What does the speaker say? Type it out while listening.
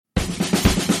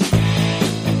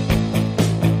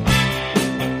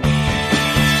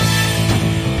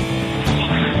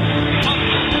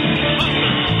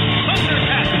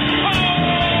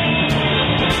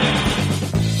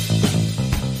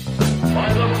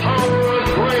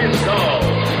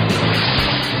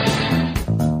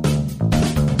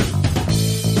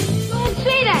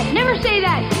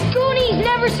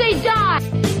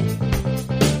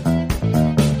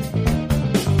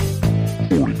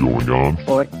going on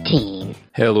 14.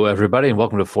 Hello, everybody, and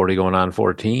welcome to 40 Going on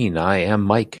 14. I am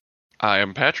Mike. I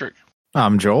am Patrick.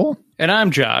 I'm Joel. And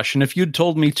I'm Josh. And if you'd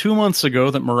told me 2 months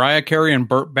ago that Mariah Carey and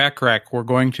Burt Bacharach were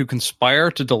going to conspire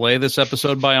to delay this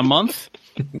episode by a month,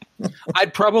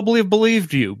 I'd probably have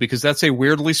believed you, because that's a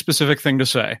weirdly specific thing to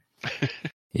say.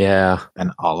 Yeah.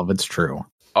 And all of it's true.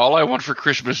 All I want for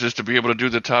Christmas is to be able to do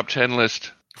the top 10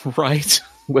 list. Right.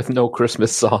 With no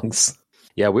Christmas songs.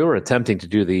 Yeah, we were attempting to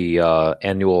do the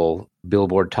annual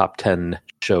Billboard Top 10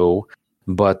 show,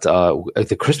 but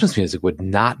the Christmas music would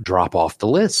not drop off the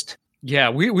list. Yeah,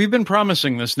 we've been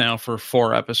promising this now for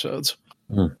 4 episodes.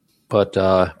 But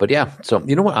yeah, so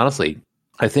you know what? Honestly,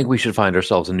 I think we should find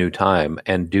ourselves a new time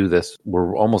and do this.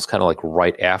 We're almost kind of like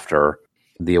right after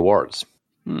the awards.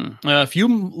 If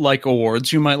you like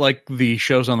awards, you might like the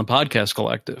shows on the Podcast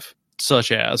Collective,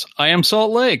 such as I Am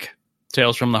Salt Lake,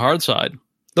 Tales from the Hard Side,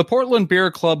 the Portland Beer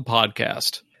Club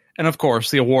Podcast, and of course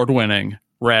the award-winning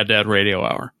Rad Dad Radio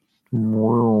Hour.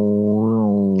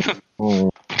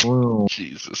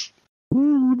 Jesus.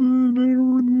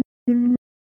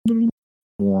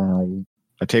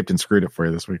 I taped and screwed it for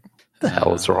you this week. What the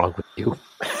hell is wrong with you?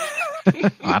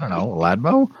 I don't know.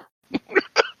 Ladmo?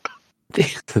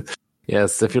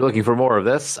 Yes, if you're looking for more of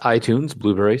this, iTunes,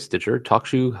 Blueberry, Stitcher,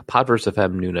 TalkShoe, Podverse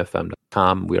FM,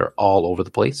 NoonFM.com. We are all over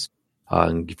the place.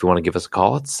 And if you want to give us a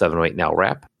call, it's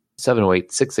 708-NOW-RAP,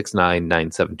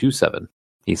 708-669-9727.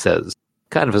 He says,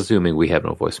 kind of assuming we have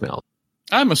no voicemail.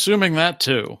 I'm assuming that,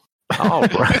 too. All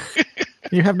right.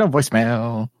 You have no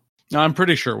voicemail. No, I'm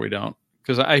pretty sure we don't,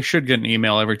 because I should get an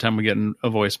email every time we get a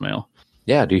voicemail.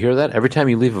 Yeah, do you hear that? Every time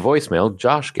you leave a voicemail,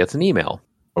 Josh gets an email.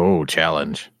 Oh,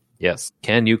 challenge. Yes.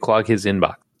 Can you clog his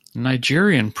inbox?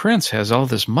 Nigerian Prince has all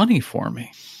this money for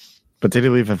me. But did he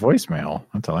leave a voicemail?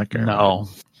 That's all I care about. No.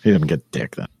 He didn't get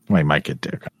dick then. Well, he might get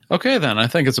dick. Okay, then. I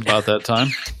think it's about that time.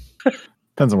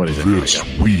 Depends on what he's in. this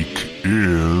week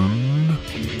in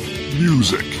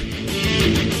music,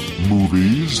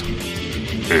 movies,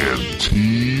 and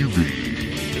TV.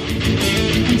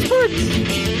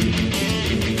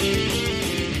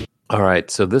 All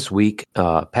right, so this week,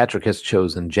 Patrick has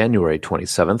chosen January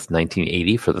 27th,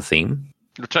 1980 for the theme.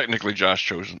 Technically, Josh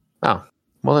chosen. Oh,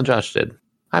 well then Josh did.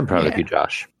 I'm proud of you,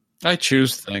 Josh. I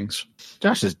choose things.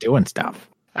 Josh is doing stuff.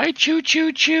 I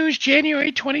choose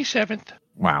January 27th.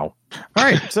 Wow. All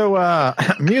right, so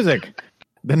music.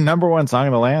 The number one song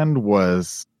in the land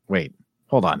was... Wait,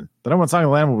 hold on. The number one song in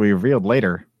the land will be revealed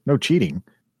later. No cheating.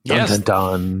 Yes. Dun,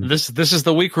 dun, dun. This is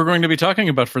the week we're going to be talking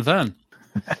about for then.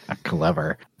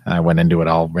 Clever. I went into it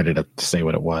all ready to say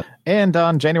what it was. And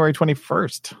on January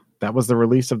 21st, that was the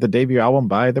release of the debut album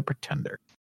by The Pretender.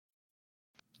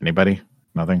 Anybody?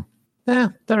 Nothing? Yeah,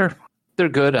 they're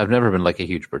good. I've never been like a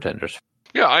huge Pretenders.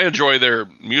 Yeah, I enjoy their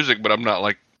music, but I'm not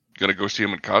like going to go see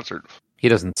them in concert. He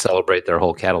doesn't celebrate their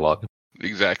whole catalog.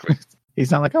 Exactly.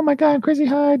 He's not like, oh my God, Crazy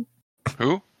Hyde.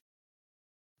 Who?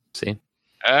 See?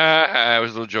 It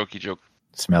was a little jokey joke.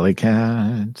 Smelly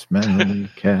cat, smelly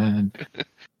cat.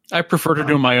 I prefer to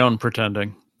do my own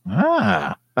pretending.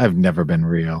 I've never been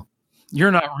real.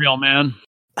 You're not real, man.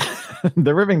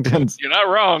 The Rivingtons. You're not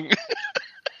wrong.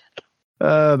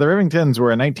 The Rivingtons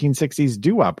were a 1960s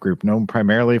doo-wop group known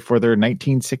primarily for their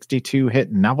 1962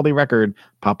 hit novelty record,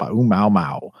 Papa Oom Mau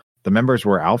Mau. The members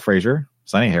were Al Frazier,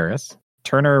 Sonny Harris,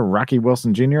 Turner, Rocky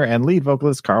Wilson Jr., and lead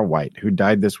vocalist Carl White, who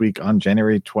died this week on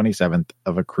January 27th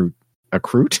of acute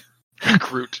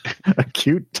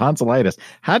tonsillitis.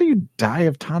 How do you die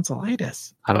of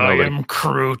tonsillitis? I don't know. I am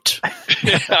Groot.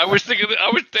 I was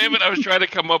trying to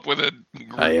come up with a...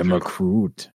 I am a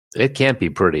Groot. It can't be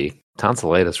pretty.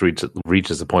 Tonsillitis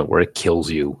reaches a point where it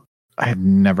kills you. I have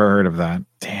never heard of that.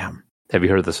 Damn. Have you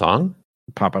heard the song?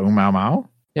 Papa Oom Mau Mau?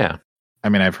 Yeah. I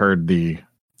mean, I've heard the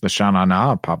Shana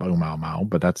Na Papa Oom Mau Mau,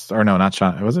 but that's... Or no, not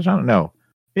Shana. Was it Shana? No.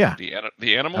 Yeah.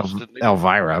 The animals?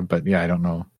 Elvira, but yeah, I don't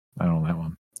know that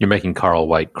one. You're making Carl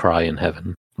White cry in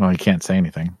heaven. Well, he can't say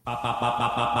anything.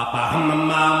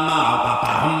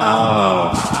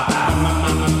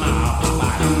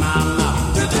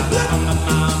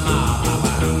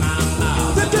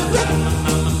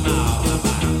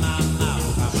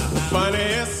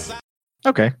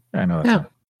 Okay, I know that. Yeah.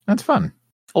 That's fun.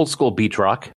 Old school beach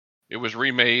rock. It was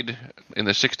remade in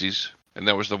the 60s, and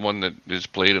that was the one that is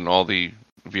played in all the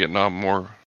Vietnam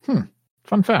War.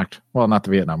 Fun fact. Well, not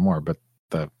the Vietnam War, but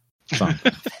the song.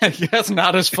 That's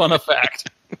not as fun a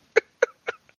fact.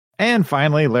 And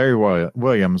finally, Larry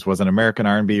Williams was an American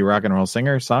R&B rock and roll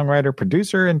singer, songwriter,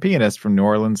 producer, and pianist from New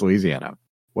Orleans, Louisiana.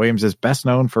 Williams is best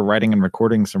known for writing and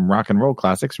recording some rock and roll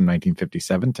classics from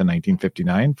 1957 to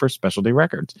 1959 for Specialty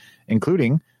Records,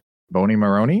 including Boney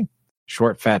Maroney,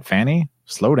 Short Fat Fanny,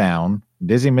 Slow Down,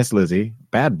 Dizzy Miss Lizzie,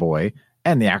 Bad Boy,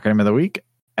 and the acronym of the week,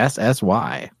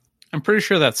 SSY. I'm pretty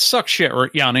sure that sucks shit,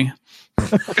 Yanni.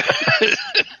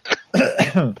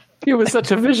 He was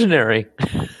such a visionary.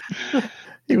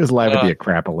 He was live at the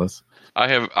Acropolis. I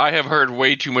have heard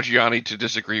way too much Yanni to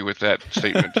disagree with that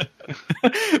statement.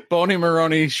 Boney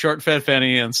Maroney, Short Fat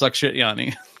Fanny, and Suck Shit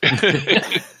Yanni. No,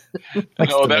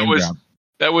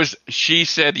 that was She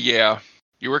Said Yeah.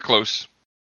 You were close.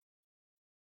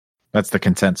 That's the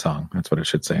consent song. That's what it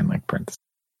should say in like parentheses.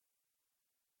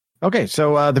 Okay,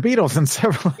 so the Beatles and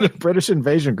several other British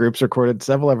invasion groups recorded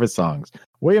several of his songs.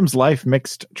 Williams' life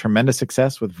mixed tremendous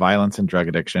success with violence and drug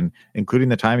addiction, including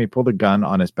the time he pulled a gun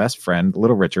on his best friend,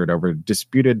 Little Richard, over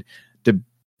disputed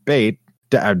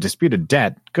debt,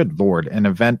 good Lord, an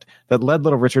event that led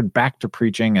Little Richard back to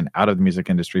preaching and out of the music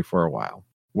industry for a while.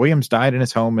 Williams died in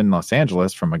his home in Los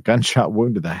Angeles from a gunshot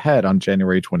wound to the head on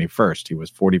January 21st. He was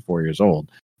 44 years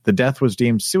old. The death was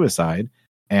deemed suicide,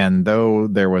 and though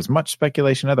there was much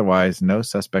speculation otherwise, no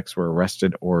suspects were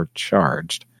arrested or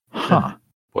charged. Huh.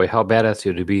 Boy, how badass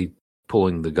you to be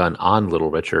pulling the gun on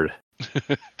Little Richard.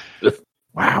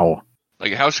 Wow.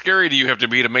 Like, how scary do you have to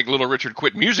be to make Little Richard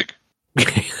quit music?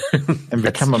 And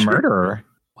become a murderer.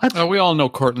 What? We all know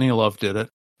Courtney Love did it.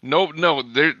 No,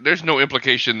 there's no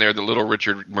implication there that Little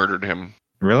Richard murdered him.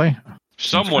 Really?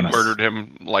 Someone murdered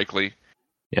him, likely.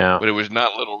 Yeah. But it was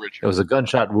not Little Richard. It was a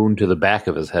gunshot wound to the back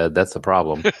of his head. That's the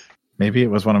problem. Maybe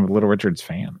it was one of Little Richard's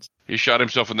fans. He shot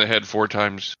himself in the head 4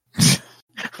 times.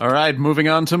 All right, moving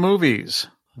on to movies.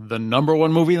 The number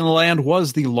one movie in the land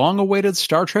was the long-awaited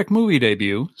Star Trek movie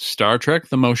debut, Star Trek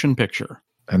the Motion Picture.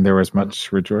 And there was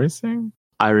much rejoicing?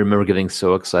 I remember getting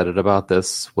so excited about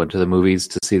this. Went to the movies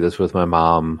to see this with my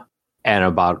mom. And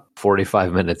about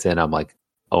 45 minutes in, I'm like,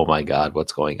 oh my God,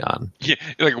 what's going on? Yeah,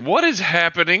 like, what is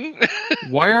happening?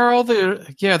 Why are all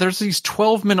there's these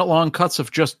 12-minute long cuts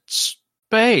of just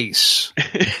space.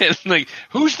 Like,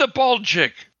 who's the bald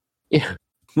chick? Yeah.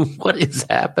 What is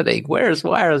happening? Where's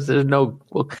there's no...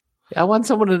 I want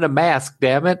someone in a mask,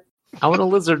 damn it. I want a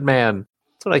lizard man.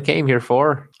 That's what I came here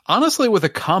for. Honestly, with a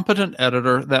competent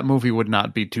editor, that movie would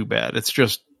not be too bad. It's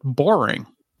just boring.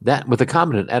 With a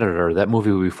competent editor, that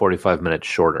movie would be 45 minutes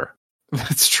shorter.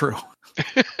 That's true.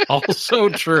 Also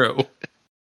true.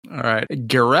 All right.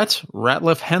 Garrett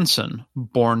Ratliff Henson,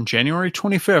 born January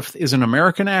 25th, is an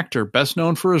American actor best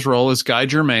known for his role as Guy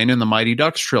Germain in the Mighty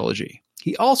Ducks trilogy.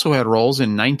 He also had roles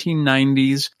in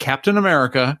 1990's Captain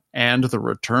America and The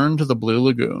Return to the Blue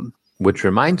Lagoon. Which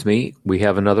reminds me, we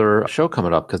have another show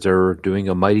coming up because they're doing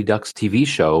a Mighty Ducks TV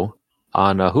show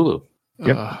on Hulu.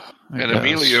 Yep. And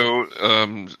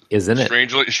Emilio, is in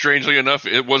it. Strangely enough,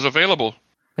 it was available.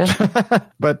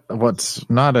 But what's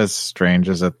not as strange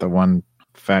is that the one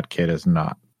fat kid is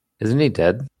not. Isn't he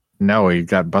dead? No, he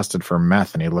got busted for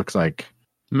meth, and he looks like...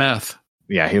 Meth.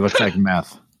 Yeah, he looks like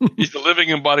meth. He's the living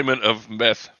embodiment of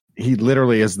meth. He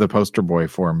literally is the poster boy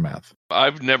for meth.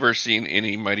 I've never seen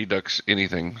any Mighty Ducks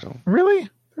anything. So. Really?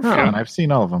 They're fun. I've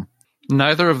seen all of them.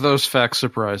 Neither of those facts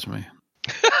surprise me.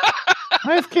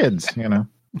 I have kids, you know.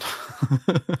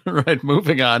 Right,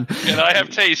 moving on. And I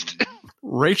have taste.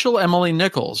 Rachel Emily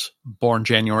Nichols, born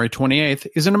January 28th,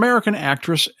 is an American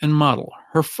actress and model.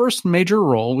 Her first major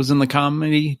role was in the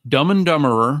comedy Dumb and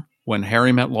Dumberer, When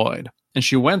Harry Met Lloyd. And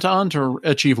she went on to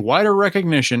achieve wider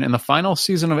recognition in the final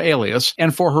season of Alias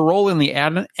and for her role in the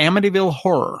Amityville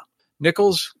Horror.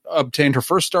 Nichols obtained her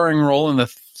first starring role in the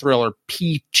thriller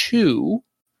P2.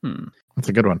 That's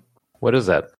a good one. What is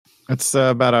that? It's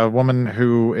about a woman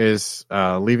who is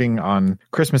leaving on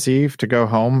Christmas Eve to go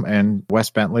home, and Wes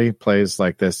Bentley plays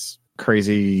like this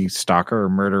crazy stalker,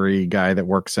 murdery guy that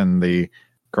works in the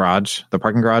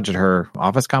parking garage at her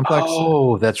office complex.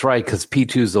 Oh, that's right, because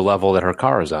P2 is the level that her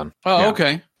car is on. Oh, Yeah.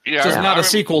 okay. Yeah, So it's not a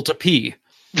sequel to P.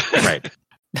 Right.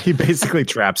 He basically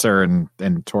traps her and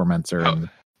torments her. And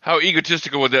How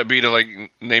egotistical would that be to like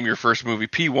name your first movie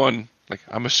P1? Like,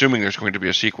 I'm assuming there's going to be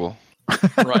a sequel.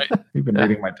 Right. you've been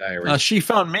reading my diary. She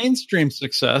found mainstream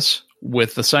success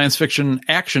with the science fiction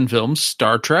action films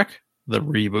Star Trek, the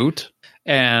reboot,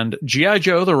 and G.I.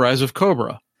 Joe, The Rise of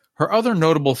Cobra. Her other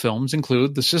notable films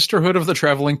include The Sisterhood of the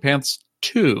Traveling Pants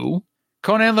 2,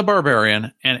 Conan the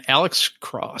Barbarian, and Alex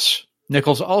Cross.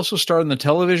 Nichols also starred in the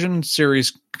television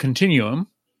series Continuum,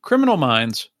 Criminal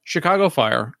Minds, Chicago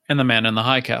Fire, and The Man in the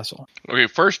High Castle. Okay,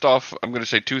 first off, I'm going to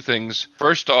say two things.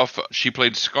 First off, she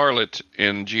played Scarlet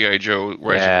in G.I. Joe,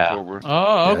 Rise of Cobra.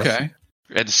 Oh, Yes. okay.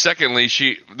 And secondly,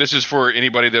 this is for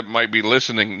anybody that might be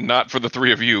listening, not for the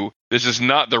three of you. This is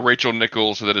not the Rachel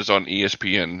Nichols that is on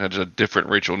ESPN. That's a different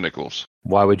Rachel Nichols.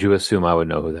 Why would you assume I would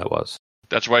know who that was?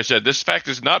 That's why I said this fact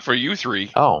is not for you three.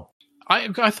 Oh.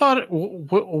 I thought,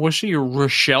 was she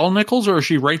Rochelle Nichols or is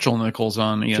she Rachel Nichols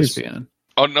on ESPN?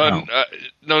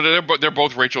 No, they're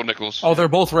both Rachel Nichols. Oh, they're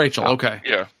both Rachel. Okay.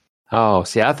 Yeah. Oh,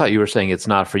 see, I thought you were saying it's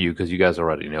not for you because you guys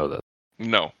already know this.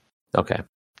 No. Okay.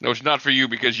 No, it's not for you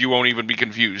because you won't even be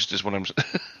confused, is what I'm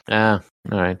saying. All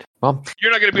right. Well,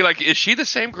 You're not going to be like, is she the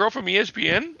same girl from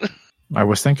ESPN? I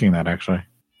was thinking that, actually.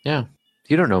 yeah.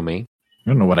 You don't know me. I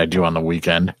don't know what I do on the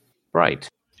weekend. Right.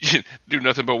 You do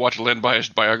nothing but watch Len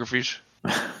Biased biographies.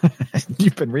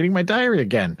 You've been reading my diary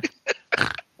again.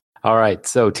 All right.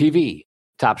 So, TV.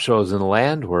 Top shows in the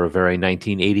land were a very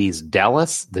 1980s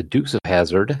Dallas, The Dukes of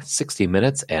Hazzard, 60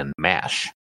 Minutes, and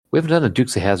MASH. We haven't done a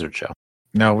Dukes of Hazzard show.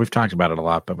 No, we've talked about it a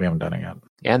lot, but we haven't done it yet.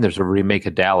 And there's a remake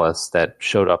of Dallas that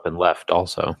showed up and left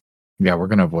also. Yeah, we're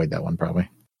going to avoid that one probably.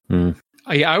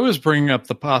 I was bringing up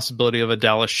the possibility of a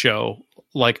Dallas show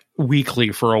like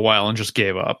weekly for a while and just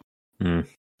gave up.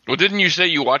 Well, didn't you say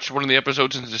you watched one of the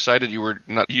episodes and decided you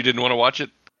didn't want to watch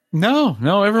it? No,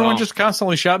 everyone just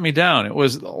constantly shot me down. It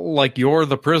was like You're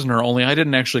the Prisoner, only I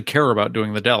didn't actually care about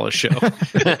doing the Dallas show.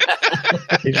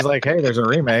 He's just like, hey, there's a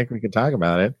remake. We could talk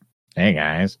about it. Hey,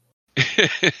 guys.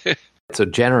 So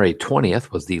January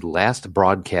 20th was the last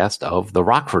broadcast of The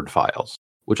Rockford Files,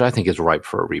 which I think is ripe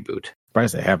for a reboot.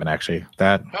 Surprised they haven't, actually.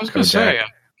 I was going to say,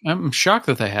 I'm shocked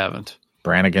that they haven't.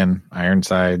 Brannigan,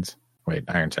 Ironsides. Wait,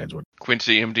 Ironsides would.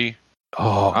 Quincy MD.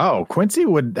 Oh, Quincy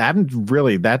would.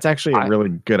 That's actually a really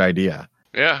good idea.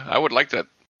 Yeah, I would like that.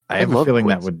 I have a feeling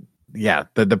that would. Yeah,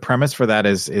 the premise for that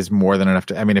is more than enough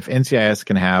to. I mean, if NCIS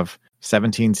can have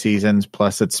 17 seasons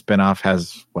plus its spinoff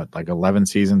has 11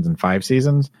 seasons and 5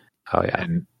 seasons. Oh yeah,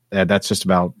 and that's just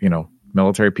about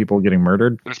military people getting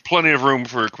murdered. There's plenty of room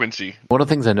for Quincy. One of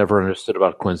the things I never understood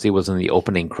about Quincy was in the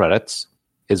opening credits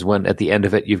is when at the end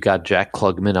of it you've got Jack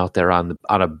Klugman out there on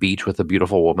a beach with a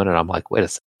beautiful woman, and I'm like, wait a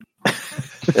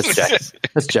second,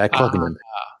 that's Jack Klugman.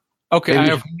 Okay, I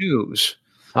have news.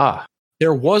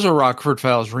 There was a Rockford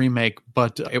Files remake,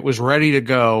 but it was ready to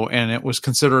go, and it was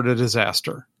considered a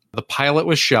disaster. The pilot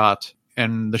was shot,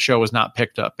 and the show was not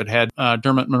picked up. It had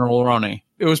Dermot Mulroney.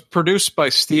 It was produced by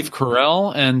Steve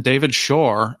Carell and David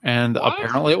Shore, and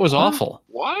apparently it was awful.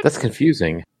 What? That's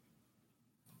confusing.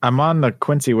 I'm on the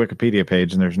Quincy Wikipedia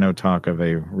page, and there's no talk of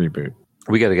a reboot.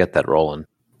 We got to get that rolling.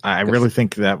 I really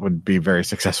think that would be very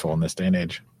successful in this day and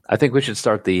age. I think we should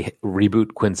start the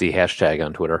Reboot Quincy hashtag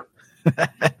on Twitter.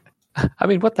 I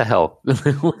mean, what the hell?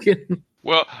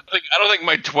 Well, I don't think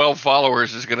my 12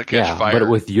 followers is going to catch fire. But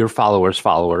with your followers,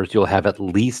 you'll have at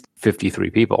least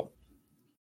 53 people.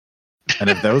 And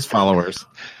if those followers...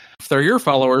 If they're your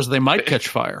followers, they might catch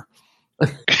fire.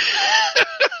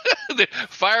 The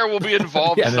fire will be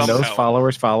involved and then somehow.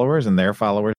 those followers, and their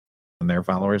followers, and their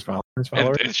followers.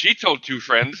 And she told 2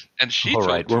 friends, and she told 2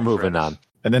 friends. We're moving on.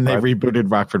 And then they rebooted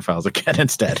Rockford Files again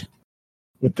instead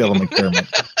with Dylan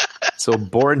McDermott. So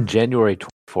born January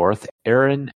 24th,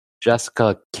 Erin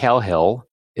Jessica Calhill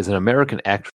is an American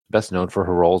actress best known for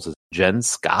her roles as Jen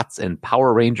Scotts in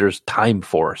Power Rangers Time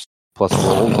Force, plus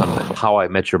roles on How I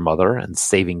Met Your Mother and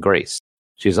Saving Grace.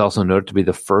 She is also noted to be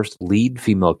the first lead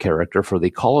female character for the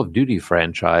Call of Duty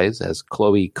franchise as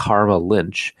Chloe Karma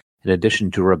Lynch, in addition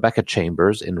to Rebecca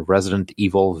Chambers in Resident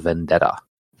Evil Vendetta.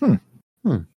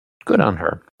 Good on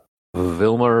her.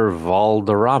 Vilmer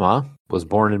Valderrama was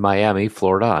born in Miami,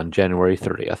 Florida on January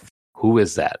 30th. Who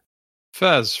is that?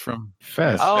 Fez from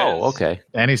Fez. Oh, okay.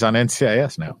 And he's on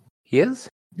NCIS now. He is?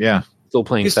 Yeah. Still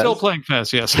playing He's Fez? still playing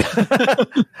Fez, yes.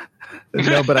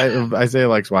 No, but Isaiah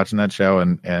likes watching that show,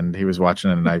 and he was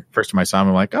watching it, and first time I saw him,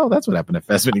 I'm like, oh, that's what happened to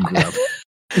Fez when he grew up.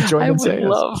 I would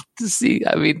love to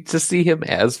see him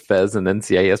as Fez and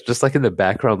NCIS, just like in the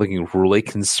background, looking really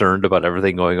concerned about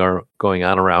everything going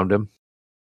on around him.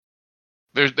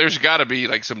 There's got to be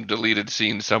like some deleted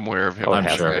scene somewhere of him. I'm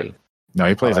sure. No,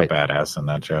 he plays a badass in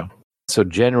that show. So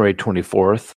January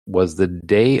 24th was the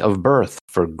day of birth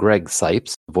for Greg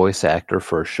Sipes, voice actor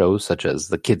for shows such as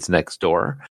The Kids Next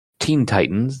Door, Teen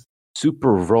Titans,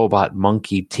 Super Robot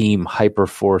Monkey Team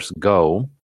Hyperforce Go,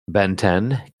 Ben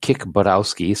 10, Kick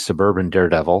Buttowski, Suburban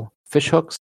Daredevil,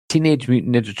 Fishhooks, Teenage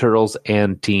Mutant Ninja Turtles,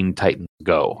 and Teen Titans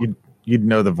Go. You'd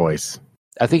know the voice.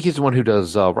 I think he's the one who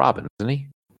does Robin, isn't he?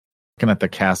 Looking at the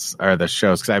casts or the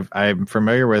shows, because I'm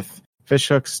familiar with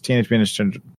Fishhooks, Teenage Mutant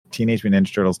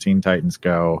Ninja Turtles, Teen Titans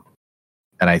Go,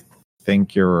 and I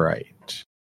think you're right.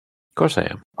 Of course I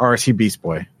am. Or is he Beast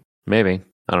Boy? Maybe.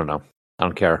 I don't know. I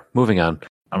don't care. Moving on.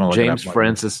 James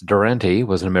Francis Durante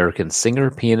was an American singer,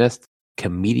 pianist,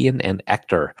 comedian, and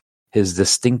actor. His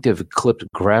distinctive clipped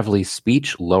gravelly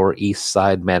speech, Lower East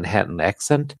Side Manhattan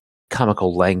accent,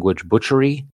 comical language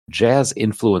butchery,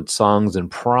 jazz-influenced songs,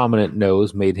 and prominent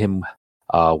nose made him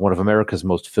one of America's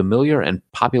most familiar and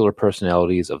popular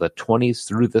personalities of the 20s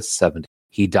through the 70s.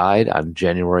 He died on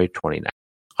January 29th.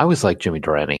 I always liked Jimmy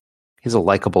Durante. He's a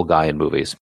likable guy in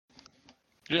movies.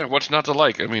 Yeah, what's not to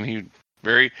like? I mean, he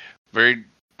very, very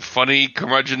funny,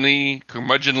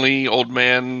 curmudgeonly old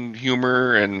man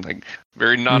humor, and like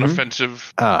very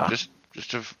non-offensive. Just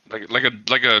like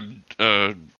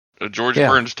a George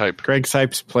Burns type. Greg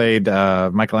Sipes played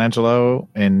Michelangelo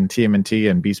in TMNT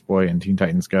and Beast Boy in Teen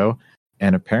Titans Go,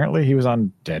 and apparently he was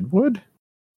on Deadwood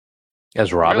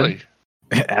as Robin. Really?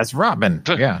 As Robin,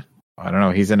 yeah. I don't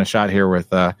know. He's in a shot here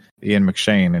with Ian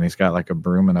McShane, and he's got like a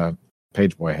broom and a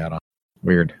page boy hat on.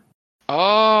 Weird.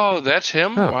 Oh, that's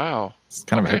him? Huh. Wow. It's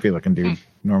kind of a hippie looking dude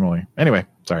normally. Anyway,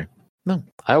 sorry. No,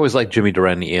 I always liked Jimmy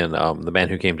Durante in The Man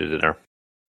Who Came to Dinner.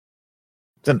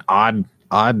 It's an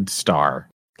odd star.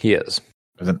 He is.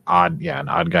 It's an odd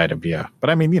guy to be But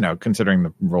I mean, considering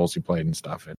the roles he played and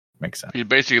stuff, it makes sense. He's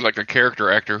basically like a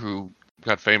character actor who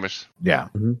got famous. Yeah.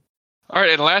 Mm-hmm. All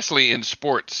right, and lastly, in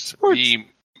sports, the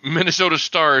Minnesota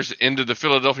Stars ended the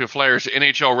Philadelphia Flyers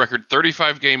NHL record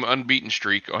 35-game unbeaten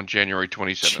streak on January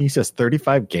 27th. Jesus,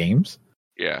 35 games?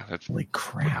 Yeah. That's Holy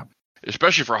crap.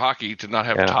 especially for hockey to not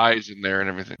have ties in there and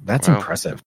everything. That's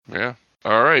impressive. Yeah.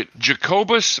 All right.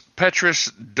 Jacobus Petrus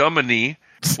Duminy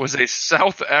was a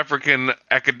South African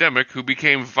academic who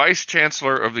became vice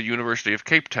chancellor of the University of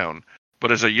Cape Town.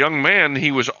 But as a young man,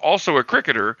 he was also a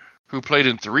cricketer who played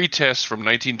in 3 tests from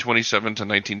 1927 to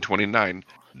 1929.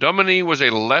 Duminy was a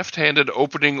left-handed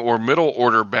opening or middle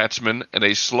order batsman and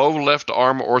a slow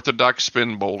left-arm orthodox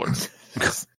spin bowler.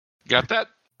 Got that?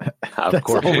 That's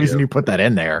the whole reason you put that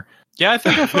in there. Yeah, I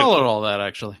think I followed all that,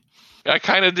 actually. I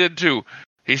kind of did, too.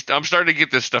 I'm starting to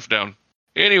get this stuff down.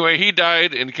 Anyway, he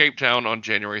died in Cape Town on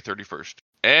January 31st.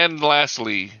 And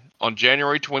lastly, on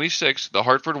January 26th, the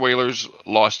Hartford Whalers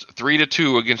lost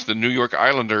 3-2 against the New York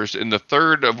Islanders in the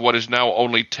third of what is now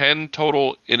only 10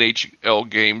 total NHL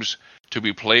games to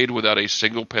be played without a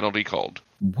single penalty called.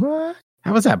 What?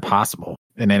 How is that possible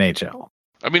in NHL?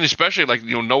 I mean, especially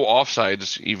no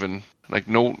offsides even. Like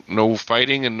no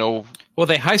fighting and no... Well,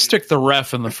 they high-stick the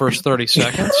ref in the first 30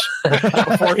 seconds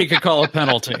before he could call a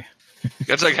penalty.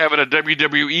 That's like having a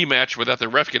WWE match without the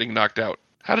ref getting knocked out.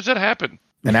 How does that happen?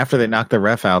 And after they knocked the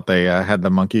ref out, they had the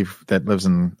monkey that lives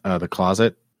in the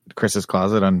closet, Chris's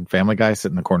closet on Family Guy,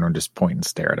 sit in the corner and just point and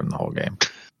stare at him the whole game.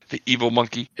 The evil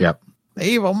monkey? Yep. The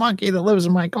evil monkey that lives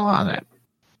in my closet.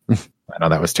 I know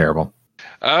that was terrible.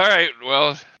 All right.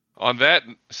 Well, on that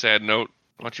sad note,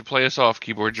 why don't you play us off,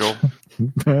 Keyboard Joel?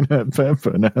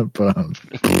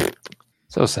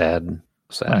 So sad.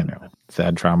 I know.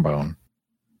 Sad trombone.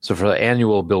 So for the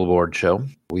annual Billboard show,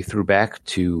 we threw back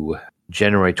to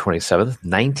January 27th,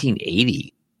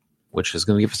 1980, which is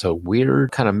going to give us a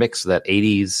weird kind of mix of that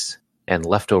 80s and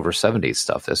leftover 70s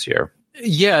stuff this year.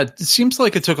 Yeah, it seems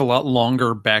like it took a lot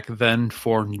longer back then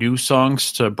for new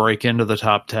songs to break into the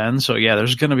top 10. So yeah,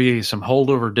 there's going to be some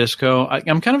holdover disco.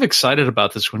 I'm kind of excited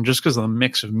about this one just because of the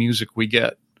mix of music we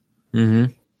get.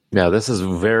 Mm-hmm. Yeah, this is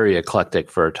very eclectic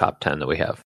for a top 10 that we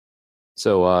have.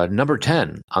 So number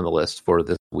 10 on the list for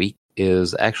this week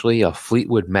is actually a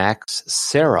Fleetwood Mac's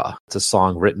Sarah. It's a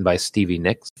song written by Stevie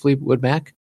Nicks, Fleetwood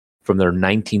Mac, from their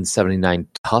 1979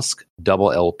 Tusk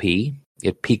double LP.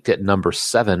 It peaked at number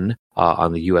 7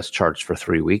 on the U.S. charts for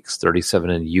 3 weeks, 37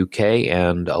 in the UK,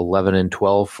 and 11 and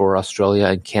 12 for Australia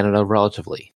and Canada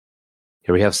relatively.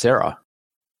 Here we have Sarah.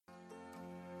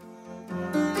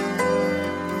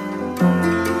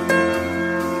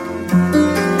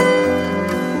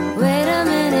 Wait a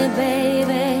minute,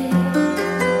 baby.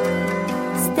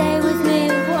 Stay with me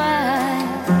a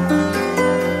while.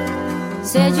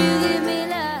 Said you give me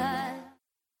life.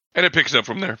 And it picks up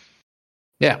from there.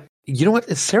 Yeah. You know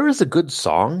what? Sarah's a good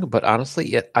song, but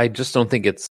honestly, I just don't think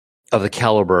it's of the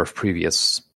caliber of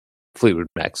previous Fleetwood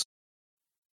Macs.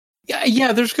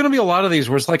 Yeah, there's going to be a lot of these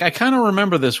where it's like, I kind of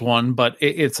remember this one, but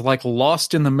it's like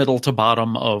lost in the middle to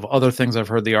bottom of other things I've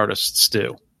heard the artists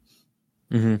do.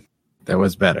 Mm-hmm. That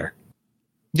was better.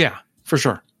 Yeah, for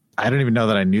sure. I don't even know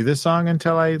that I knew this song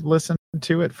until I listened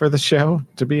to it for the show,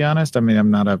 to be honest. I mean, I'm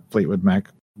not a Fleetwood Mac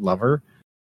lover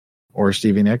or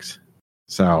Stevie Nicks.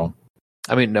 So...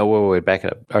 I mean, no, wait, back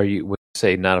it up. When you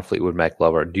say not a Fleetwood Mac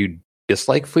lover, do you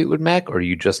dislike Fleetwood Mac, or are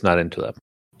you just not into them?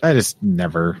 I just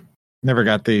never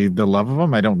got the love of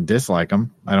them. I don't dislike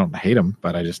them. I don't hate them,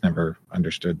 but I just never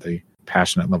understood the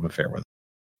passionate love affair with them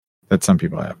that some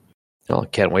people have. Well, I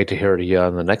can't wait to hear it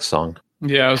on the next song.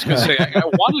 Yeah, I was going to say, I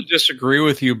want to disagree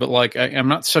with you, but like, I'm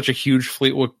not such a huge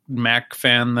Fleetwood Mac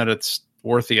fan that it's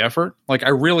worth the effort. Like, I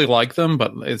really like them,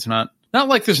 but it's not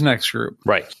like this next group.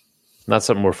 Right. Not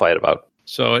something we're fighting about.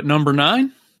 So at number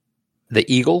 9?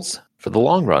 The Eagles, for the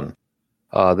long run.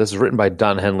 This is written by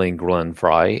Don Henley and Glenn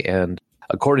Frey, and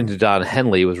according to Don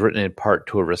Henley, it was written in part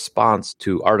to a response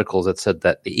to articles that said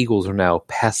that the Eagles are now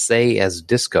passé as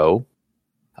disco,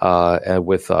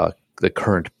 with the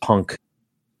current punk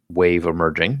wave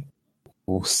emerging,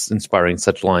 inspiring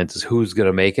such lines as "Who's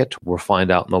Gonna Make It? We'll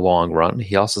find out in the long run."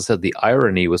 He also said the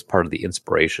irony was part of the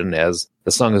inspiration, as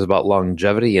the song is about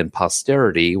longevity and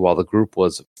posterity, while the group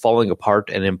was falling apart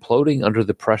and imploding under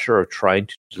the pressure of trying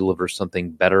to deliver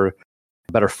something better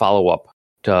follow-up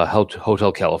to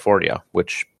Hotel California,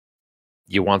 which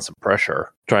you want some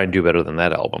pressure. Try and do better than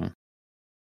that album.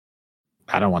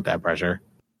 I don't want that pressure.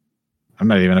 I'm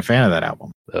not even a fan of that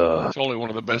album. It's only one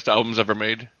of the best albums ever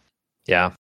made.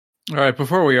 Yeah. All right,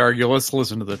 before we argue, let's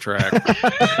listen to the track.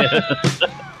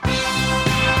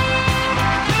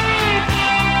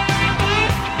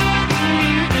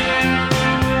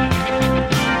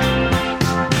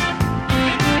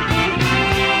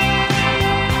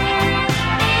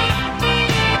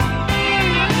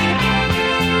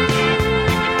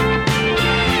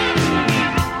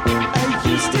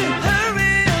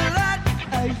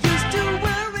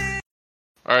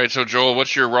 All right, so Joel,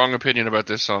 what's your wrong opinion about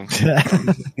this song?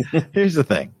 Here's the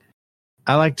thing.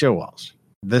 I like Joe Walsh.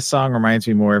 This song reminds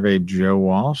me more of a Joe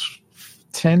Walsh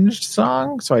tinged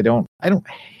song. So I don't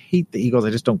hate the Eagles.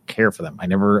 I just don't care for them. I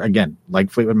never, again, like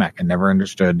Fleetwood Mac, I never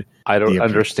understood. I don't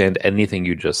understand anything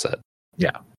you just said.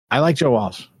 Yeah. I like Joe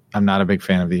Walsh. I'm not a big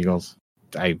fan of the Eagles.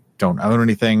 I don't own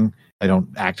anything. I don't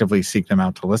actively seek them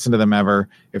out to listen to them ever.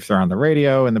 If they're on the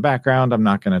radio in the background, I'm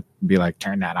not going to be like,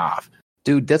 turn that off.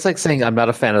 Dude, that's like saying I'm not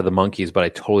a fan of the Monkees, but I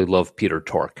totally love Peter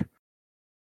Tork.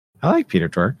 I like Peter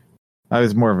Tork. I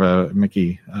was more of a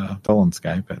Mickey Dolenz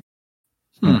guy, but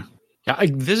Yeah,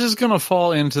 this is going to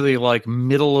fall into the like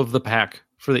middle of the pack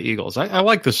for the Eagles. I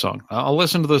like this song. I'll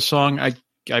listen to this song. I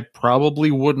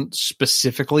probably wouldn't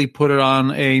specifically put it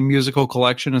on a musical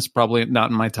collection. It's probably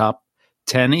not in my top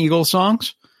 10 Eagles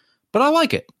songs, but I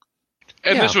like it.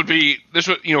 And Yeah. this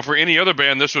would for any other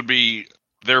band, this would be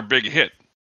their big hit.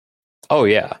 Oh,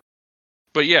 yeah.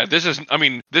 But yeah, this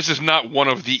is not one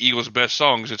of the Eagles' best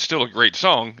songs. It's still a great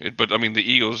song, but the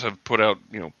Eagles have put out,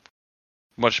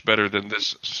 much better than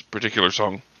this particular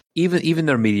song. Even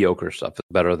their mediocre stuff is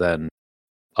better than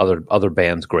other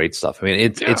bands' great stuff. I mean,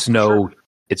 it's no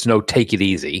Take It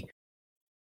Easy,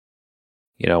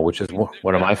 which is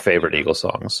one of my favorite Eagles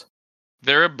songs.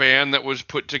 They're a band that was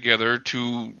put together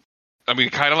to,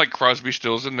 kind of like Crosby,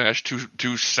 Stills, and Nash,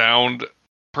 to sound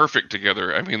perfect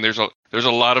together. I mean, there's a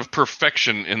lot of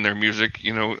perfection in their music.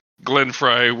 Glenn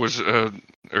Frey was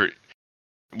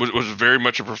very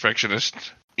much a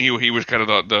perfectionist. He was kind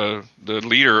of the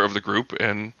leader of the group,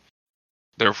 and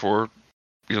therefore,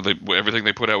 everything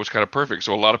they put out was kind of perfect.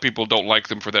 So a lot of people don't like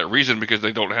them for that reason, because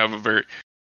they don't have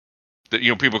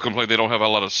people complain they don't have a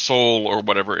lot of soul or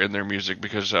whatever in their music,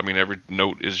 because every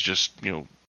note is just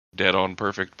dead on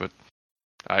perfect. But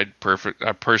I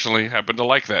personally happen to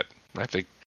like that. I think.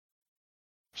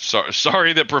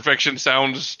 Sorry that perfection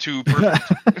sounds too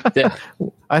perfect.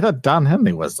 I thought Don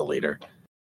Henley was the leader.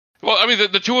 Well,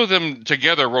 the two of them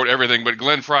together wrote everything, but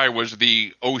Glenn Frey was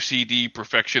the OCD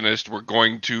perfectionist. We're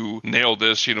going to nail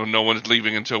this. No one's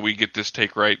leaving until we get this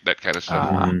take right. That kind of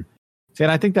stuff. See,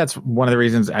 and I think that's one of the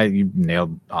reasons you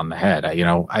nailed on the head.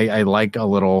 I like a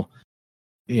little,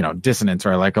 dissonance,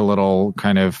 or I like a little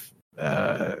kind of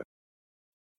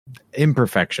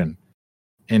imperfection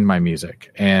in my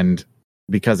music. And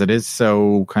because it is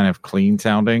so kind of clean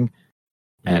sounding,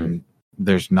 and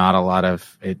there's not a lot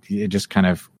of it just kind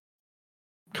of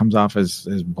comes off as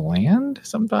bland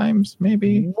sometimes,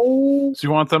 maybe. So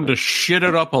you want them to shit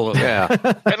it up a little. Yeah.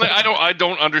 And I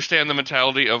don't understand the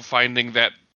mentality of finding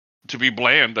that to be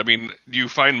bland. Do you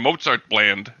find Mozart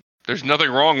bland? There's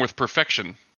nothing wrong with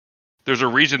perfection. There's a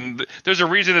reason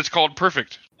it's called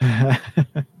perfect.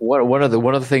 One of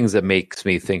the things that makes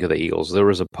me think of the Eagles, there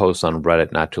was a post on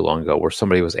Reddit not too long ago where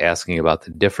somebody was asking about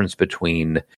the difference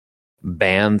between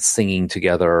bands singing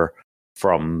together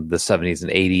from the 70s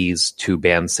and 80s to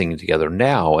bands singing together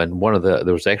now. And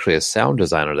there was actually a sound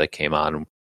designer that came on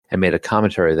and made a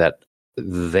commentary that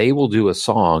they will do a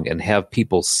song and have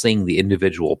people sing the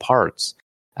individual parts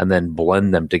and then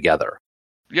blend them together.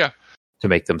 Yeah. To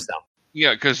make them sound.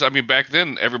 Yeah, because back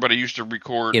then everybody used to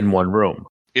record in one room.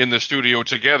 In the studio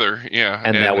together, yeah.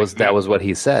 And that was what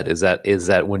he said, is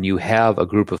that when you have a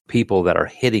group of people that are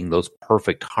hitting those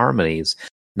perfect harmonies,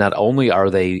 not only are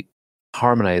they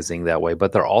harmonizing that way,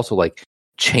 but they're also like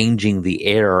changing the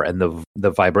air and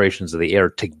the vibrations of the air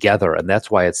together, and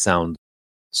that's why it sounds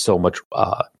so much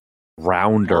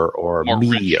rounder or more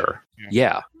meatier. rich.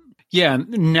 Yeah. Yeah,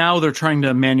 now they're trying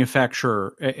to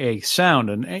manufacture a sound,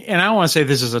 and I don't want to say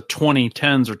this is a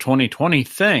 2010s or 2020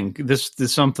 thing. This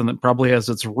is something that probably has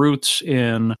its roots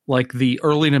in like the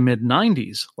early to mid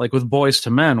 90s, like with Boys to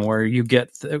Men, where you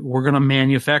get we're going to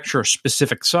manufacture a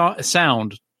specific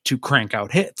sound to crank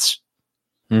out hits.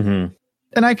 Mm-hmm.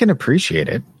 And I can appreciate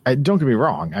it. Don't get me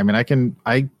wrong. I mean,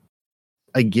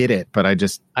 I get it, but I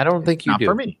don't think you not do.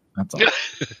 for me. That's all.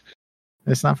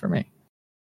 It's not for me.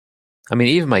 I mean,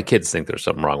 even my kids think there's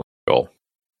something wrong with Joel.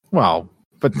 Well,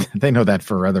 but they know that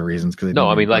for other reasons.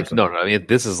 I mean,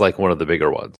 this is like one of the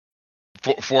bigger ones.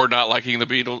 For not liking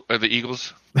the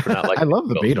Eagles? I love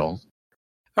the Beatles.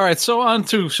 All right, so on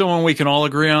to someone we can all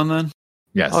agree on then?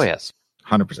 Yes. Oh, yes.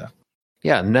 100%.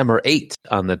 Yeah, number 8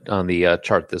 on the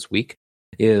chart this week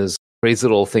is Crazy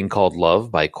Little Thing Called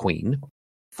Love by Queen.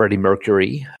 Freddie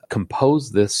Mercury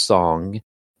composed this song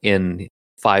in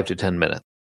 5 to 10 minutes.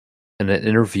 In an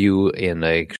interview in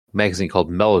a magazine called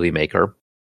Melody Maker,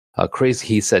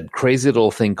 he said, "Crazy Little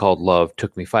Thing Called Love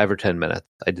took me 5 or 10 minutes.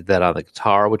 I did that on the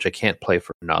guitar, which I can't play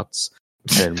for nuts.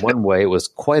 And in one way, it was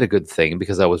quite a good thing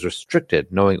because I was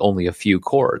restricted, knowing only a few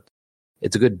chords.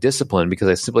 It's a good discipline because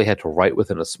I simply had to write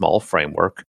within a small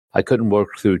framework. I couldn't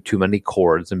work through too many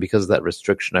chords, and because of that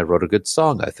restriction, I wrote a good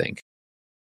song, I think."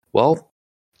 Well,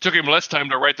 took him less time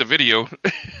to write the video.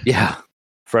 Yeah,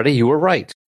 Freddie, you were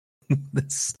right.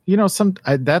 That's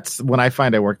when I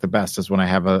find I work the best, is when I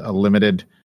have a limited,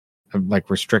 like,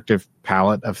 restrictive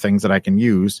palette of things that I can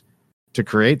use to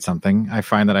create something. I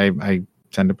find that I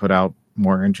tend to put out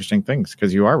more interesting things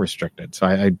because you are restricted. So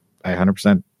I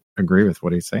 100% agree with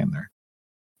what he's saying there.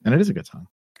 And it is a good song.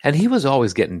 And he was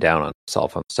always getting down on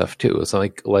himself on stuff too. It's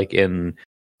like in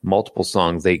multiple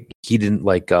songs, he didn't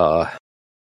like, was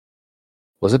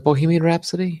it Bohemian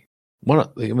Rhapsody? One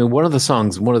of the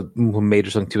songs, one of the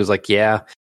major songs too, was like, yeah,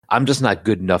 I'm just not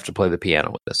good enough to play the piano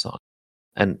with this song.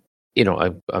 And,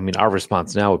 I mean, our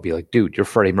response now would be like, dude, you're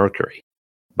Freddie Mercury.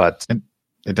 But and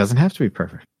it doesn't have to be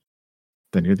perfect.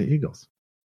 Then you're the Eagles.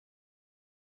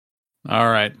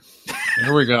 All right.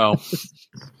 Here we go.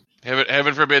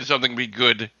 Heaven forbid something be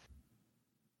good.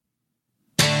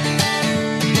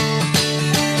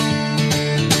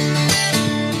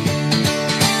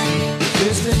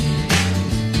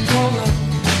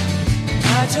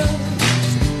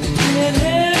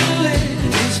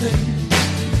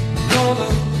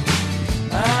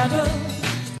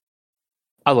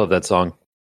 I love that song.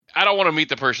 I don't want to meet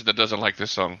the person that doesn't like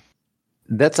this song.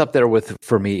 That's up there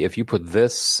for me. If you put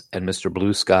this and Mr.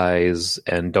 Blue Skies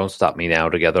and Don't Stop Me Now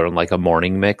together in like a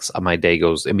morning mix, my day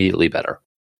goes immediately better.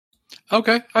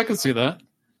 Okay, I can see that.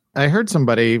 I heard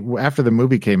somebody, after the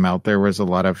movie came out, there was a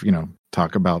lot of,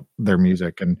 talk about their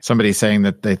music, and somebody saying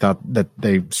that they thought that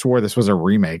they swore this was a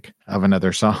remake of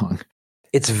another song.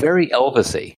 It's very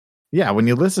Elvis-y. Yeah, when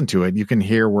you listen to it, you can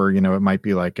hear where, it might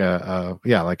be like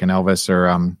like an Elvis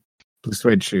or Blue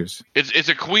Suede Shoes. It's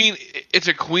a Queen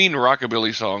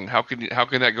rockabilly song. How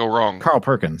can that go wrong? Carl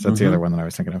Perkins, that's the other one that I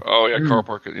was thinking of. Oh yeah, Carl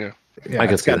Perkins, yeah. I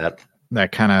can see that.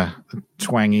 That kind of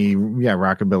twangy,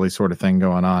 rockabilly sort of thing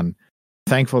going on.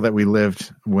 Thankful that we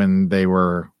lived when they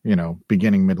were,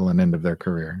 beginning, middle, and end of their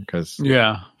career.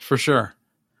 Yeah, for sure.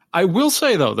 I will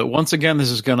say, though, that once again, this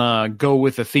is going to go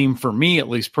with the theme for me, at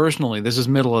least personally. This is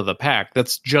middle of the pack.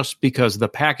 That's just because the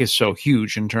pack is so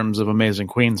huge in terms of amazing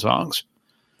Queen songs.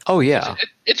 Oh, yeah.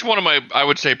 It's one of my, I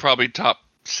would say, probably top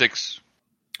 6.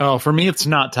 Oh, for me, it's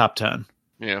not top 10.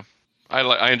 Yeah.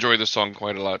 I enjoy this song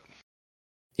quite a lot.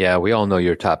 Yeah, we all know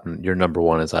your number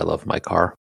 1 is I Love My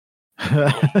Car.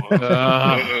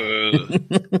 I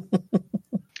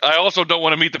also don't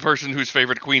want to meet the person whose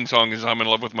favorite Queen song is I'm in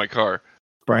Love with My Car.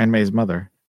 Brian May's mother.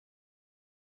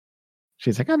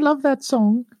 She's like, I love that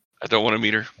song. I don't want to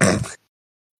meet her.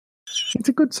 It's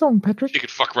a good song, Patrick. She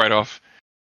could fuck right off.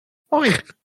 Oh, yeah.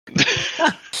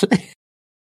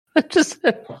 I just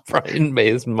had Brian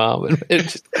May's mom,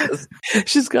 and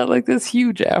she's got like this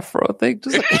huge afro thing,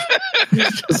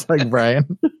 just like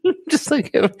Brian, just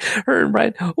like her and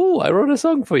Brian. Oh, I wrote a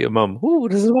song for you, Mom. Oh,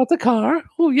 this is about the car.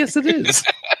 Oh, yes, it is.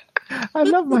 I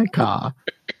love my car.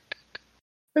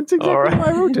 That's exactly how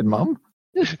I wrote it, Mom.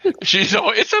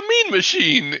 It's a mean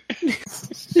machine.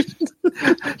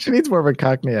 She needs more of a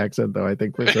Cockney accent, though, I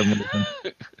think, for some reason.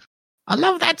 I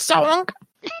love that song.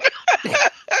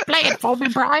 Play it for me,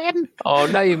 Brian. Oh,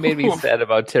 now you made me sad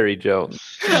about Terry Jones.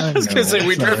 I was going to say,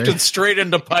 we drifted straight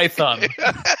into Python.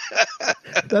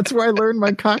 That's where I learned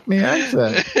my Cockney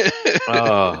accent.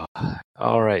 Oh,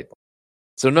 all right.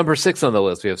 So number 6 on the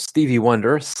list, we have Stevie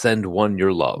Wonder, Send One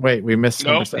Your Love. Wait, we missed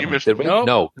number 7. You missed Did we? Nope.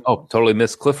 No. Oh, totally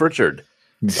missed Cliff Richard.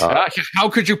 How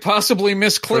could you possibly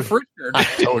miss Cliff Richard? I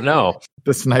don't know.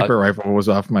 The sniper rifle was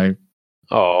off my...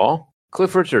 Oh,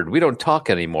 Cliff Richard, We Don't Talk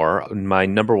Anymore. My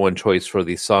number one choice for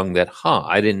the song that,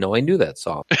 I didn't know I knew that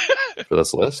song for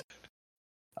this list.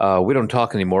 We Don't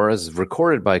Talk Anymore is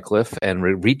recorded by Cliff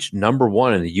and reached number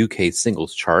one in the UK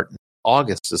singles chart in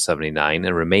August of 79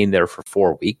 and remained there for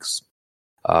 4 weeks.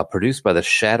 Produced by the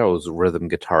Shadows rhythm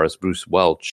guitarist Bruce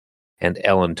Welch and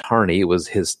Alan Tarney, it was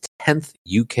his 10th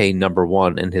UK number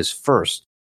one and his first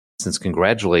since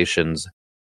Congratulations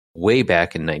way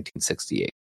back in 1968.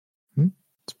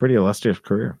 It's a pretty illustrious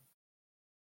career.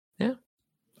 Yeah.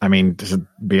 I mean, to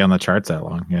be on the charts that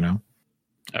long, you know?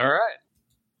 All right.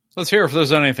 Let's hear if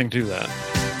there's anything to that.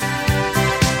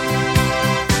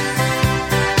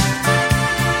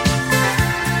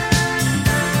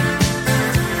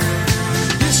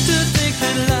 Used to think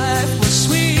that life was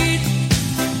sweet.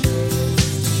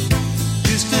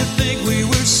 Used to think we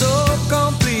were so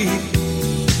complete.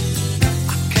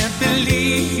 I can't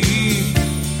believe you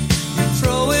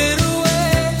throw it away.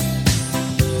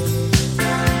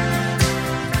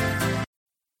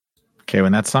 Okay,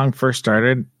 when that song first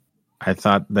started, I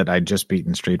thought that I'd just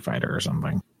beaten Street Fighter or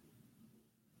something.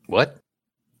 What?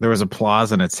 There was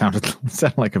applause and it sounded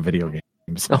like a video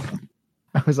game. So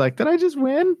I was like, did I just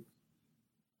win?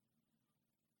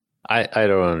 I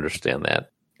don't understand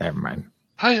that. Never mind.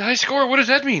 High score. What does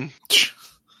that mean?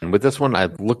 And with this one, I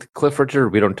looked at Cliff Richard,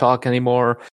 We Don't Talk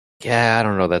Anymore. Yeah, I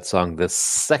don't know that song. The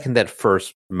second that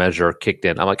first measure kicked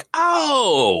in, I'm like,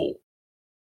 oh,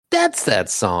 that's that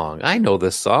song. I know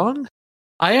this song.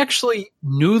 I actually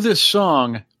knew this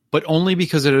song, but only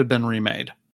because it had been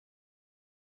remade.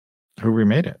 Who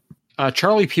remade it?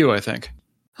 Charlie Puth, I think.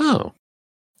 Oh.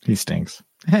 He stinks.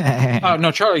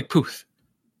 No, Charlie Puth.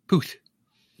 Puth.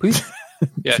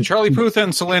 Yeah, Charlie Puth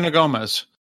and Selena Gomez.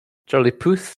 Charlie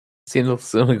Puth,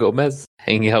 Selena Gomez,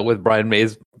 hanging out with Brian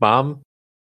May's mom.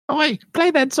 Oh, wait,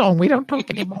 play that song. We don't talk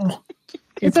anymore.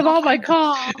 It's all my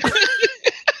car.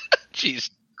 Jesus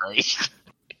Christ.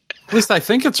 At least I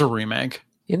think it's a remake.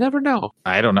 You never know.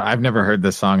 I don't know. I've never heard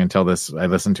this song until this. I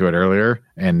listened to it earlier,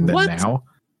 and then What? now,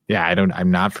 yeah, I'm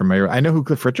not familiar. I know who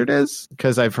Cliff Richard is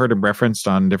because I've heard him referenced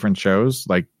on different shows,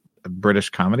 like British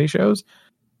comedy shows,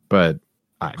 but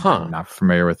I'm not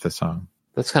familiar with this song.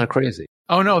 That's kind of crazy.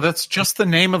 Oh, no, that's just the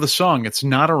name of the song. It's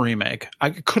not a remake. I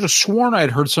could have sworn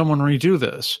I'd heard someone redo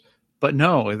this, but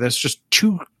no, that's just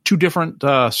two different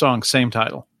songs, same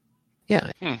title. Yeah.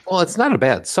 Well, it's not a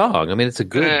bad song. I mean, it's a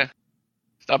good...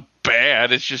 It's not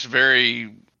bad. It's just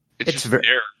very... It's just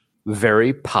there.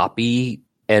 Very poppy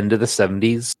end of the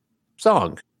 70s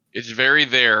song. It's very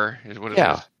there, is what it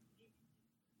is.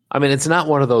 I mean, it's not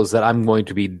one of those that I'm going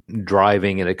to be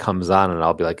driving and it comes on and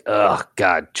I'll be like, oh,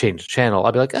 God, change the channel.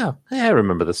 I'll be like, oh, I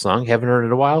remember this song. Haven't heard it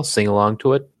in a while. Sing along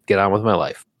to it. Get on with my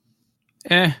life.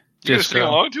 You gonna sing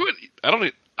along to it?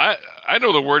 I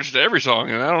know the words to every song,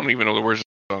 and I don't even know the words to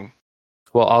the song.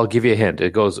 Well, I'll give you a hint.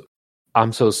 It goes,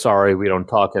 I'm so sorry we don't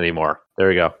talk anymore.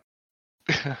 There you go.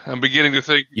 I'm beginning to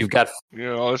think You've got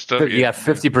all this stuff. you got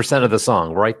 50% of the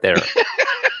song right there.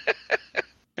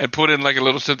 And put in like a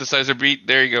little synthesizer beat.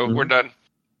 There you go. Mm-hmm. We're done.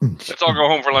 Let's all go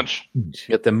home for lunch.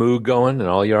 Get the mood going,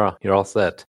 and you're all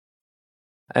set.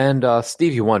 And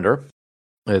Stevie Wonder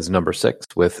is number 6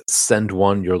 with "Send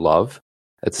One Your Love."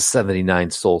 It's a '79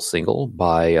 soul single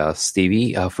by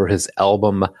Stevie for his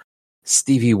album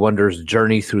Stevie Wonder's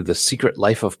Journey Through the Secret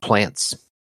Life of Plants.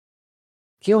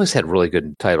 He always had really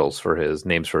good titles for his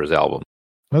names for his album.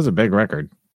 That was a big record.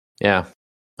 Yeah.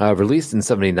 Released in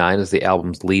 '79 as the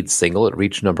album's lead single, it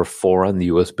reached number 4 on the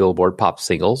U.S. Billboard Pop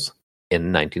Singles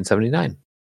in 1979.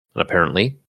 And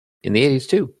apparently in the 80s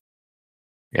too.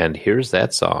 And here's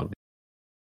that song.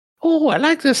 Oh, I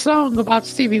like this song about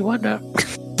Stevie Wonder.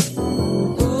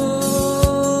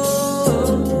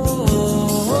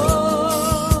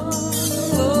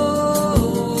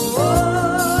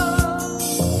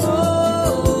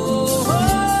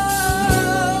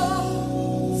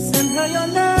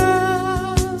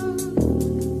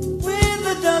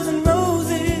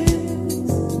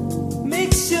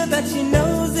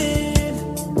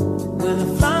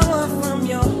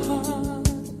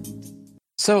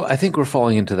 So I think we're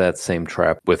falling into that same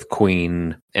trap with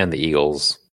Queen and the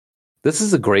Eagles. This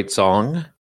is a great song,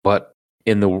 but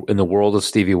in the world of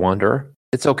Stevie Wonder,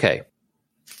 it's okay.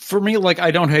 For me, like, I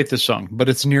don't hate this song, but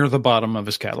it's near the bottom of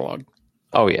his catalog.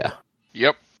 Oh, yeah.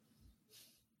 Yep.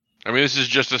 I mean, this is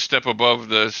just a step above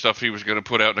the stuff he was going to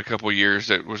put out in a couple of years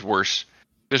that was worse.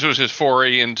 This was his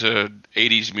foray into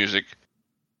 80s music.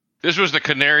 This was the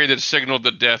canary that signaled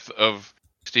the death of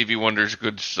Stevie Wonder's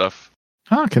good stuff.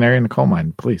 Canary in the coal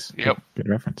mine, please. Yep. Good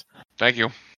reference. Thank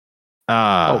you.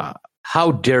 How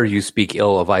How dare you speak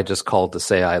ill of I Just Called to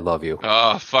Say I Love You?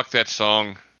 Oh, fuck that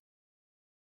song.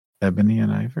 Ebony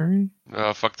and Ivory?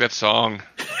 Oh, fuck that song.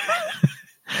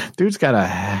 Dude's got a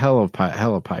hell of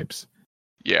pipes.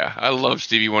 Yeah, I love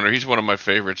Stevie Wonder. He's one of my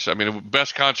favorites. I mean, the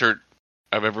best concert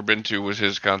I've ever been to was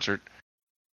his concert.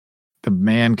 The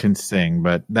man can sing,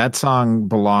 but that song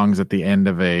belongs at the end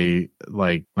of a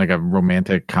like a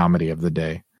romantic comedy of the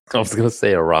day. I was going to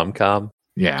say a rom-com.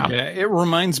 Yeah. Yeah, it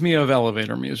reminds me of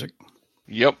elevator music.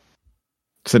 Yep.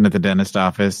 Sitting at the dentist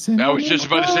office. I was just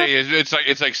about to say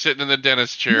it's like sitting in the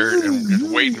dentist chair and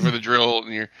just waiting for the drill,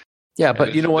 and you're. Yeah,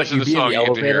 but you know what? This is You'd the be in song the you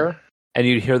get to hear. elevator, and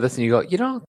you'd hear this, and you go,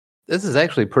 this is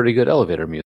actually pretty good elevator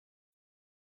music.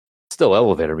 Still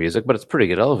elevator music, but it's pretty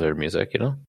good elevator music,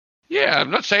 Yeah,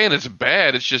 I'm not saying it's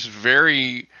bad. It's just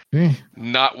very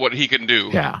not what he can do.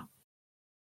 Yeah.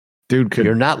 Dude could.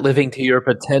 You're not living to your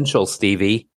potential,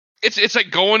 Stevie. It's like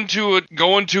going to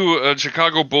a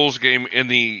Chicago Bulls game in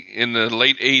the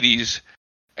late '80s,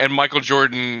 and Michael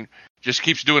Jordan just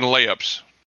keeps doing layups.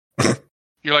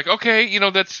 You're like, okay,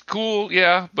 that's cool,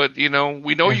 yeah, but we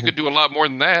know you could do a lot more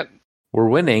than that. We're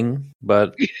winning,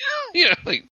 but Yeah,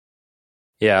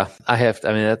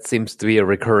 that seems to be a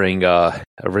recurring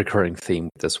theme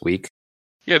this week.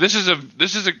 yeah. This is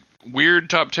a weird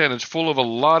top 10. It's full of a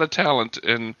lot of talent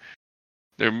and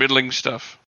their middling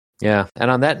stuff. Yeah, and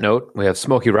on that note, we have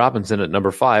Smokey Robinson at number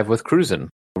 5 with Cruisin',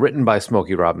 written by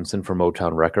Smokey Robinson for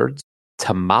Motown Records,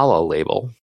 Tamala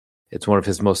label. It's one of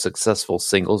his most successful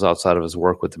singles outside of his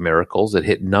work with the Miracles. It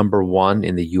hit number 1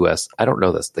 in the U.S. I don't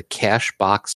know this, the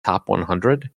Cashbox Top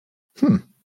 100. I don't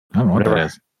know what that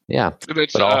is. Yeah,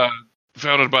 It's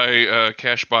founded by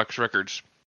Cashbox Records.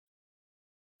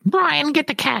 Brian, get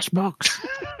the cash box.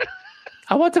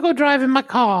 I want to go drive in my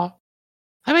car.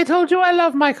 Have I told you I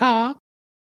love my car?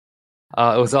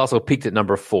 It was also peaked at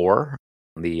number 4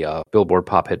 on the Billboard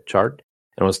Pop Hit chart,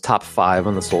 and it was top 5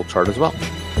 on the Soul chart as well.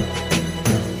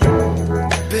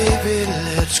 Baby,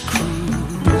 let's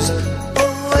cruise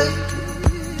away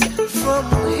from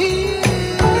here.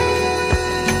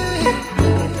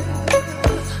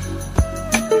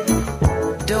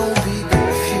 Don't be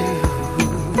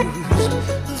confused.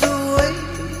 The way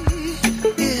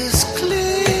is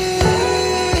clear.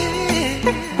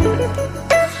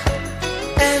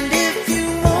 And if you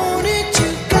want it, you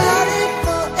got it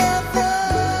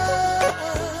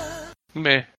forever.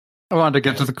 Meh. I wanted to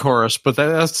get to the chorus, but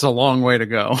that's a long way to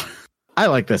go. I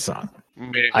like this song.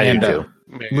 Meh. I do too.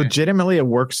 Meh. Legitimately, it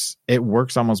works. It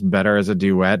works almost better as a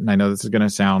duet. And I know this is going to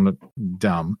sound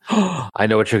dumb. I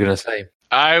know what you're going to say.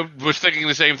 I was thinking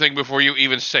the same thing before you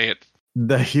even say it.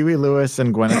 The Huey Lewis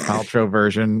and Gwyneth Paltrow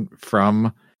version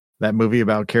from that movie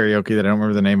about karaoke that I don't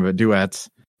remember the name of it, Duets,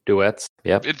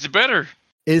 Yep. It's better.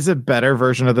 is a better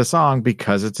version of the song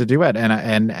because it's a duet.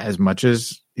 And as much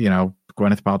as,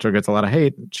 Gwyneth Paltrow gets a lot of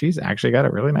hate, she's actually got a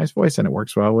really nice voice and it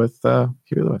works well with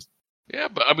Huey Lewis. Yeah,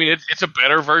 but I mean, it's a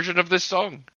better version of this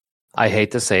song. I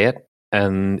hate to say it,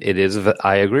 and it is.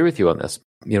 I agree with you on this.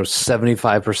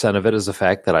 75% of it is the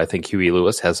fact that I think Huey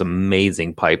Lewis has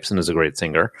amazing pipes and is a great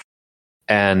singer,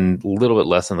 and a little bit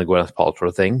less than the Gwyneth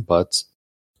Paltrow thing. But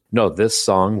no, this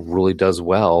song really does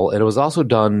well. And it was also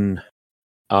done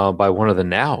by one of the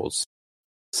Nows.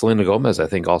 Selena Gomez, I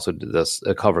think, also did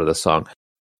a cover of this song.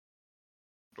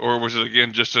 Or was it,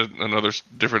 again, just another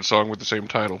different song with the same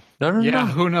title? No.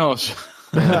 Who knows?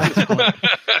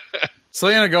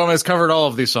 Selena Gomez covered all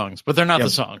of these songs, but they're not the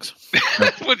songs.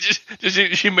 Well,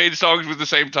 she made songs with the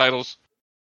same titles.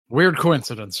 Weird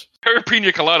coincidence. Her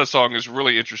Pina Colada song is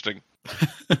really interesting.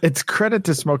 It's credit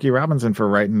to Smokey Robinson for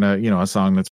writing a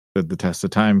song that's stood the test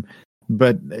of time.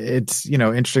 But it's,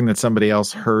 interesting that somebody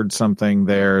else heard something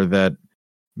there that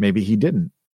maybe he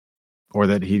didn't, or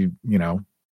that he,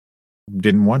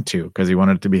 didn't want to because he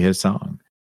wanted it to be his song.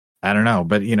 I don't know,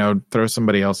 but throw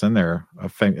somebody else in there, a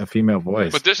female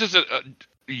voice. But this is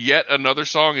yet another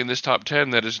song in this top 10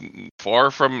 that is far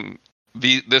from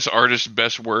this artist's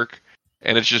best work,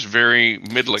 and it's just very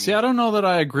middling. See, I don't know that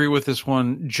I agree with this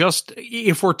one. Just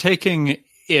if we're taking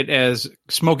it as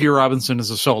Smokey Robinson as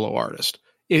a solo artist,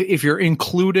 if you're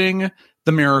including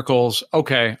the Miracles,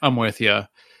 okay, I'm with you.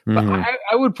 But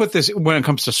I would put this, when it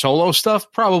comes to solo stuff,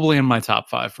 probably in my top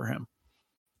 5 for him.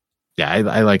 Yeah,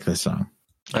 I like this song.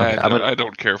 Okay, I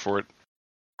don't care for it.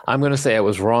 I'm going to say I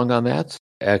was wrong on that.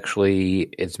 Actually,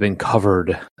 it's been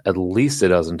covered at least a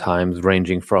dozen times,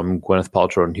 ranging from Gwyneth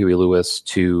Paltrow and Huey Lewis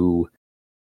to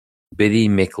Biddy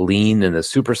McLean and the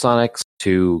Supersonics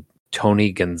to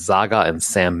Tony Gonzaga and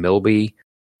Sam Milby.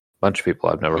 A bunch of people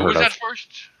I've never Who heard was of. that first?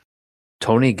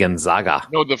 Tony Gonzaga.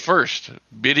 No, the first.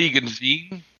 Biddy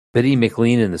Gonzaga? Biddy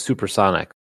McLean and the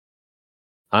Supersonics.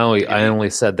 I only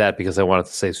said that because I wanted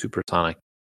to say Supersonic.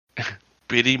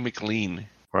 Biddy McLean.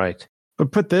 Right.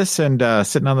 But put this and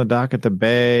Sitting on the Dock at the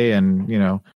Bay and,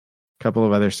 a couple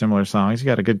of other similar songs. You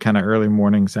got a good kind of early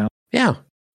morning sound. Yeah.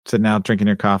 Sitting out drinking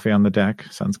your coffee on the deck.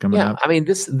 Sun's coming up. I mean,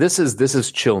 this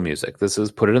is chill music. This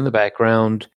is put it in the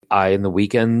background. In the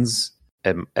weekends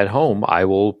at home, I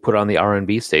will put on the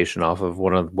R&B station off of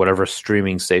whatever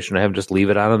streaming station I have, just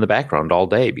leave it on in the background all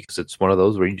day because it's one of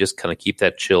those where you just kind of keep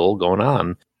that chill going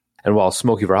on. And while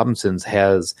Smokey Robinson's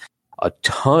has a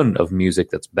ton of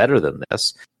music that's better than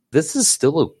this is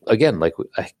still, again, like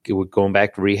going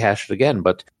back to rehash it again,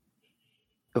 but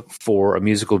for a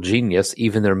musical genius,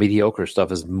 even their mediocre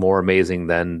stuff is more amazing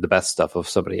than the best stuff of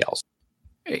somebody else.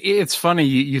 It's funny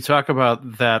you talk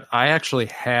about that. I actually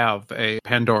have a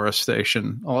Pandora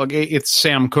station. It's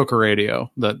Sam Cooke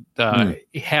radio that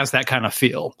has that kind of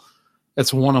feel.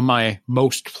 It's one of my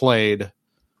most played.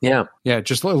 Yeah.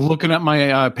 Just looking at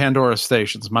my Pandora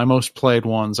stations, my most played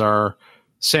ones are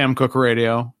Sam Cooke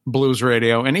radio, Blues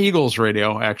radio, and Eagles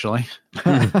radio, actually.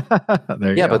 There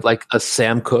you go. But like a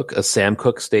Sam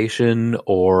Cooke station,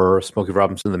 or Smokey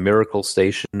Robinson, the Miracle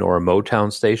station, or a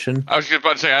Motown station. I was just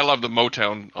about to say, I love the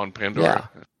Motown on Pandora.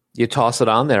 Yeah. You toss it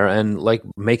on there and like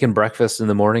making breakfast in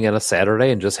the morning on a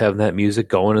Saturday and just having that music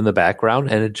going in the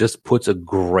background, and it just puts a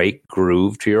great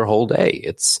groove to your whole day.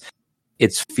 It's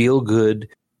feel good.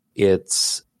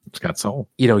 It's got soul.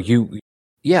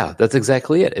 Yeah, that's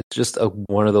exactly it. It's just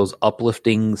one of those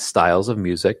uplifting styles of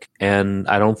music, and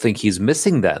I don't think he's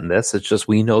missing that in this. It's just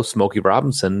we know Smokey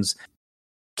Robinson's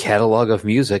catalog of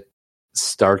music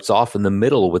starts off in the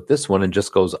middle with this one and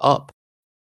just goes up.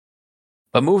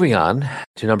 But moving on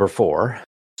to number 4,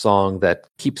 song that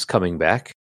keeps coming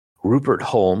back, Rupert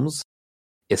Holmes'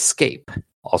 Escape,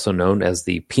 also known as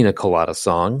the Pina Colada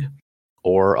Song,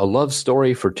 or A Love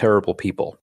Story for Terrible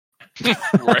People.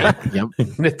 Right. Yep.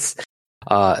 It's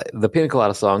the Pina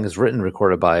Colada Song is written and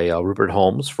recorded by Rupert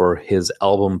Holmes for his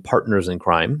album Partners in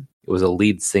Crime. It was a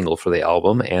lead single for the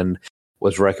album and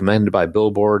was recommended by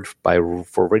Billboard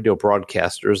for radio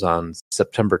broadcasters on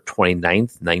September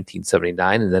 29th,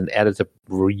 1979, and then added to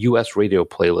U.S. radio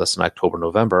playlists in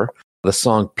October-November. The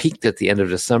song peaked at the end of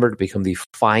December to become the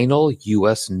final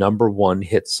U.S. #1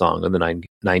 hit song in the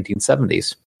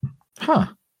 1970s. Huh.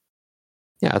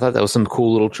 Yeah, I thought that was some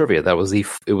cool little trivia. It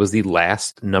was the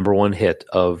last #1 hit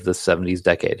of the 70s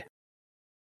decade.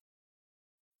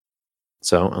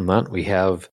 So on that, we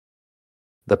have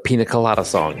the Pina Colada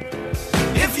Song.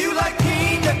 If you like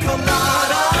pina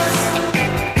coladas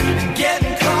and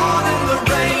getting caught in the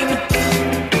rain,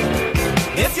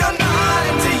 if you're not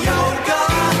into yoga,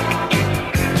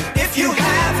 if you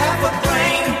have half a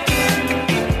brain,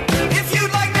 if you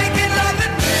like making love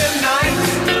at midnight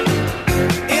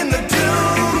in the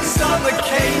dunes on the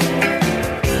Cape,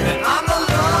 then I'm the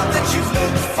love that you've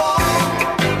looked for.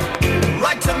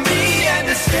 Write to me and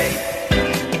escape.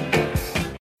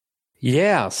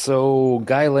 Yeah, so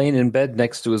Guy laying in bed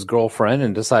next to his girlfriend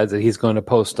and decides that he's going to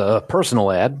post a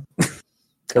personal ad.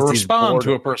 Or respond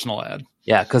to a personal ad.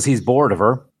 Yeah, because he's bored of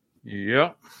her.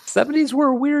 Yep. 70s were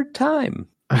a weird time.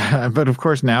 But of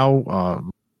course now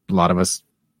a lot of us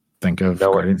think of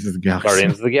Guardians of the Galaxy.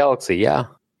 Guardians of the Galaxy, yeah.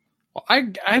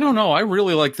 I don't know. I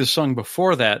really like this song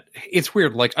before that. It's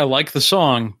weird. Like, I like the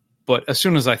song, but as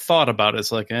soon as I thought about it,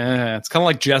 it's like, it's kind of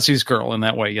like Jesse's Girl in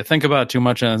that way. You think about it too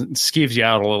much and it skeeves you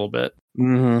out a little bit.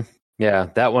 Mm-hmm. Yeah,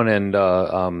 that one and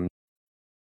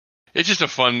It's just a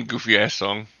fun, goofy-ass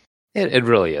song. it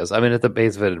really is. I mean, at the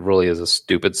base of it, it really is a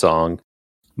stupid song,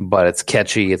 but it's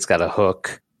catchy. It's got a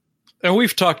hook. And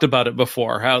we've talked about it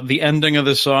before, how the ending of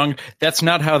this song, that's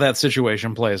not how that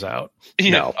situation plays out.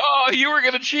 Yeah. No. Oh, you were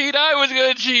going to cheat? I was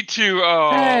going to cheat too.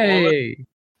 Oh, Hey!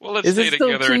 well, let's Is it stay still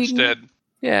together cheating? instead.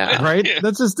 Yeah. Right? Yeah.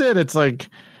 That's just it. It's like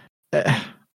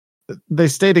they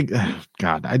stay together.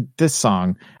 God, this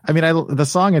song. I mean, the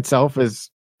song itself is,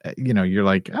 you're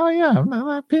like, oh yeah,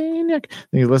 my pina.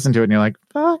 Then you listen to it and you're like,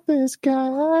 fuck this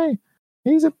guy.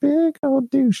 He's a big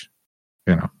old douche.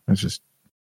 It's just.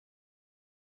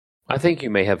 I think you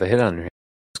may have a hit on your hands.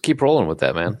 Just keep rolling with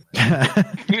that, man.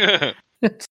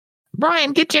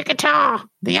 Brian, get your guitar.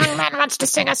 The young man wants to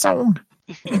sing a song.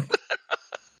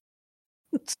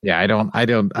 Yeah, I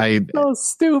So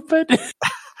stupid.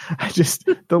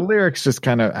 the lyrics just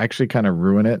kind of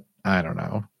ruin it. I don't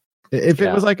know. If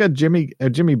it was like a Jimmy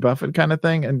Buffett kind of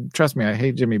thing, and trust me, I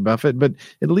hate Jimmy Buffett, but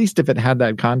at least if it had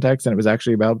that context and it was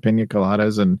actually about pina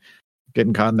coladas and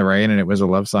getting caught in the rain and it was a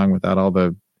love song without all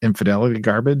the infidelity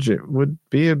garbage, it would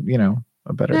be a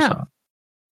better song.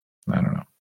 I don't know.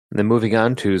 And then moving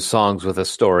on to songs with a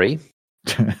story.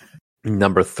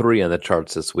 Number 3 on the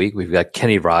charts this week, we've got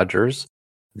Kenny Rogers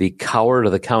The Coward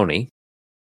of the County,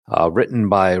 written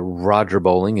by Roger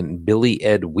Bowling and Billy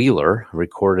Ed Wheeler,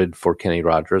 recorded for Kenny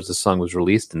Rogers. The song was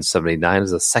released in 1979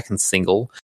 as a second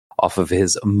single off of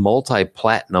his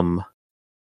multi-platinum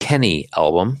Kenny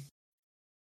album.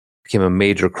 Became a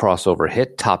major crossover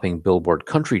hit, topping Billboard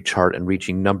Country chart and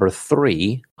reaching number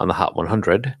 3 on the Hot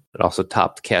 100. It also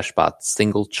topped Cashbot's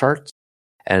single charts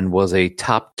and was a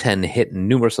top 10 hit in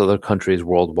numerous other countries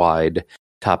worldwide,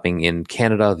 topping in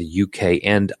Canada, the UK,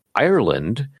 and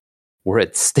Ireland, where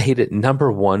it stayed at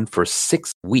number 1 for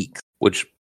 6 weeks, which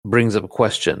brings up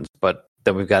questions. But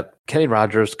then we've got Kenny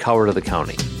Rogers, Coward of the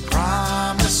County.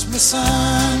 Promise me,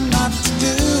 son, not to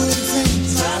do the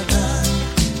things I've done.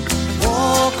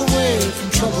 Walk away from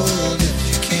trouble if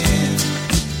you can.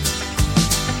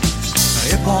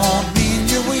 It won't mean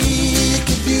you're weak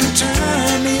if you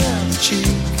turn the other cheek.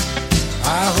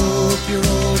 I hope you're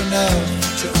old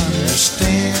enough to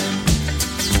understand.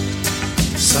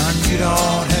 Son, you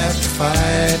don't have to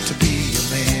fight to be a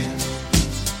man.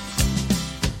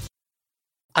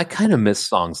 I kind of miss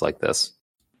songs like this.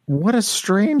 What a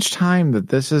strange time that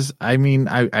this is. I mean,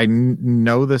 I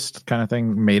know this kind of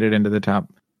thing made it into the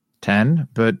top 10,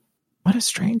 but what a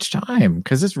strange time,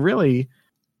 because it's really,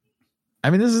 I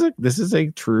mean, this is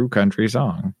a true country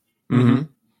song. Mm-hmm.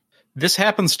 This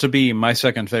happens to be my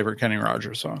second favorite Kenny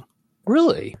Rogers song.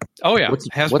 Really? Oh yeah, What's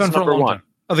has been for a number long one? time.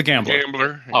 Oh, The Gambler.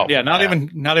 Gambler. Oh, Yeah, not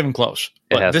even close.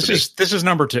 It But has this to be. this is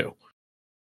number 2.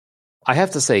 I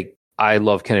have to say, I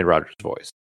love Kenny Rogers' voice.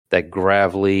 That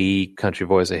gravelly country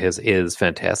voice of his is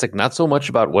fantastic. Not so much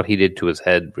about what he did to his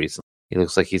head recently. He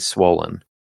looks like he's swollen.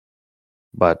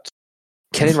 But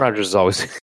Kenny Rogers is always...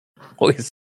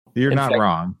 You're In not fact-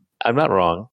 wrong. I'm not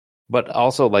wrong. But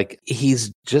also, like,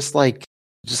 he's just like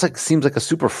seems like a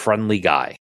super friendly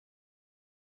guy.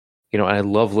 You know, and I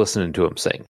love listening to him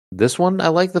sing. This one, I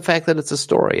like the fact that it's a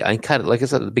story. I kind of, like I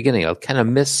said at the beginning, I kind of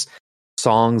miss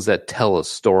songs that tell a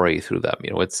story through them.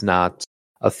 You know, it's not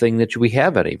a thing that we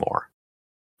have anymore.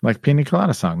 Like Pina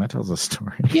Colada song, that tells a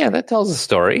story. Yeah, that tells a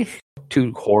story.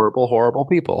 Two horrible, horrible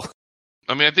people.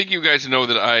 I mean, I think you guys know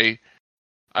that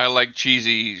I like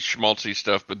cheesy, schmaltzy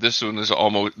stuff, but this one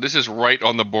is right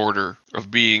on the border of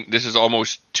being, this is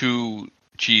almost too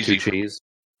cheesy. Two cheese.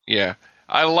 Yeah.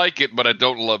 I like it, but I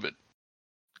don't love it.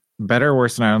 Better or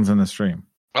worse than Islands in the Stream?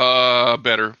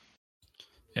 Better.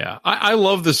 Yeah, I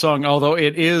love this song, although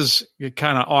it is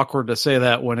kind of awkward to say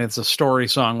that when it's a story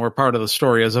song where part of the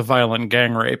story is a violent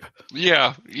gang rape.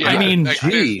 Yeah. I mean,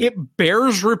 gee. it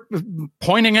bears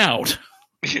pointing out.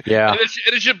 Yeah. And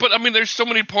it's just, but I mean, there's so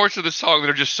many parts of the song that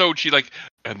are just so cheesy, like,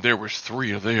 and there was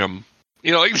 3 of them.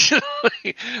 You know, like,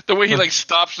 the way he, like,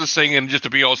 stops the singing just to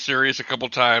be all serious a couple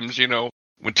times, you know.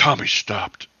 When Tommy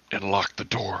stopped and locked the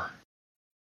door.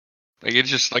 Like, it's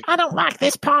just like... I don't like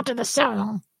this part of the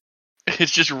song.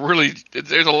 It's just really...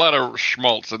 There's a lot of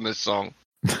schmaltz in this song.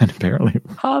 And apparently,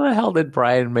 How the hell did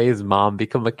Brian May's mom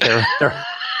become a character?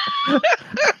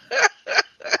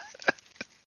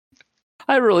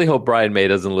 I really hope Brian May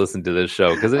doesn't listen to this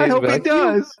show, because I hope he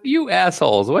does. You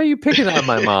assholes! Why are you picking on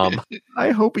my mom? I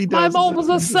hope he My does. mom was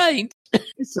a saint.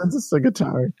 He sends us a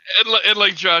guitar. And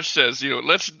like Josh says, you know,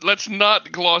 let's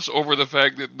not gloss over the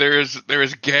fact that there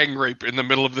is gang rape in the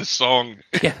middle of this song.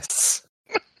 Yes,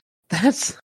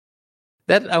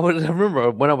 I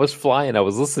remember when I was flying, I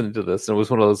was listening to this, and it was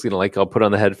one of those, you know, like I'll put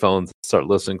on the headphones, start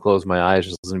listening, close my eyes,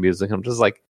 just listen to music. I'm just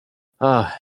like,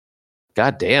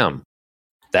 god damn,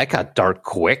 that got dark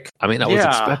quick. I mean, I was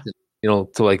expecting, you know,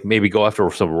 to like maybe go after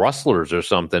some rustlers or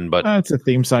something, but It's a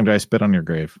theme song to I Spit on Your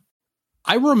Grave.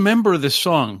 I remember this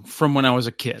song from when I was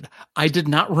a kid. I did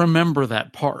not remember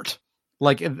that part.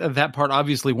 Like, that part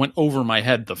obviously went over my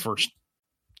head the first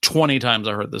 20 times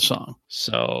I heard this song.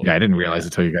 So Yeah, I didn't realize it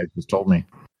until you guys just told me.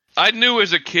 I knew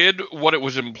as a kid what it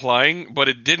was implying, but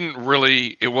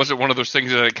it wasn't one of those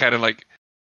things that I kind of like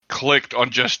clicked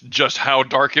on just how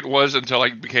dark it was until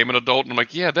I became an adult. And I'm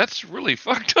like, yeah, that's really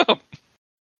fucked up.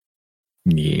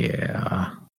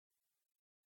 Yeah.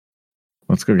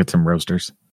 Let's go get some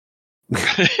roasters.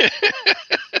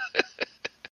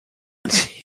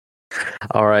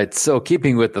 all right. So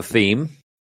keeping with the theme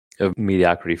of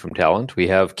mediocrity from talent, we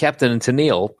have Captain and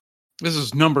Tennille. this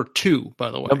is number 2,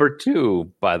 by the way. Number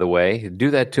 2, by the way.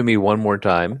 Do That to Me One More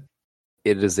Time.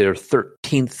 It is their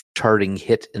 13th charting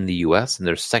hit in the U.S. and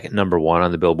their second number 1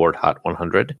 on the Billboard Hot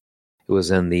 100. It was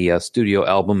in the studio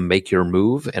album Make Your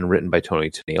Move and written by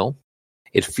Tony Tennille.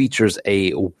 It features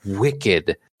a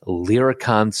wicked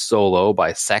Lyricon solo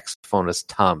by saxophonist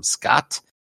Tom Scott,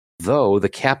 though the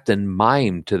captain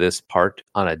mimed to this part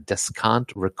on a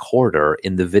Descant recorder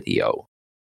in the video.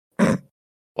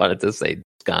 Wanted to say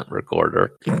Descant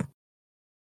recorder.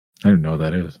 I don't know what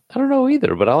that is. I don't know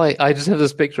either, but I just have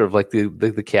this picture of like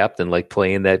the captain like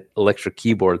playing that electric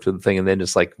keyboard through the thing and then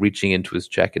just like reaching into his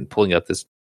check and pulling out this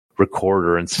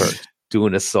recorder and start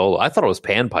doing a solo. I thought it was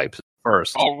panpipes at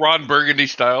first. All Ron Burgundy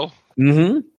style.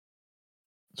 Mm-hmm.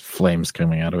 Flames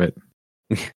coming out of it.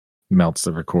 Melts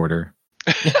the recorder.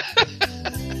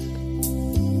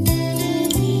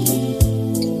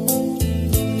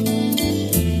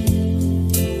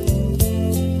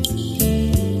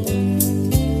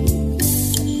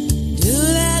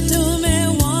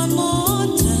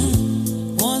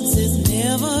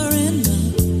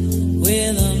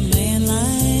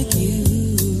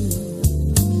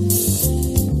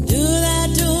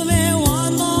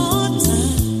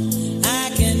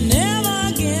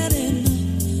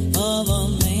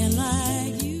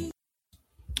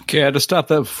 Okay, I had to stop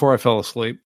that before I fell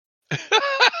asleep.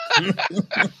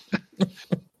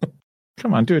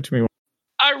 Come on, do it to me.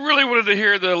 I really wanted to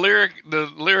hear the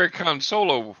lyric on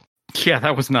solo. Yeah,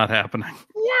 that was not happening.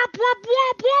 Wop, wop,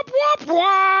 wop, wop,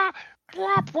 wop,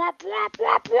 wop, wop, wop,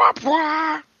 wop, wop,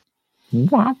 wop.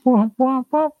 Wop, wop, wop,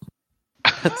 wop.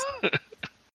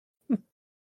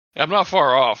 I'm not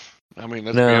far off. I mean,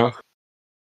 let's be No.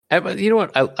 honest. You know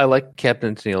what? I like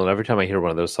Captain Tennille, and every time I hear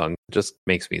one of those songs, it just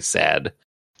makes me sad.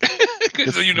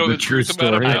 So you know the the true truth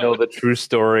about story. I it. know the true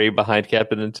story behind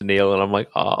Captain and Tennille, and I'm like,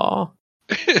 oh,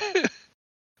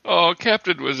 Oh,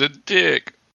 Captain was a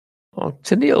dick.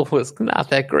 Tennille was not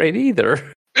that great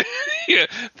either. Yeah,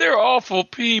 they're awful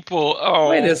people. Oh,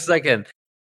 Wait a second.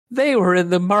 They were in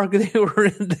the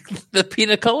the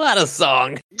Pina Colada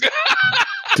song.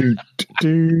 Do,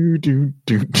 do, do,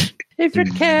 do, do. If you're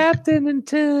Captain and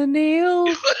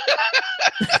Tennille.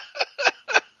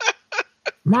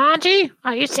 Margie,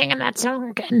 are you singing that song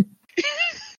again?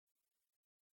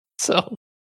 So,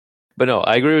 but no,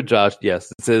 I agree with Josh.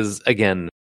 Yes, this is, again,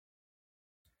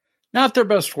 Not their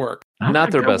best work.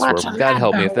 not their best work. watching God that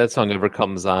help me now. if that song ever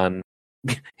comes on.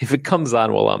 If it comes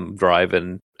on while I'm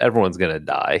driving, everyone's going to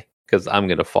die because I'm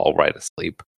going to fall right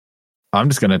asleep. I'm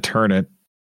just going to turn it.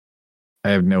 I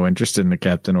have no interest in the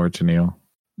Captain or Tennille.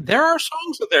 There are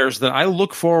songs of theirs that I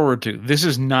look forward to. This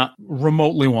is not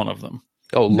remotely one of them.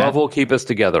 Oh, Love Will Keep Us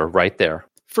Together right there.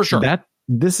 For sure.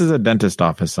 This is a dentist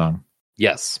office song.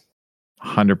 Yes.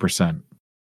 100%.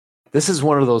 This is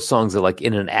one of those songs that, like,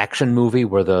 in an action movie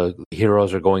where the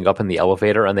heroes are going up in the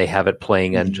elevator and they have it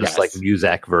playing on just Yes. like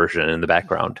Muzak version in the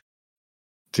background.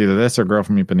 It's either this or Girl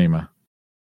from Ipanema.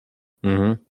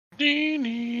 Mm-hmm.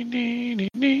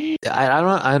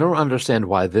 I don't understand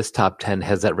why this top 10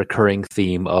 has that recurring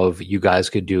theme of you guys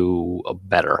could do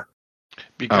better.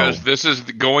 Because this is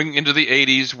going into the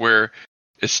 80s where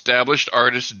established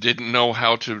artists didn't know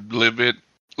how to live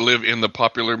in the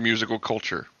popular musical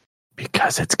culture.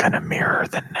 Because it's going to mirror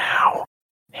the now.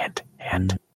 Hint.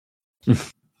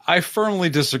 I firmly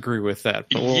disagree with that.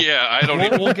 But Yeah, I don't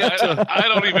even we'll get to- I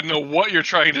don't even know what you're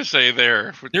trying to say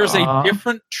there. There's a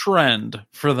different trend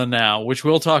for the now, which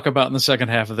we'll talk about in the second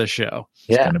half of the show.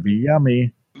 It's going to be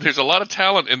yummy. There's a lot of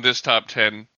talent in this top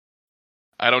 10.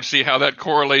 I don't see how that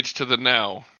correlates to the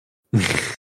now.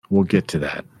 We'll get to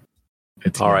that.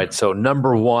 All right, so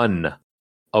number one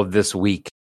of this week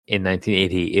in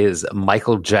 1980 is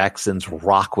Michael Jackson's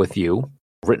Rock With You,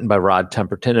 written by Rod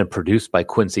Temperton and produced by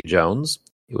Quincy Jones.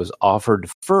 It was offered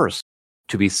first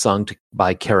to be sung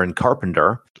by Karen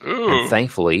Carpenter. Ooh. And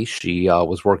thankfully, she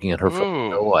was working on her first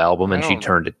solo album and she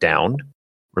turned it down.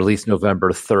 Released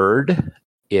November 3rd.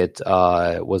 It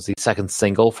was the second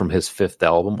single from his fifth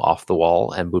album, Off the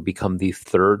Wall, and would become the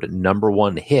third number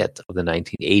one hit of the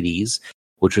 1980s,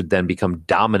 which would then become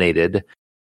dominated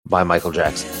by Michael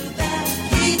Jackson.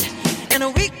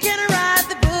 And we can ride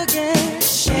the boogie,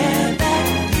 share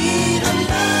that beat of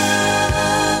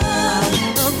love.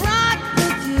 I'll rock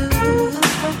with you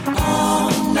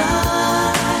all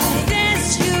night,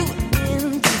 dance you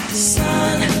into the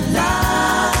sunlight.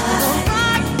 I'll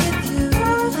rock with you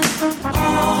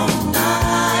all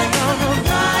night, I'll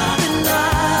rock the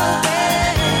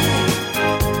night.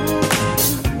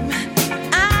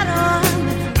 I don't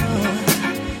know,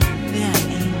 there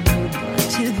ain't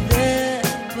nobody there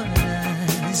but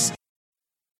us.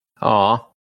 Aw.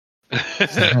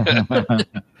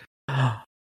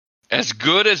 As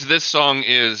good as this song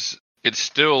is, it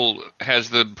still has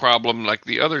the problem like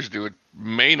the others do. It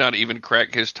may not even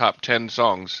crack his top 10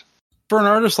 songs. For an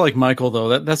artist like Michael,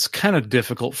 though, that's kind of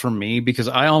difficult for me because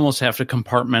I almost have to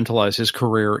compartmentalize his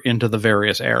career into the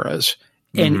various eras.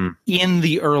 And in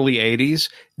the early 80s,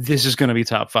 this is going to be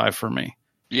top 5 for me.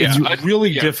 Yeah, It's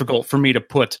really difficult for me to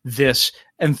put this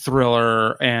and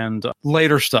Thriller and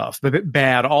later stuff,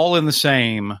 Bad, all in the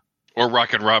same. Or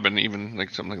Rockin' Robin, even like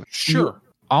something like that. Sure.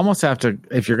 almost have to,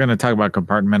 if you're going to talk about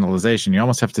compartmentalization, you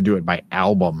almost have to do it by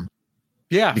album.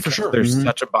 Yeah, Because for sure. there's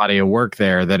such a body of work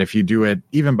there that if you do it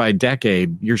even by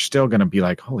decade, you're still going to be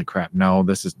like, holy crap, no,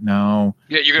 this is no.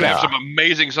 Yeah, you're going to have Yeah. some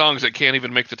amazing songs that can't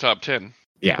even make the top 10.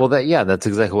 Yeah. Well, that's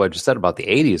exactly what I just said about the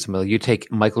 80s. I mean, you take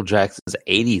Michael Jackson's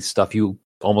 80s stuff, you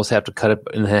almost have to cut it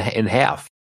in half.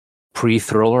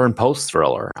 Pre-Thriller and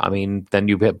post-Thriller. I mean, then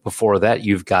before that,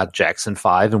 you've got Jackson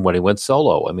 5 and when he went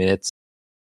solo. I mean,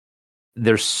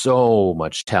 there's so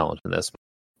much talent in this.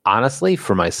 Honestly,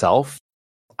 for myself,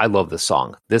 I love this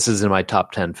song. This is in my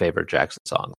top 10 favorite Jackson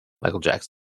songs. Michael Jackson.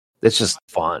 It's just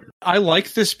fun. I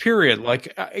like this period.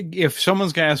 Like, if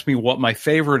someone's going to ask me what my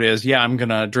favorite is, yeah, I'm going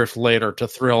to drift later to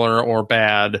Thriller or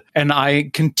Bad. And I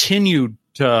continued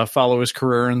to follow his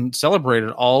career and celebrate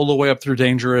it all the way up through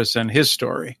Dangerous and his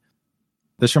story.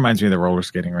 This reminds me of the roller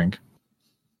skating rink.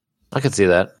 I could see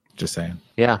that. Just saying.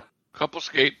 Yeah. Couple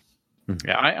skate.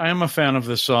 Yeah, I am a fan of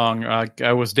this song.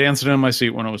 I was dancing in my seat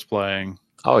when it was playing.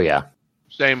 Oh, yeah.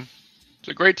 Same. It's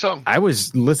a great song. I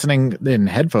was listening in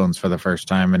headphones for the first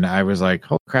time, and I was like,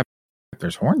 "Holy crap!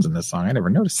 There's horns in this song. I never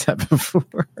noticed that before."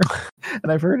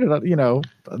 And I've heard it,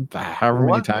 however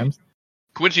many times.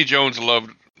 Quincy Jones loved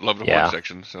the Yeah. horn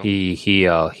section. So. He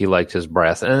liked his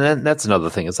brass. And then that's another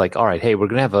thing. It's like, all right, hey, we're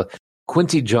going to have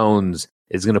Quincy Jones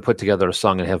is going to put together a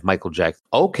song and have Michael Jackson.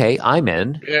 Okay, I'm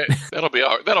in. Yeah, that'll be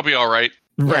all right.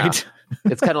 Right.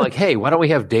 It's kind of like, hey, why don't we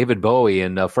have David Bowie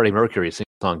and Freddie Mercury sing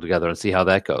a song together and see how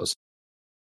that goes?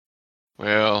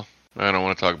 Well, I don't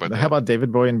want to talk about that. How about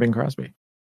David Bowie and Bing Crosby?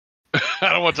 I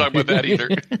don't want to talk about that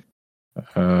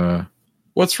either.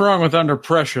 What's wrong with Under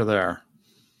Pressure there?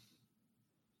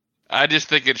 I just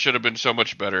think it should have been so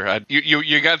much better.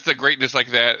 You got the greatness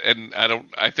like that, and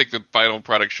I think the final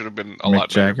product should have been a Mick lot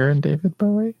better. Jagger and David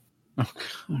Bowie?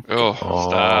 Oh,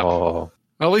 stop! Oh,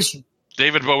 At least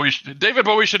David Bowie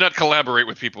should not collaborate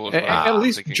with people. is what At I'm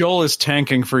least thinking. Joel is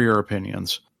tanking for your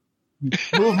opinions.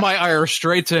 Move my ire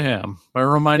straight to him by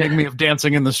reminding me of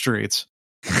Dancing in the Streets.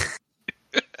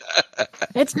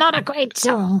 It's not a great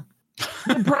song.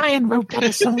 Brian wrote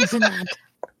better songs than that.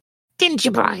 Didn't you,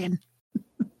 Brian?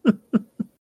 So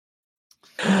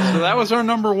that was our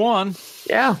number one.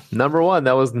 yeah. Number one.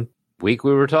 That was the week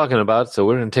we were talking about. So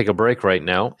we're going to take a break right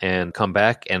now and come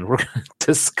back, and we're going to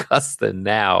discuss the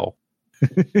now.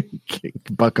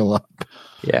 Buckle up.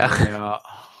 Yeah. Yeah.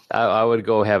 I would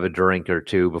go have a drink or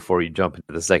two before you jump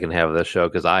into the second half of the show,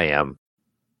 because I am.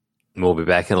 We'll be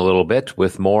back in a little bit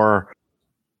with more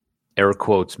air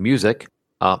quotes music.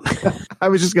 I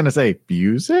was just going to say,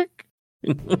 music?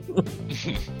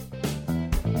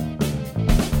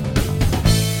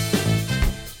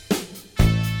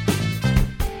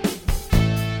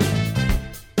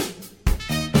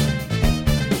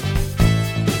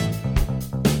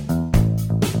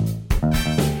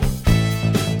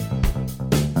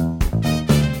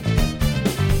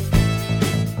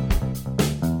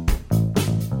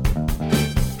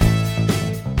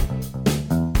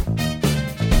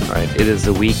 It is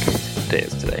the week. What day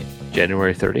is today?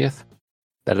 January 30th?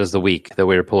 That is the week that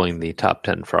we are pulling the top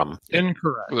 10 from.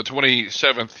 Incorrect. The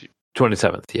 27th.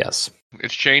 27th, yes.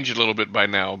 It's changed a little bit by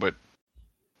now, but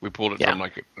we pulled it from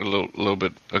like a little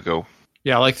bit ago.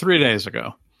 Yeah, like 3 days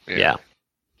ago. Yeah.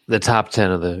 The top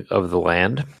 10 of the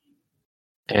land.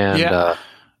 And Yeah.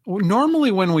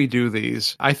 Normally when we do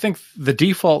these, I think the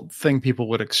default thing people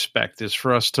would expect is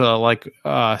for us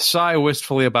to sigh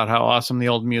wistfully about how awesome the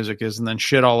old music is and then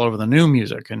shit all over the new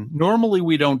music. And normally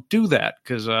we don't do that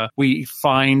because we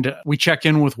check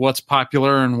in with what's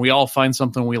popular and we all find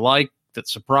something we like that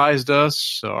surprised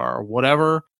us or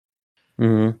whatever.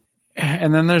 Mhm.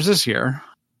 And then there's this year.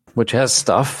 Which has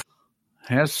stuff.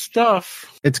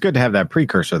 It's good to have that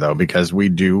precursor, though, because we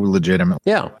do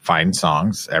legitimately find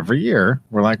songs every year.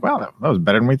 We're like, wow, that was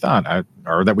better than we thought,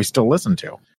 or that we still listen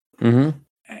to. Mm-hmm.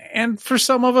 And for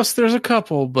some of us, there's a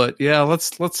couple, but yeah,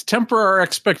 let's temper our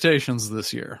expectations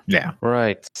this year. Yeah.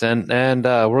 Right. And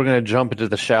we're going to jump into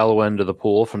the shallow end of the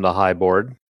pool from the high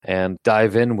board and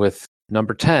dive in with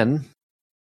number 10,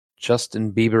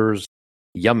 Justin Bieber's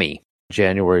Yummy,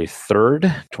 January 3rd,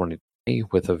 2020,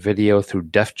 with a video through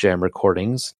Def Jam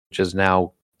Recordings, which is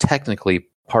now technically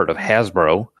part of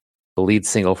Hasbro, the lead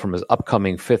single from his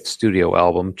upcoming 5th studio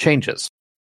album, Changes.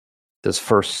 This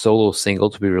first solo single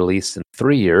to be released in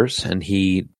 3 years, and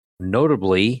he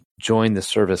notably joined the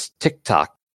service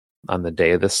TikTok on the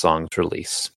day of this song's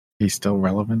release. He's still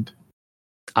relevant?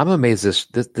 I'm amazed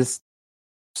this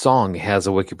song has a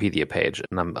Wikipedia page,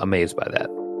 and I'm amazed by that.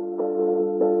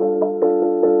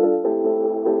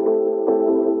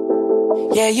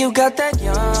 Yeah, you got that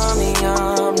yummy,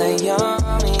 yum, that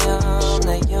yummy, yum,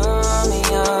 that yummy,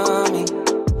 yummy.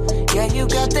 Yeah, you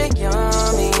got the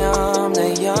yummy, yum,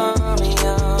 the yummy,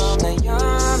 yum, the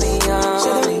yummy, yum.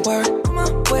 Say the word on my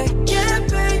way. Yeah,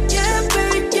 babe, yeah,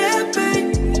 babe, yeah,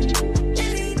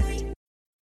 babe.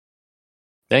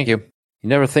 Thank you. You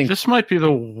never think This might be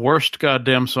the worst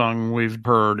goddamn song we've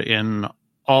heard in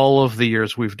all of the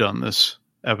years we've done this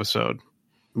episode.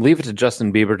 leave it to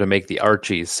Justin Bieber to make the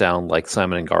Archies sound like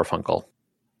Simon and Garfunkel.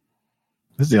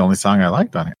 This is the only song I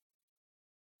liked on it.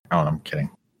 Oh, I'm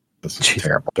kidding. This is Jeez.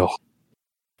 terrible. Oh.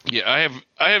 Yeah,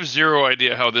 I have zero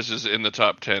idea how this is in the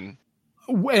top 10.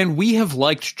 And we have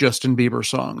liked Justin Bieber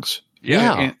songs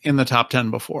Yeah. in the top 10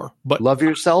 before. But Love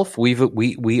Yourself.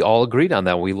 We all agreed on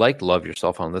that. We liked Love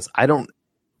Yourself on this. I don't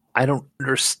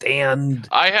understand.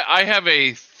 I have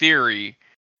a theory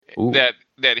Ooh.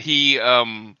 that he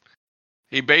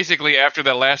basically, after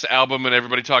that last album and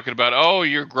everybody talking about, oh,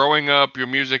 you're growing up, your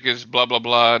music is blah blah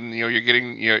blah, and you're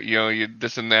getting you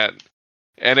this and that,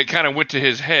 and it kind of went to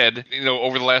his head.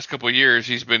 Over the last couple of years,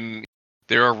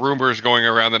 there are rumors going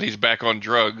around that he's back on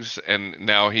drugs, and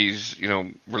now he's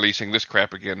releasing this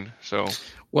crap again. So.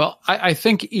 Well, I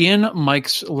think in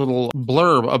Mike's little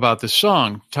blurb about this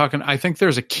song, I think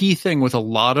there's a key thing with a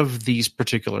lot of these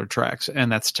particular tracks,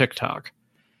 and that's TikTok.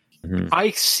 Mhm. I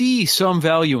see some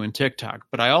value in TikTok,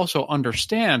 but I also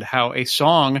understand how a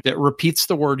song that repeats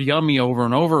the word yummy over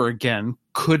and over again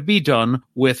could be done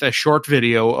with a short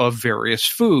video of various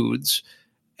foods.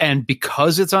 And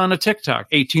because it's on a TikTok,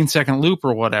 18-second loop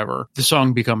or whatever, the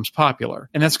song becomes popular.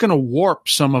 And that's going to warp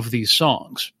some of these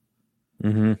songs.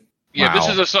 Mm-hmm. Yeah,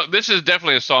 Wow. this is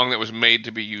definitely a song that was made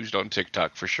to be used on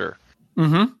TikTok for sure.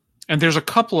 Mm-hmm. And there's a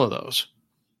couple of those.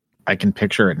 I can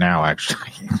picture it now,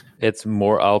 actually. It's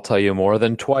more. I'll tell you, more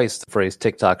than twice the phrase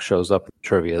TikTok shows up in the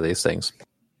trivia of these things.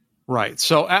 Right.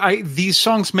 So these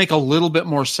songs make a little bit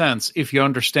more sense if you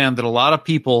understand that a lot of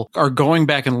people are going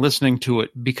back and listening to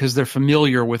it because they're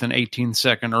familiar with an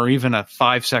 18-second or even a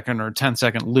 5-second or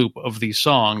 10-second loop of these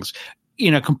songs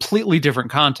in a completely different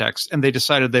context, and they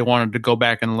decided they wanted to go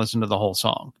back and listen to the whole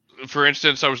song. For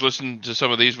instance, I was listening to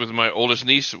some of these with my oldest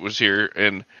niece was here,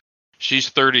 and she's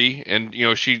 30, and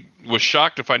she was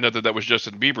shocked to find out that was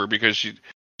Justin Bieber because she's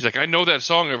like, I know that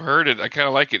song, I've heard it, I kind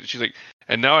of like it. She's like,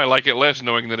 and now I like it less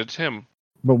knowing that it's him.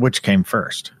 But which came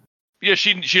first? Yeah,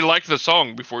 she liked the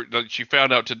song before she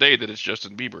found out today that it's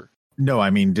Justin Bieber. No, I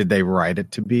mean, did they write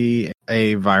it to be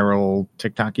a viral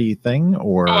TikTok-y thing,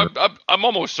 or? Oh, I'm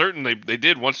almost certain they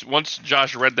did. Once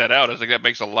Josh read that out, I was like, that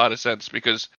makes a lot of sense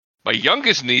because my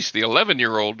youngest niece, the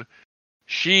 11-year-old,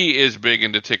 she is big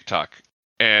into TikTok.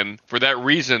 And for that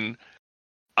reason,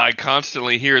 I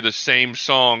constantly hear the same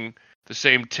song, the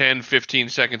same 10, 15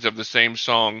 seconds of the same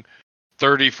song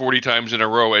 30, 40 times in a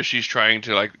row as she's trying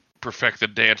to perfect the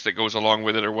dance that goes along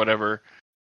with it or whatever.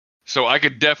 So I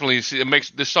could definitely see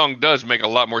this song does make a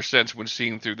lot more sense when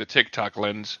seen through the TikTok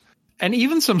lens. And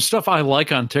even some stuff I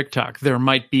like on TikTok, there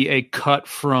might be a cut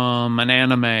from an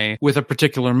anime with a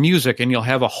particular music, and you'll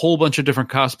have a whole bunch of different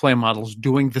cosplay models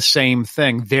doing the same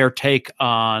thing, their take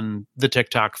on the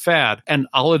TikTok fad. And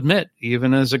I'll admit,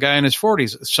 even as a guy in his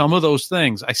 40s, some of those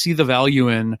things, I see the value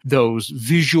in those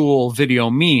visual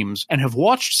video memes and have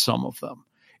watched some of them.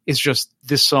 It's just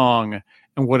this song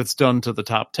and what it's done to the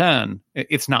top 10,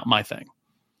 it's not my thing.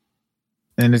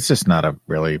 And it's just not a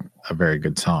very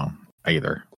good song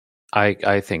either.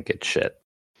 I think it's shit.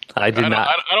 I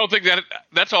don't think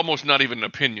that's almost not even an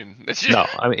opinion. That's just, No,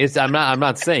 I mean I'm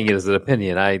not saying it as an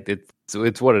opinion.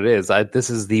 It's what it is. This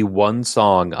is the one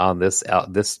song on this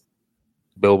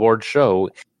Billboard show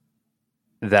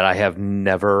that I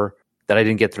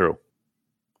didn't get through.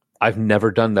 I've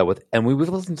never done that with, and we would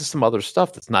listen to some other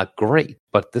stuff that's not great,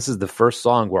 but this is the first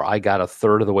song where I got a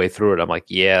third of the way through it. I'm like,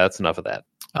 yeah, that's enough of that.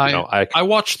 I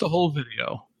watched the whole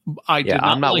video.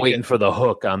 I'm not waiting for the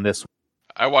hook on this.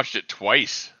 I watched it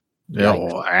twice.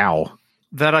 Oh, ow.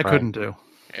 That I couldn't do.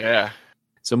 Yeah.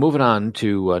 So moving on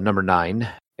to number 9,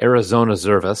 Arizona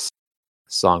Zervas,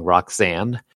 song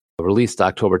Roxanne, released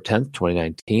October 10th,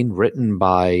 2019, written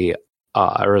by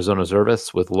Arizona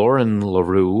Zervas with Lauren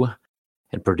LaRue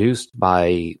and produced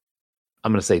by,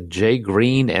 I'm going to say Jay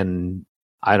Green, and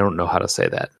I don't know how to say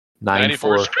that.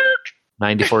 94 skirt.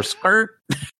 94 skirt.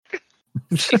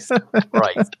 Jesus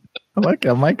Christ. I like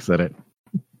how Mike said it.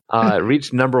 It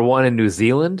reached number 1 in New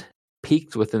Zealand,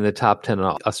 peaked within the top 10 in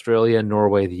Australia,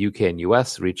 Norway, the UK, and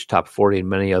US, reached top 40 in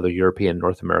many other European and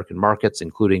North American markets,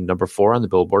 including number 4 on the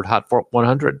Billboard Hot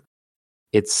 100.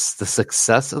 It's the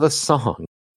success of the song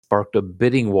sparked a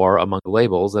bidding war among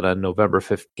labels, and on November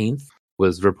 15th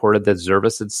was reported that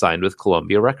Zervas had signed with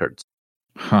Columbia Records.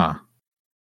 Huh.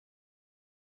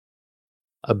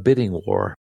 A bidding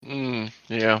war.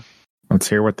 Yeah. Let's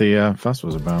hear what the fuss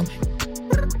was about.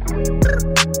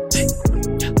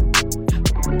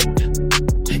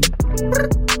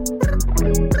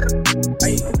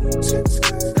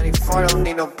 Don't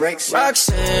need no breaks.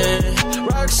 Roxanne,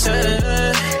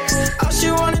 all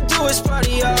she wanna do is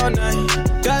party all night.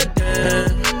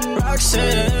 Goddamn,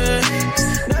 Roxanne,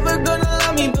 never gonna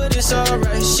love me, but it's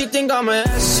alright. She think I'm an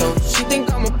asshole, she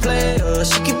think I'm a player.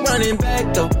 She keep running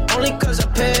back though, only cause I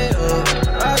pay her.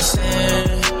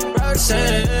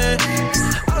 Roxanne,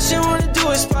 all she wanna do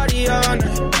is party all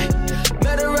night.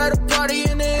 Met her at a party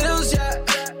in the hills, yeah.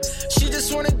 She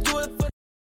just wanna do it for.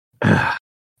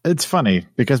 It's funny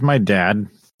because my dad,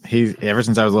 he ever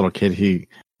since I was a little kid, he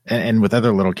and with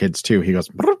other little kids too, he goes,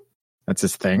 "Brr." That's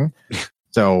his thing.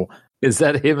 So Is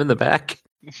that him in the back?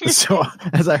 so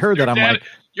as I heard that, I'm like,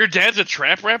 your dad's a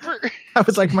trap rapper? I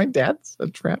was like, my dad's a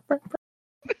trap rapper.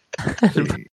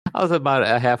 I was about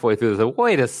halfway through this.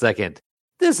 Wait a second.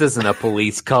 This isn't a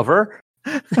police cover.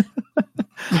 I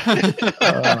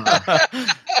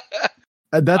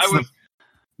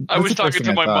was talking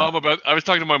to my mom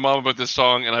about this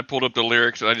song, and I pulled up the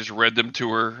lyrics and I just read them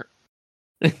to her,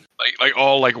 like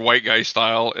all like white guy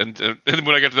style. And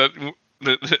when I got to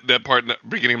that part in the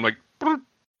beginning, I'm like, brr,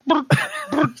 brr,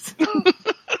 brr.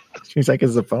 She's like,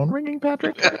 is the phone ringing,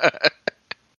 Patrick?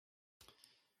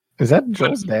 Is that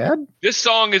Joel's dad? This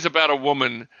song is about a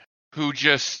woman who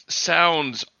just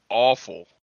sounds awful.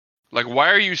 Like, why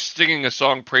are you singing a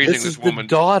song praising This is woman? the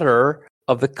daughter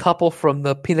of the couple from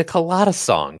the Pina Colada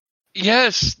song.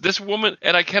 Yes, this woman,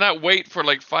 and I cannot wait for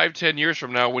like 5-10 years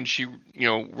from now when she,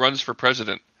 runs for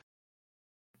president.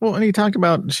 Well, and he talked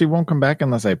about she won't come back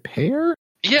unless I pay her.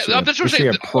 Yeah, that's what I'm is she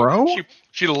saying. a pro?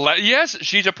 Yes,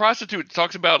 she's a prostitute.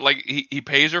 Talks about like he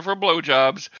pays her for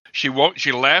blowjobs. She won't.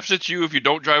 She laughs at you if you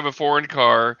don't drive a foreign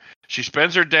car. She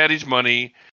spends her daddy's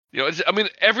money.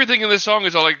 Everything in this song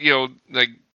is all like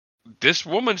this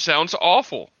woman sounds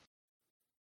awful.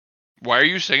 Why are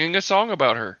you singing a song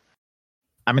about her?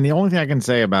 I mean, the only thing I can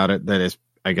say about it that is,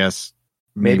 I guess,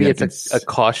 Maybe it's a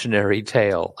cautionary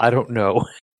tale. I don't know.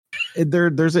 There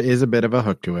is a bit of a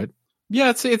hook to it.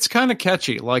 Yeah, it's kind of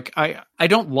catchy. Like I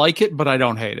don't like it, but I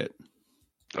don't hate it.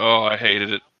 Oh, I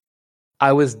hated it.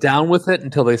 I was down with it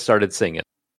until they started singing.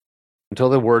 Until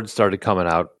the words started coming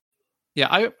out. Yeah,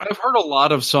 I've heard a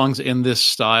lot of songs in this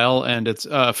style, and it's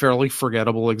a fairly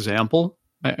forgettable example.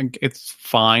 It's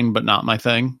fine, but not my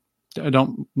thing. I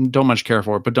don't much care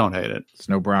for it, but don't hate it. It's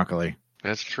no broccoli.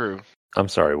 That's true. I'm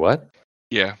sorry, what?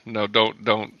 Yeah, no, don't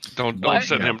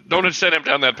send him. Don't send him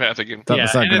down that path again.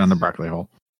 Let's not get on the broccoli hole.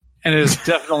 And it is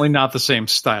definitely not the same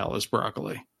style as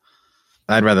broccoli.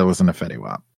 I'd rather listen to Fetty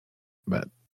Wap, but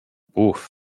oof.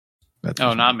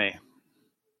 Not me.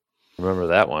 Remember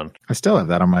that one? I still have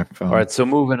that on my phone. All right, so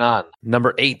moving on.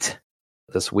 Number 8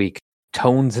 this week,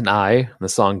 Tones and I, the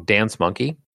song Dance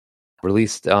Monkey,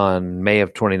 released on May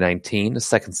of 2019, the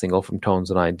second single from Tones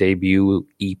and I debut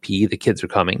EP, The Kids Are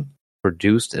Coming,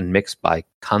 produced and mixed by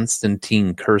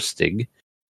Konstantin Kirstig,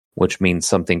 which means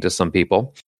something to some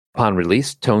people. Upon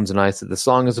release, Tones and I said the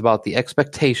song is about the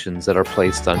expectations that are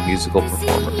placed on musical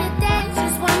performers.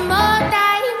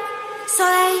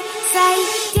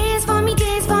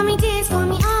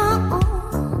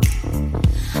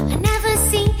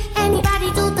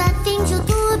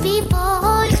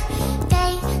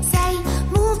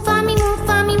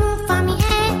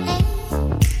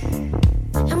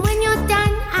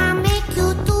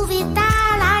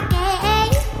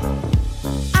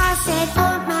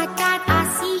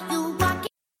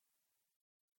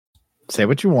 Say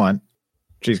what you want.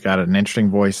 She's got an interesting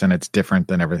voice, and it's different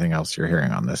than everything else you're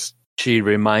hearing on this. She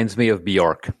reminds me of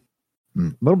Bjork.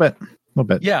 A little bit.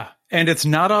 Yeah, and it's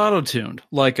not auto-tuned.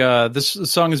 Like, this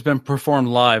song has been performed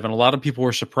live, and a lot of people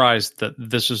were surprised that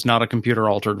this is not a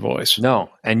computer-altered voice. No,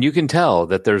 and you can tell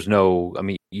that there's no... I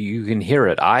mean, you can hear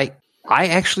it. I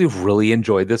actually really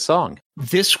enjoyed this song.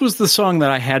 This was the song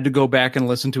that I had to go back and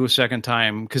listen to a second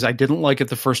time because I didn't like it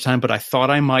the first time, but I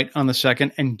thought I might on the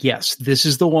second. And yes, this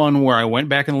is the one where I went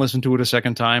back and listened to it a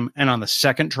second time. And on the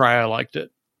second try, I liked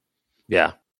it.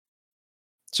 Yeah.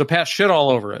 So Pat, shit all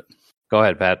over it. Go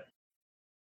ahead, Pat.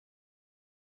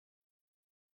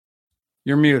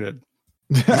 You're muted.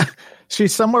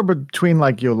 She's somewhere between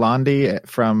like Yolandi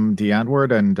from The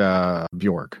Antwoord and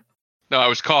Bjork. No, I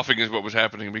was coughing is what was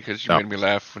happening because you made me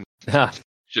laugh and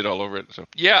shit all over it. So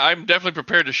yeah, I'm definitely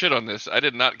prepared to shit on this. I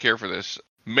did not care for this.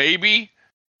 Maybe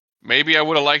I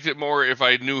would have liked it more if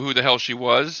I knew who the hell she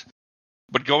was.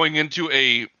 But going into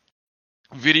a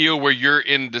video where you're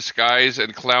in disguise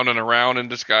and clowning around in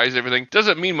disguise, everything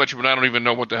doesn't mean much when I don't even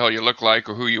know what the hell you look like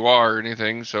or who you are or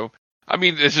anything. So I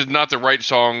mean, this is not the right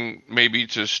song maybe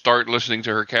to start listening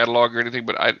to her catalog or anything,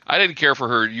 but I didn't care for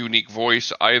her unique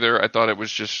voice either. I thought it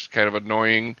was just kind of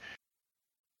annoying.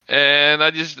 And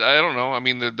I don't know. I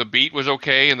mean, the beat was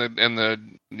okay, and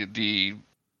the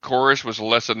chorus was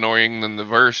less annoying than the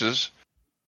verses.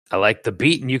 I like the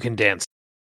beat, and you can dance.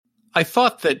 I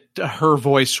thought that her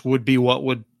voice would be what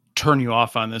would turn you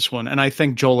off on this one, and I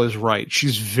think Joel is right.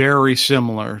 She's very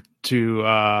similar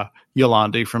to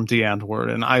Yolandi from Die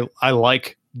Antwoord, and I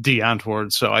like Die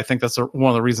Antwoord, so I think that's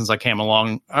one of the reasons I came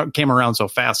around so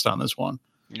fast on this one.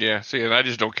 Yeah, see, and I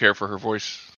just don't care for her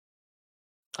voice.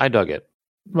 I dug it.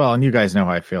 Well, and you guys know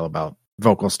how I feel about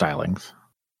vocal stylings.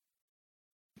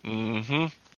 Mm-hmm.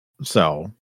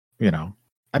 So,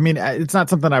 I mean, it's not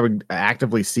something I would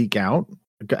actively seek out.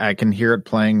 I can hear it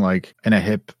playing like in a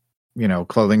hip,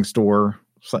 clothing store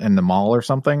in the mall or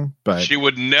something, but She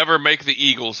would never make the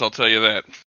Eagles, I'll tell you that.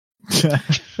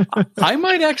 I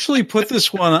might actually put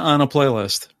this one on a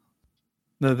playlist.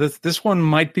 This one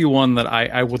might be one that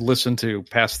I would listen to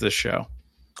past this show.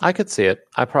 I could see it.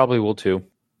 I probably will too.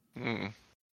 Mm.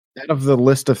 out of the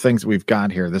list of things we've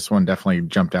got here, this one definitely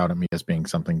jumped out at me as being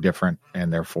something different,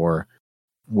 and therefore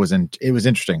it was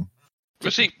interesting.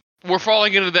 But see, we're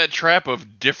falling into that trap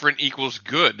of different equals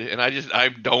good, and I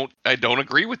don't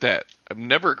agree with that. I've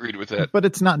never agreed with that. But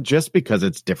it's not just because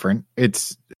it's different.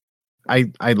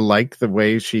 I like the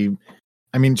way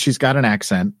she's got an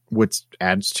accent, which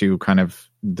adds to kind of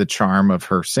the charm of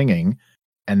her singing,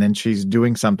 and then she's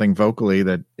doing something vocally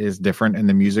that is different, and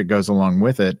the music goes along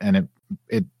with it, and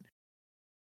it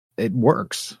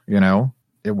works.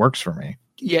 It works for me.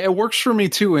 Yeah, it works for me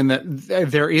too, in that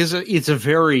it's a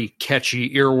very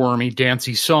catchy, earwormy,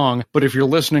 dancey song. But if you're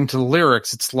listening to the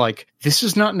lyrics, it's like, this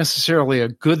is not necessarily a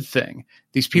good thing.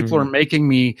 These people are making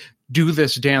me do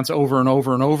this dance over and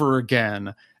over and over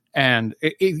again. And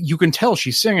you can tell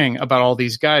she's singing about all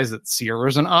these guys that see her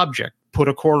as an object. Put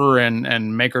a quarter in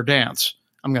and make her dance.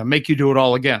 I'm going to make you do it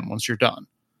all again once you're done.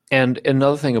 And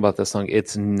another thing about this song,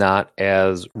 it's not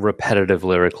as repetitive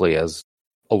lyrically as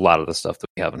a lot of the stuff that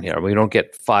we have in here. We don't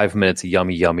get 5 minutes of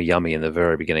yummy, yummy, yummy in the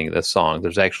very beginning of this song.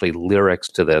 There's actually lyrics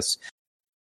to this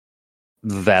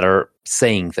that are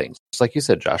saying things. Just like you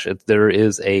said, Josh, there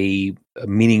is a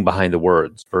meaning behind the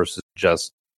words versus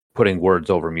just putting words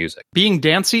over music. Being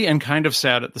dancey and kind of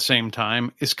sad at the same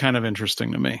time is kind of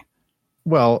interesting to me.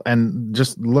 Well, and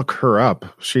just look her up.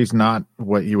 She's not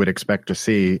what you would expect to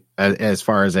see as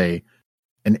far as an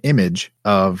image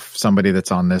of somebody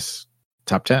that's on this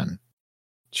top 10.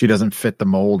 She doesn't fit the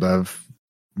mold of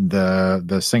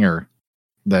the singer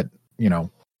that,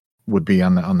 would be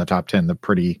on the top 10, the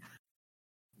pretty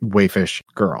waifish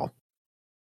girl.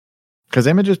 Because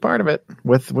image is part of it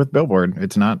with Billboard.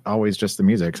 It's not always just the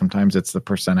music. Sometimes it's the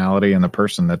personality and the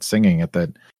person that's singing it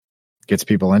that gets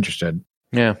people interested.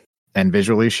 Yeah. And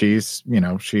visually, she's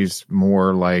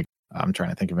more like, I'm trying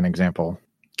to think of an example.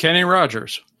 Kenny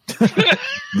Rogers.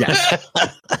 Yes.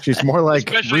 She's more like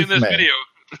especially Ruth in this May. video.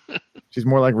 She's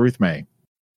more like Ruth May.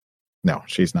 No,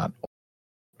 she's not.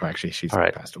 Well, actually, she's All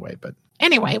right. passed away, but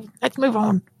Anyway, let's move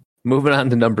on. Moving on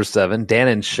to number 7, Dan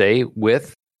and Shay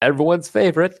with everyone's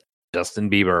favorite, Justin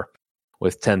Bieber,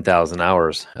 with 10,000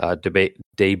 Hours.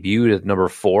 Debuted at number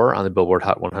 4 on the Billboard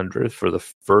Hot 100 for the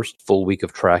first full week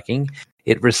of tracking.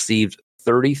 It received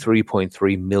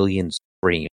 33.3 million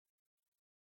streams.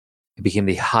 It became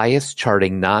the highest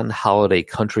charting non-holiday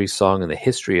country song in the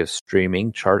history of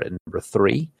streaming, chart at number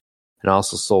 3, and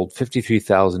also sold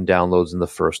 53,000 downloads in the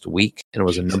first week, and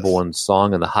was a number 1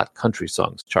 song in the Hot Country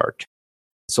Songs chart.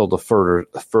 It sold a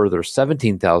further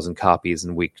 17,000 copies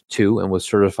in week 2 and was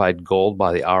certified gold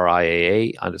by the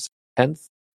RIAA on December 10th.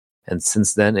 And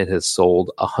since then, it has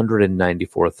sold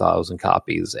 194,000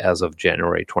 copies as of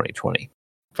January 2020.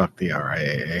 fuck the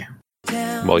RIAA.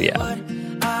 Well, yeah.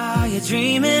 Are you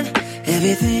dreaming?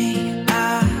 Everything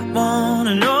I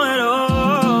wanna know it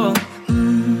all.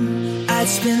 I'd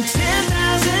spend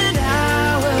 10,000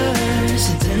 hours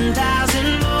and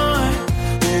 10,000 more.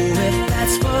 Oh, if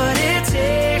that's what it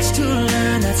takes to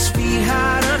learn that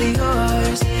sweetheart of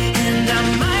yours. And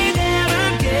I might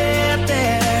never get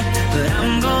there, but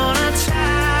I'm gonna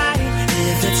try.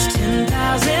 If it's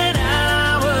 10,000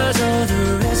 hours or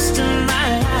the rest of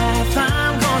my life,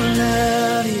 I'm gonna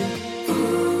love you.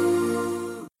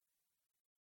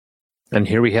 And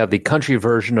here we have the country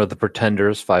version of the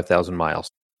Pretenders' 5,000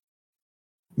 Miles.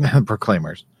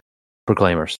 Proclaimers.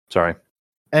 Proclaimers, sorry.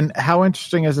 And how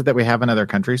interesting is it that we have another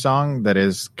country song that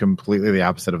is completely the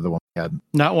opposite of the one we had?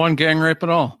 Not one gang rape at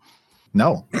all.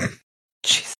 No.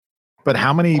 Jeez. But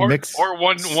how many or or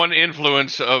one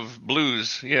influence of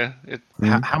blues. Yeah,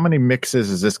 how many mixes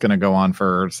is this going to go on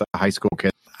for a high school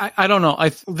kid? I don't know.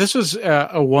 This is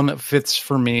a one that fits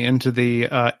for me into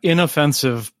the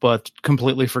inoffensive but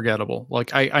completely forgettable.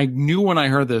 Like I knew when I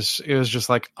heard this, it was just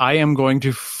like I am going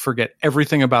to forget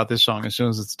everything about this song as soon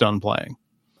as it's done playing.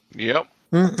 Yep.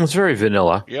 It's very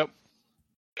vanilla. Yep.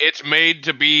 It's made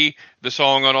to be the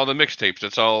song on all the mixtapes.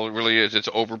 That's all it really is. It's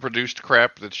overproduced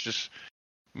crap that's just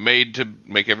made to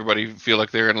make everybody feel like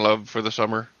they're in love for the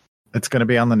summer. It's going to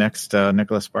be on the next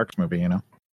Nicholas Sparks movie, you know?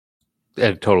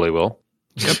 It totally will.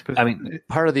 Yep. I mean,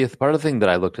 part of the thing that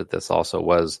I looked at this also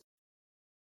was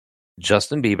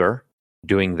Justin Bieber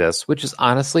doing this, which is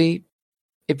honestly,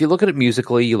 if you look at it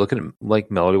musically, you look at it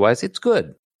like melody wise, it's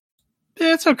good.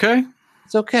 Yeah, it's okay.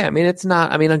 It's okay. I mean, it's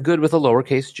not. I mean, I'm good with a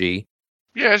lowercase g.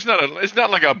 Yeah, it's not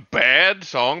like a bad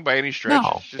song by any stretch.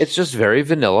 No, it's just very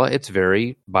vanilla. It's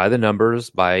very by the numbers,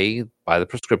 by the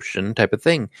prescription type of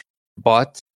thing.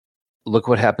 But look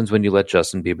what happens when you let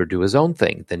Justin Bieber do his own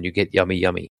thing. Then you get Yummy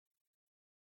Yummy.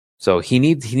 So he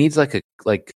needs like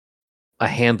a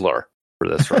handler for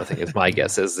this sort of thing. Is my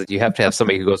guess is that you have to have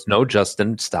somebody who goes, no,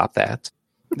 Justin, stop that.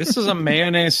 This is a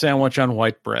mayonnaise sandwich on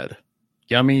white bread.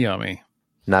 Yummy, yummy.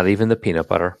 Not even the peanut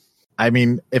butter. I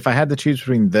mean, if I had to choose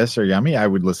between this or Yummy, I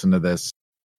would listen to this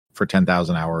for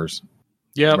 10,000 hours.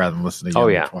 Yeah, rather than listen to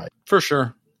Yummy twice. For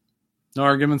sure. No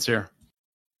arguments here.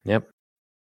 Yep.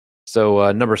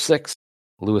 So number 6,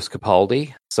 Lewis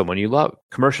Capaldi, Someone You Love.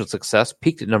 Commercial success,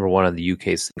 peaked at number 1 on the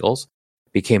UK singles,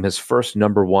 became his first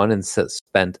number 1 and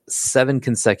spent 7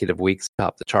 consecutive weeks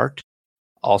atop the chart.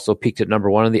 Also peaked at number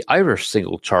 1 on the Irish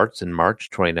single charts in March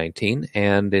 2019,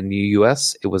 and in the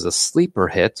US, it was a sleeper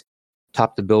hit,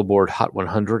 topped the Billboard Hot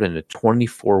 100 in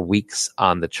 24 weeks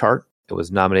on the chart. It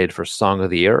was nominated for Song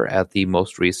of the Year at the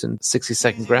most recent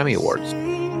 62nd Grammy Awards.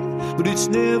 But it's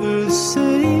never the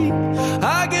same.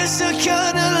 I guess I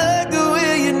kinda like the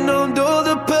way you numbed all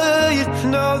the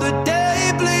pain. Now the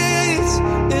day bleeds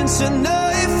into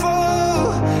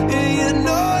nightfall, and you're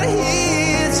not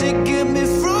here to get me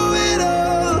through it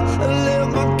all. I let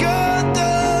my guard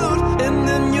down, and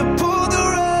then you pulled the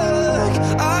rug.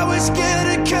 I was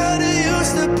getting kinda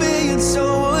used to being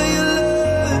someone you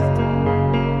loved.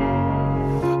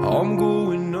 I'm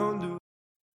going under.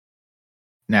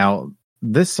 Now,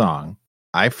 this song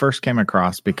I first came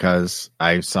across because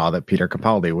I saw that Peter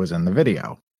Capaldi was in the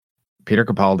video. Peter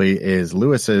Capaldi is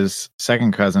Lewis's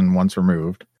second cousin once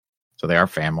removed, so they are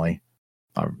family,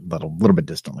 a little bit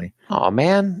distantly. Oh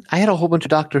man, I had a whole bunch of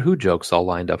Doctor Who jokes all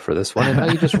lined up for this one, and now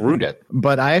you just ruined it.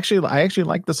 But I actually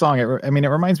like the song. It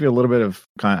reminds me a little bit of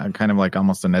kind of like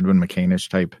almost an Edwin McCain-ish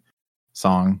type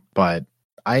song, but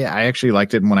I actually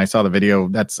liked it. And when I saw the video,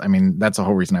 that's the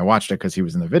whole reason I watched it, because he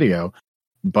was in the video.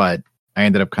 But I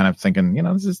ended up kind of thinking,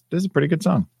 this is a pretty good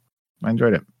song. I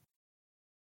enjoyed it.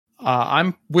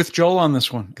 I'm with Joel on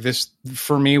this one. This,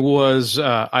 for me, was,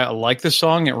 I like this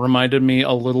song. It reminded me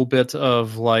a little bit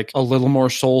of like a little more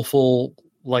soulful,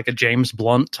 like a James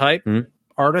Blunt type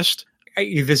artist.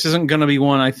 This isn't going to be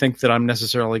one I think that I'm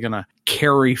necessarily going to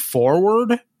carry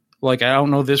forward. Like, I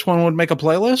don't know this one would make a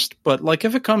playlist, but like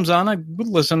if it comes on, I would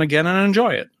listen again and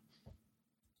enjoy it.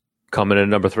 Coming in at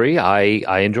number 3,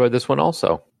 I enjoyed this one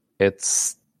also.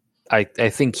 It's I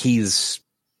think he's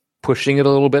pushing it a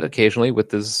little bit occasionally with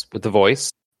the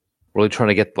voice, really trying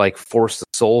to get like force the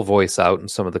soul voice out in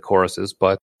some of the choruses,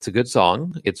 but it's a good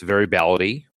song. It's very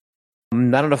ballady.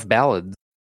 Not enough ballads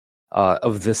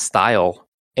of this style,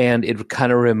 and it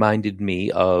kind of reminded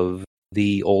me of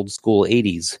the old school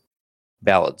 80s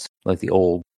ballads, like the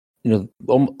old,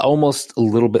 almost a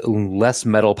little bit less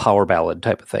metal power ballad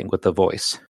type of thing with the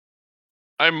voice.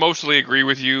 I mostly agree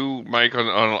with you, Mike,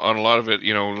 on a lot of it.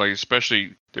 Like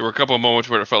especially there were a couple of moments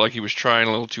where it felt like he was trying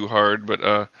a little too hard.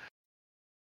 But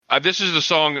this is the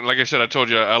song. Like I said, I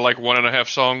told you I like 1.5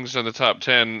 songs in the top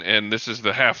 10, and this is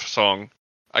the half song.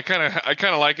 I kind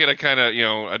of like it.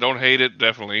 I don't hate it,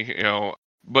 definitely.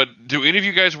 But do any of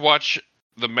you guys watch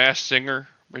The Masked Singer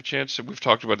by chance? We've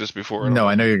talked about this before. No,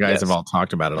 I know you guys have all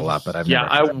talked about it a lot, but I've never.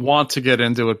 I want to get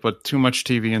into it, but too much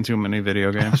TV and too many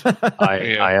video games.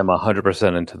 I am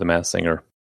 100% into The Masked Singer.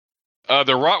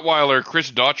 The Rottweiler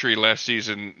Chris Daughtry last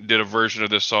season did a version of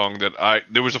this song that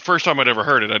it was the first time I'd ever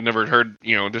heard it. I'd never heard,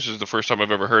 this is the first time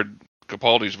I've ever heard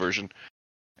Capaldi's version.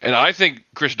 And I think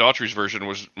Chris Daughtry's version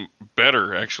was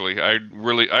better, actually. I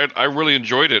really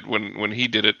enjoyed it when he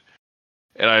did it.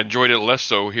 And I enjoyed it less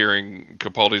so hearing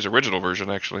Capaldi's original version,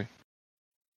 actually.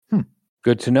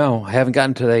 Good to know. I haven't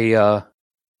gotten to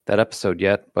that episode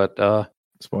yet, but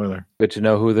spoiler. Good to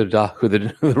know who the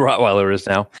Rottweiler is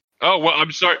now. Oh, well,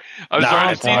 I'm sorry. I'm No,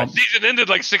 sorry. it's The fine. season ended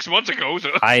like 6 months ago.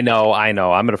 So. I know. I'm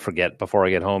going to forget before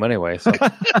I get home anyway. So.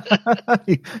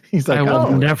 He's like, I will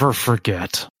oh, never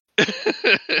forget.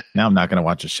 now I'm not going to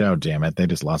watch a show. Damn it! They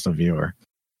just lost a viewer.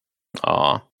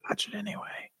 Aw. Watch it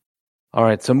anyway. All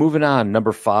right, so moving on.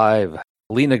 Number 5,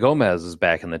 Selena Gomez is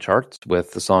back in the charts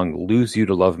with the song Lose You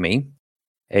to Love Me,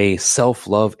 a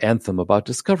self-love anthem about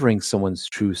discovering someone's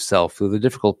true self through the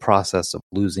difficult process of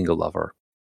losing a lover.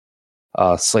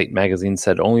 Slate magazine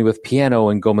said, only with piano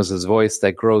and Gomez's voice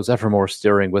that grows ever more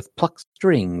stirring with plucked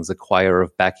strings, a choir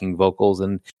of backing vocals,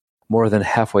 and more than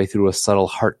halfway through a subtle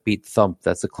heartbeat thump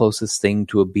that's the closest thing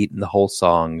to a beat in the whole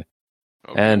song.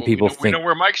 Okay, And well, people we think... know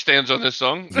where Mike stands on this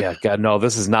song. Yeah, God, no,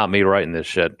 this is not me writing this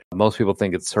shit. Most people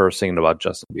think it's her singing about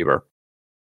Justin Bieber.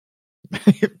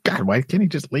 God, why can't he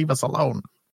just leave us alone?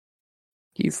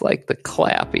 He's like the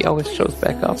clap. He always shows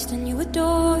back up. And you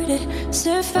adored it.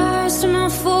 Set fires to my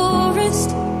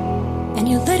forest, and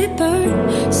you let it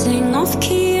burn. Sing off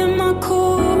key in my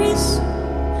chorus,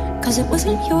 'cause it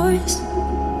wasn't yours.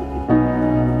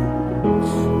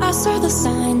 I saw the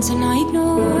signs and I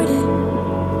ignored it.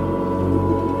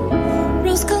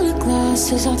 Rose-colored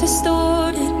glasses are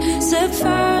distorted. Set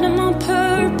fire to my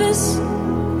purpose,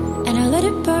 and I let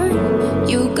it burn.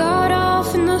 You got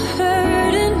off in the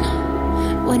hurting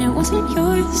when it wasn't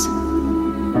yours.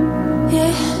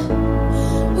 Yeah,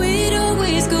 we'd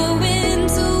always go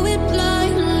into it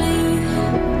blindly.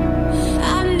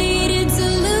 I needed to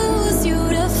lose you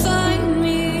to find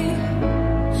me.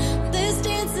 This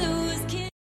dancer was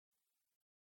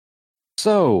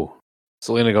So,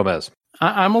 Selena Gomez.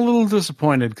 I'm a little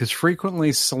disappointed because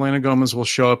frequently Selena Gomez will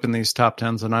show up in these top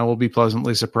 10s and I will be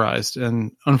pleasantly surprised.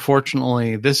 And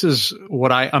unfortunately, this is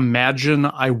what I imagine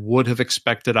I would have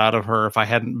expected out of her if I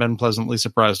hadn't been pleasantly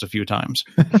surprised a few times.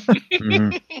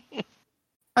 Mm-hmm.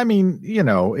 I mean, you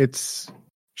know,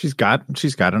 she's got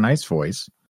a nice voice.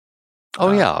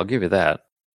 Oh yeah, I'll give you that.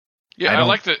 Yeah, I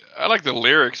like the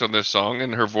lyrics on this song,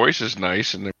 and her voice is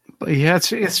nice. And But yeah,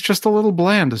 it's just a little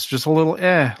bland. It's just a little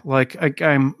Like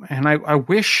I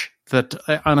wish that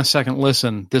on a second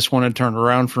listen, this one had turned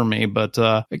around for me, but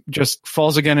it just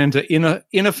falls again into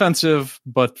inoffensive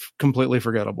but completely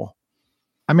forgettable.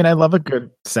 I mean, I love a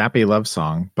good sappy love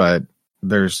song, but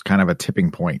there's kind of a tipping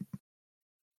point,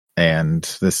 and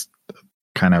this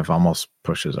kind of almost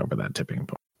pushes over that tipping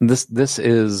point. This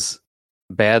is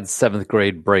bad 7th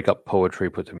grade breakup poetry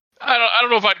put to me. I don't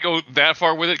know if I'd go that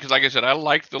far with it because, like I said, I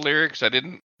liked the lyrics. I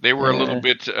didn't. They were a little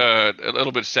bit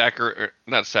not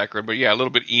saccharine, but yeah, a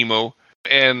little bit emo.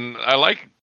 And I like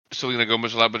Selena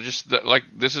Gomez a lot, but just like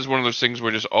this is one of those things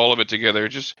where just all of it together,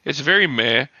 it's very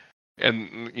meh.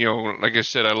 And you know, like I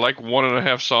said, I like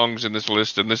 1.5 songs in this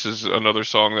list, and this is another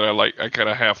song that I like. I kind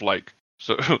of half like.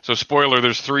 So spoiler: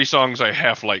 there's 3 songs I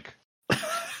half like.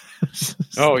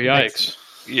 Oh yikes!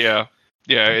 Yeah.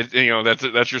 Yeah,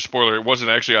 that's your spoiler. It wasn't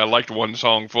actually I liked one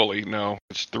song fully. No,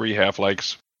 it's 3 half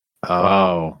likes.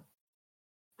 Oh.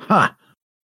 Huh.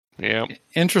 Yeah.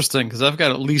 Interesting, because I've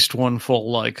got at least one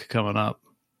full like coming up.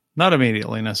 Not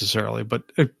immediately necessarily, but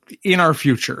in our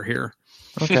future here.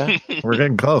 Okay. We're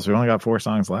getting close. We only got 4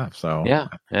 songs left. So Yeah.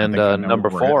 And I know number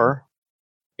where we're 4.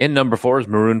 In number 4 is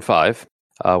Maroon 5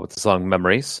 with the song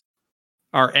Memories.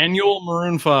 Our annual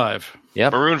Maroon 5.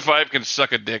 Yep. Maroon 5 can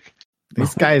suck a dick.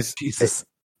 These guys, Jesus.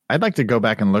 I'd like to go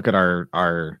back and look at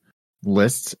our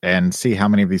lists and see how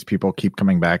many of these people keep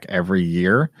coming back every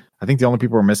year. I think the only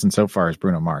people we're missing so far is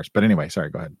Bruno Mars. But anyway, sorry,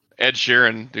 go ahead. Ed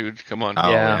Sheeran, dude, come on. Oh,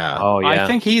 yeah. Oh, yeah. I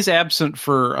think he's absent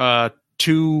for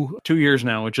 2 years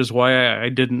now, which is why I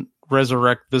didn't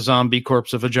resurrect the zombie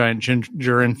corpse of a giant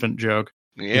ginger infant joke.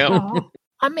 Yeah. Oh,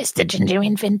 I missed the ginger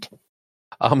infant.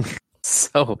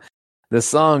 So the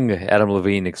song Adam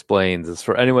Levine explains is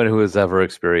for anyone who has ever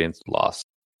experienced loss.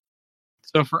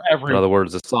 So for In everyone. other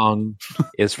words, the song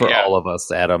is for Yeah. all of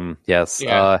us, Adam. Yes.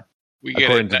 Yeah. We get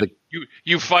according it. to the-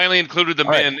 You finally included the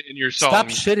All right. men in your song. Stop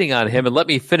shitting on him and let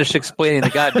me finish explaining the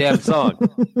goddamn song.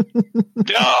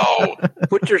 No!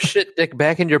 Put your shit dick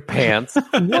back in your pants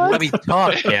and let me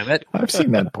talk, damn it. I've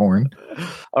seen that porn.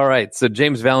 All right. So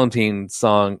James Valentine's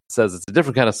song says it's a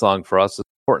different kind of song for us. It's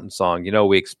an important song. You know,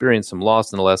 we experienced some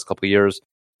loss in the last couple of years.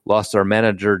 Lost our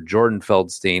manager, Jordan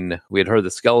Feldstein. We had heard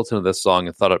the skeleton of this song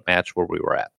and thought it matched where we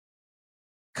were at.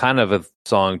 Kind of a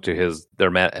song to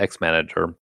their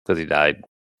ex-manager because he died.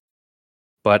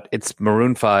 But it's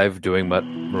Maroon 5 doing what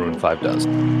Maroon 5 does.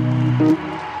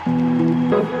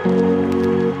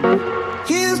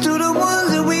 Here's to the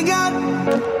ones that we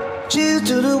got. Cheers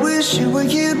to the wish you were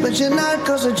here, but you're not.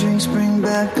 'Cause the drinks bring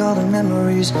back all the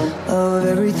memories of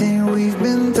everything we've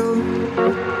been through.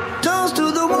 Toast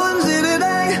to the ones here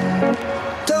today.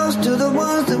 Toast to the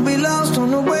ones that we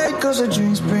 'cause the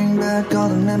drinks bring back all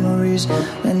the memories,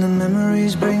 and the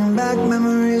memories bring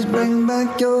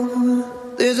back your.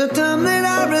 There's a time that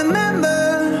I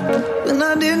remember when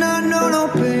I did not know no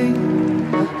pain,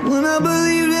 when I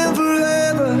believed in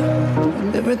forever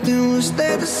and everything would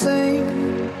stay the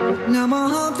same. Now my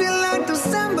heart feel like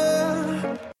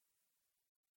December.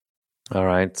 All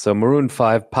right, so Maroon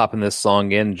 5 popping this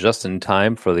song in just in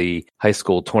time for the high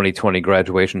school 2020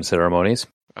 graduation ceremonies.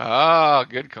 Ah,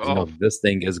 good call. You know, this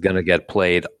thing is going to get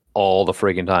played all the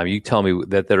friggin' time. You tell me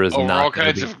that there is not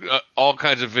all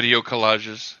kinds of video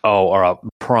collages. or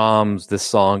proms. This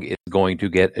song is going to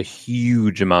get a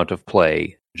huge amount of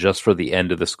play just for the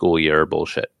end of the school year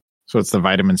bullshit. So it's the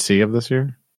vitamin C of this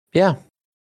year? Yeah.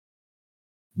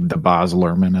 The Baz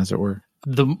Luhrmann, as it were.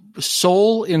 The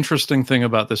sole interesting thing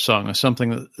about this song is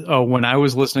something that when I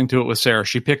was listening to it with Sarah,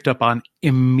 she picked up on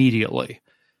immediately.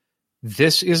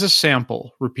 This is a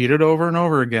sample repeated over and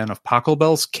over again of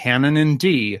Pachelbel's Canon in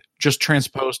D, just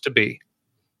transposed to B.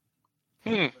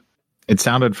 It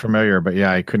sounded familiar, but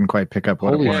yeah, I couldn't quite pick up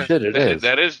what Holy it was. shit, it is.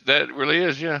 That really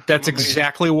is, yeah. That's I'm amazed.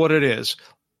 exactly what it is.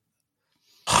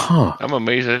 Huh. I'm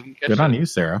amazed I didn't catch Good on that. you,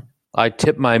 Sarah. I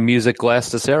tip my music glass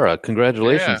to Sarah.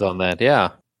 Congratulations on that. Yeah.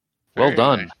 Well Very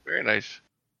done. nice, very nice.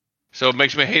 So it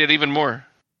makes me hate it even more.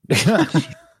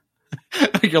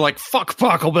 You're like, fuck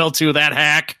Pachelbel too, that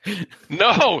hack.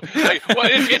 No,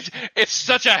 it's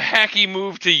such a hacky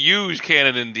move to use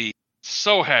Canon in D.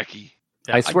 So hacky.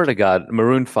 I swear to God,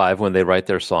 Maroon 5, when they write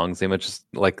their songs, they might just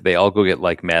they all go get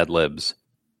Mad Libs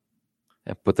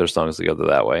and put their songs together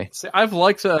that way. See, I've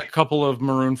liked a couple of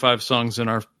Maroon 5 songs in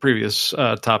our previous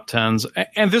top 10s,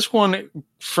 and this one,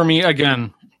 for me,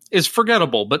 again, is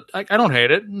forgettable, but I don't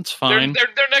hate it. It's fine. Their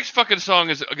next fucking song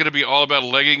is going to be all about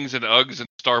leggings and Uggs and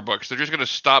Starbucks. They're just going to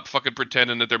stop fucking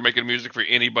pretending that they're making music for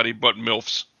anybody but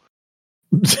MILFs.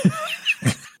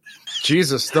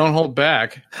 Jesus, don't hold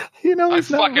back. You know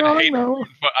he's I not fucking wrong, hate though. Maroon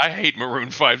 5. I hate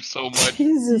Maroon 5 so much.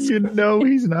 You know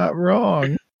he's not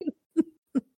wrong.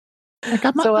 I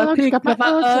got my So I Uggs, picked got my up my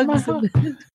Uggs,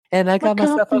 Uggs and I got My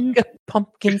myself coffee. a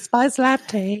pumpkin spice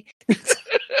latte.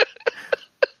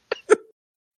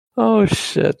 Oh,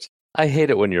 shit. I hate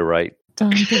it when you're right.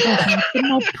 Time to go back to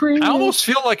my pretty. I almost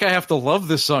feel like I have to love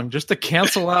this song just to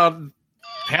cancel out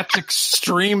Pat's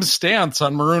extreme stance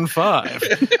on Maroon 5.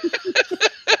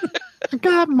 I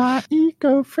got my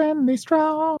eco-friendly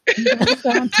straw. Go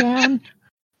downtown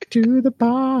to the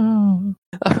bar.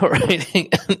 All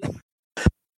right.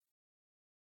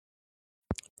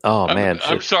 Oh, man.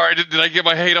 I'm sorry. Did I get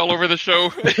my hate all over the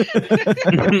show?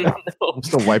 I'm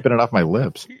still wiping it off my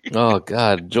lips. Oh,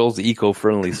 God. Joel's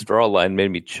eco-friendly straw line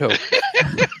made me choke.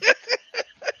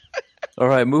 All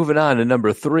right, moving on to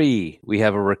number 3. We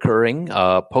have a recurring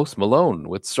Post Malone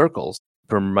with Circles.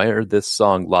 Premiered this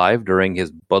song live during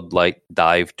his Bud Light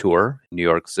Dive tour in New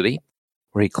York City,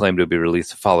 where he claimed to be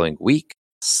released the following week.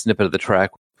 A snippet of the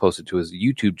track was posted to his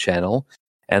YouTube channel,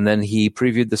 and then he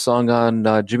previewed the song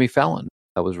on Jimmy Fallon.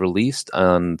 That was released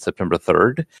on September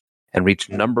 3rd and reached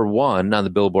number 1 on the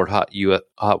Billboard Hot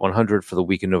 100 for the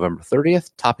week of November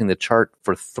 30th, topping the chart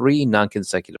for 3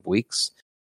 non-consecutive weeks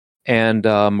and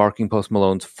marking Post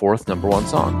Malone's 4th number 1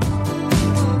 song.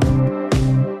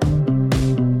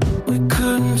 We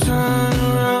couldn't turn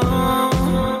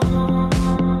around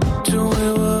till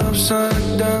we were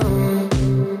upside down.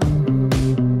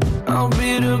 I'll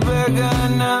be the bad guy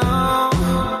now,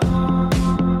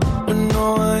 but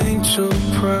no, I ain't so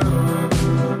proud.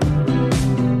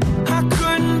 I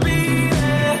couldn't be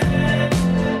there,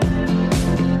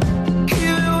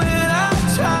 even when I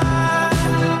tried.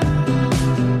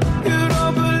 You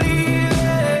don't believe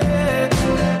it.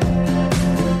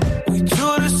 We do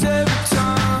this every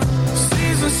time.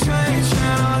 Seasons change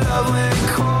and our love went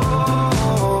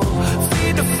cold.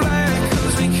 Feed the flame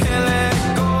 'cause we can't let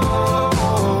go.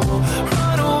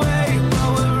 Run away, but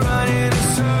we're running in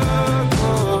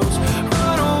circles.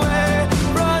 Run away,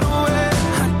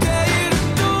 I dare you to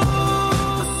do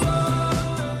so.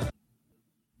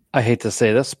 I hate to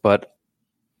say this, but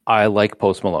I like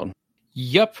Post Malone.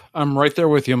 Yep, I'm right there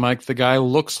with you, Mike. The guy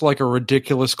looks like a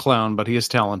ridiculous clown, but he is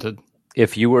talented.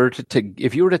 If you were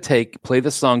to play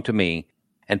this song to me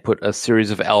and put a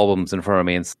series of albums in front of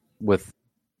me and with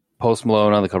Post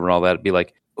Malone on the cover and all that, it'd be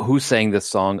like, who sang this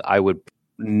song? I would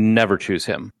never choose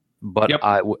him. But Yep.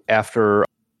 After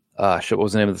what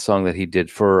was the name of the song that he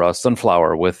did for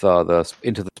Sunflower with the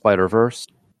Into the Spider-Verse?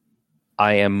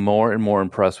 I am more and more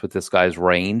impressed with this guy's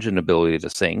range and ability to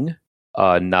sing.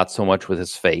 Not so much with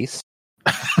his face.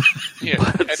 Yeah.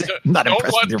 Not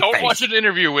impressed with your Don't face. watch an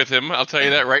interview with him. I'll tell you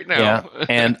that right now. Yeah,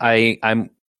 and I'm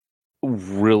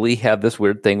really have this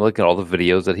weird thing, like in all the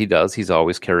videos that he does, he's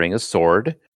always carrying a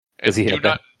sword. Does he do have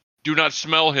that? do not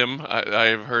smell him. I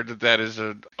have heard that is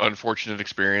an unfortunate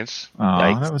experience. Oh,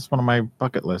 Yikes. that was one of my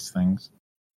bucket list things.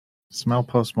 Smell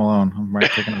Post Malone. I'm right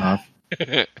taking it off.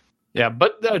 Yeah,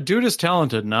 but dude is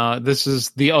talented. Now, this is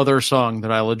the other song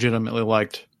that I legitimately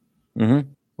liked,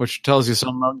 which tells you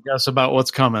something, I guess, about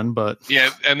what's coming. But Yeah,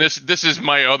 and this is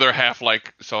my other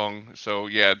half-like song. So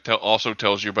yeah, it also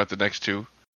tells you about the next two.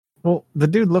 Well, the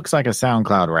dude looks like a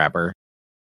SoundCloud rapper.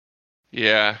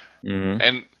 Yeah,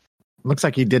 and Looks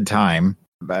like he did time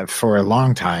for a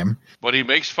long time. but he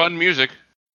makes fun music.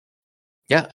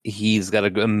 Yeah, he's got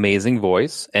an amazing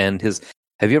voice, and his.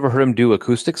 Have you ever heard him do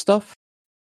acoustic stuff?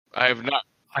 I have not.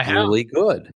 I have. Really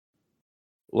good.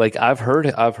 Like I've heard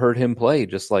him play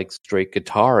just like straight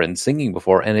guitar and singing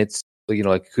before, and it's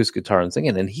like acoustic guitar and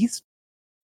singing, and he's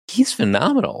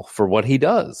phenomenal for what he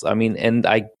does. I mean, and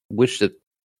I wish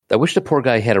the poor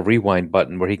guy had a rewind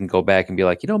button where he can go back and be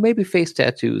like, maybe face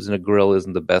tattoos and a grill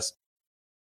isn't the best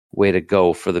way to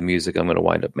go for the music I'm going to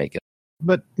wind up making.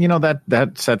 But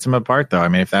that sets him apart, though. I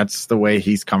mean, if that's the way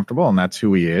he's comfortable and that's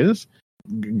who he is,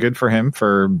 good for him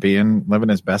for living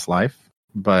his best life.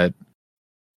 But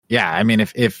yeah, I mean,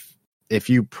 if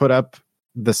you put up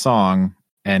the song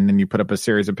and then you put up a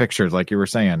series of pictures, like you were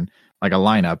saying, like a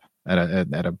lineup at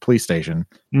a police station,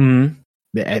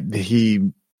 he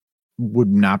would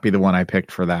not be the one I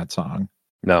picked for that song.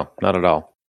 No, not at all.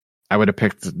 I would have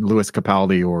picked Louis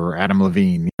Capaldi or Adam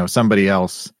Levine, somebody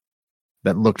else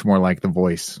that looked more like the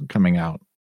voice coming out.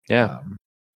 Yeah.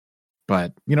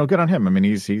 But good on him. I mean,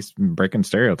 he's breaking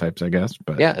stereotypes, I guess.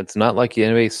 But Yeah, it's not like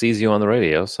anybody sees you on the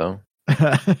radio, so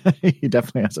he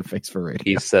definitely has a face for radio.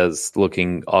 he says,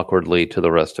 looking awkwardly to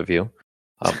the rest of you.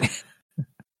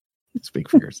 Speak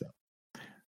for yourself.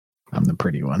 I'm the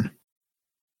pretty one.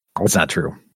 Oh, it's not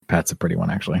true. Pat's a pretty one,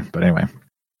 actually. But anyway.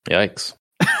 Yikes.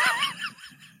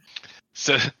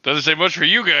 So, doesn't say much for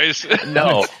you guys.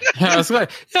 No.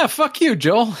 Yeah, fuck you,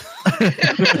 Joel.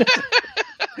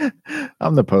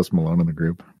 I'm the Post Malone in the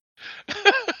group.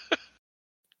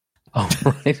 All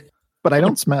right. But I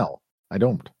don't smell. I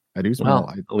don't. I do smell.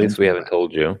 Well, at least we haven't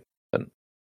told you. But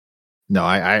No,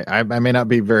 I may not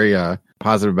be very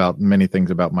positive about many things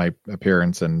about my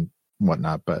appearance and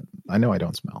whatnot, but I know I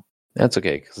don't smell. that's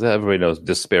okay, because everybody knows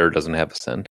despair doesn't have a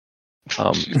scent.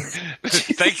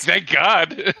 Thank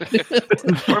God.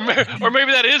 or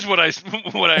maybe that is what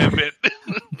I admit.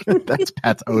 That's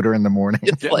Pat's odor in the morning.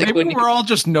 It's like Maybe when we're all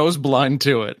just nose blind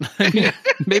to it.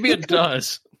 Maybe it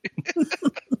does.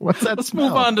 What's that? Let's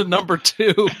move on to number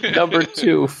 2. Number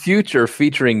 2, Future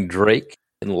featuring Drake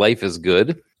and Life is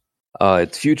Good.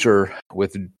 It's Future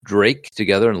with Drake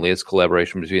together and latest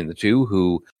collaboration between the two,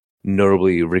 who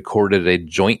notably recorded a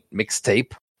joint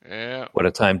mixtape. Yeah. What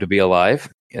a Time to Be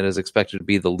Alive. It is expected to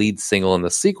be the lead single in the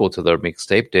sequel to their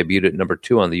mixtape, debuted at number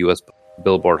 2 on the U.S.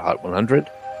 Billboard Hot 100.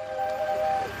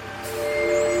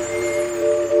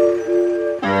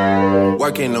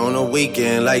 Working on a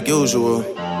weekend like usual.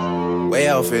 Way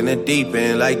off in the deep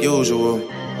end like usual.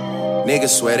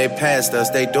 Niggas swear they passed us,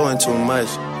 they doing too much.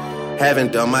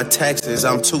 Haven't done my taxes,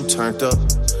 I'm too turned up.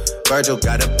 Virgil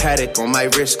got a paddock on my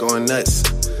wrist going nuts.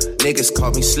 Niggas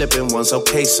caught me slipping once,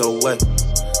 okay, so what?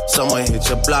 Someone hit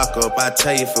your block up, I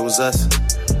tell you if it was us.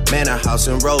 Man, a house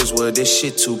in Rosewood, this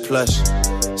shit too plush.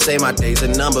 Say my day's a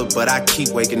number, but I keep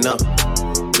waking up.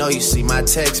 Know you see my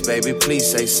text, baby, please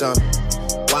say something.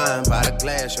 Wine by the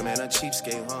glass, your man a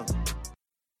cheapskate, huh?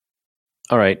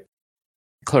 All right.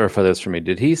 Clarify this for me.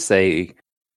 Did he say,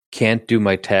 can't do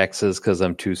my taxes because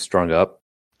I'm too strung up?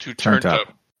 Too turned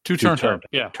up. Too turned up.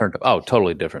 Yeah. Turned up. Oh,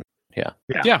 totally different. Yeah.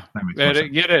 Yeah. That makes more sense.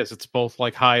 It is. It's both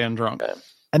like high and drunk.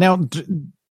 And now,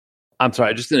 I'm sorry.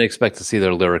 I just didn't expect to see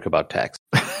their lyric about tax.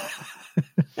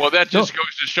 Well, that just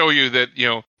goes to show you that,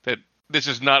 that this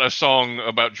is not a song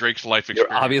about Drake's life You're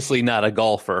experience. obviously not a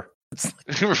golfer.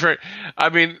 Right. I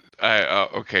mean,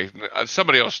 okay.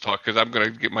 Somebody else talk, because I'm going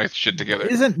to get my shit together.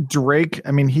 isn't Drake,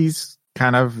 I mean, he's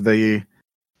kind of the...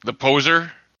 The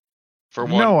poser, for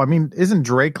one. No, I mean, isn't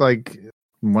Drake like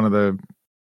one of the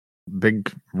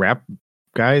big rap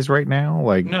guys right now?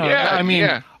 Like, No, Yeah, I mean,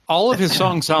 yeah. all of his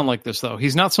songs sound like this, though.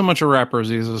 He's not so much a rapper as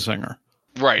he's a singer.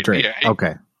 Right. Drake. Yeah.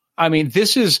 Okay. I mean,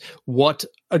 this is what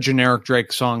a generic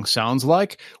Drake song sounds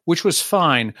like, which was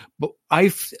fine. But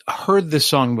I've heard this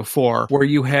song before where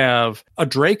you have a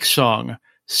Drake song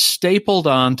stapled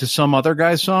onto some other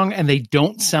guy's song and they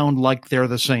don't sound like they're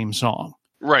the same song.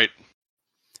 Right.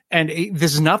 And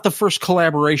this is not the first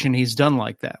collaboration he's done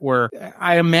like that, where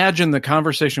I imagine the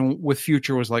conversation with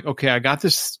Future was like, okay, I got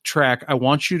this track. I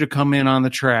want you to come in on the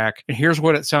track, and here's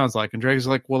what it sounds like. And Drake's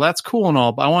like, well, that's cool and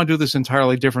all, but I want to do this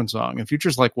entirely different song. And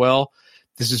Future's like, well,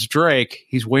 this is Drake.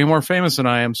 He's way more famous than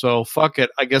I am, so fuck it.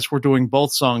 I guess we're doing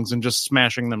both songs and just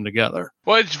smashing them together.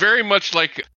 Well, it's very much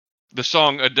like the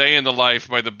song A Day in the Life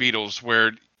by the Beatles,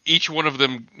 where each one of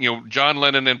them, John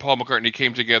Lennon and Paul McCartney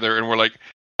came together and were like,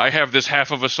 I have this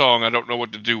half of a song I don't know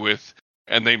what to do with,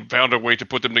 and they found a way to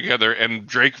put them together, and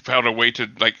Drake found a way to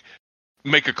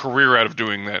make a career out of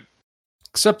doing that.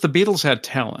 Except the Beatles had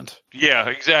talent. Yeah,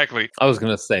 exactly. I was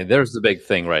going to say, there's the big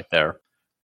thing right there.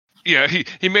 Yeah,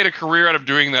 he made a career out of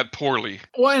doing that poorly.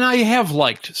 Well, and I have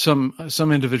liked some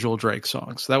individual Drake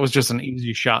songs. That was just an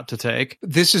easy shot to take.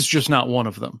 This is just not one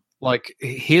of them. Like,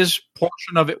 his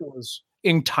portion of it was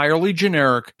entirely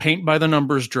generic, paint by the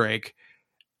numbers Drake.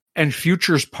 And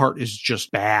Future's part is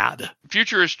just bad.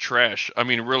 Future is trash. I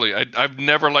mean, really, I've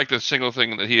never liked a single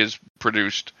thing that he has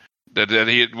produced.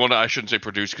 I shouldn't say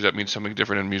produced because that means something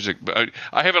different in music. But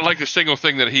I haven't liked a single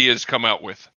thing that he has come out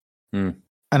with. And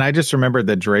I just remembered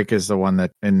that Drake is the one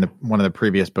that in one of the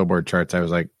previous Billboard charts, I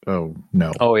was like, oh,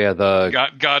 no. Oh, yeah.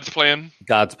 God's Plan?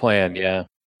 God's Plan, yeah.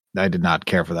 I did not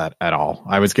care for that at all.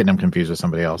 I was getting him confused with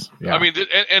somebody else. Yeah. I mean,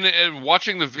 and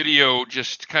watching the video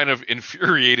just kind of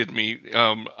infuriated me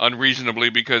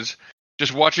unreasonably, because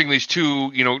just watching these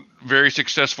two, very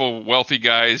successful, wealthy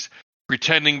guys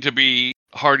pretending to be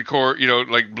hardcore,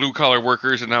 like blue collar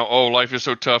workers, and now, life is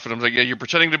so tough. And I'm like, yeah, you're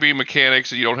pretending to be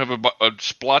mechanics and you don't have a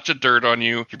splotch of dirt on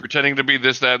you. You're pretending to be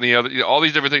this, that, and the other, all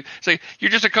these different things. Say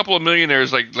you're just a couple of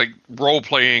millionaires, like role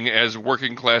playing as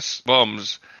working class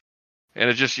bums. And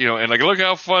it's just, and look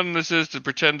how fun this is to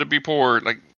pretend to be poor.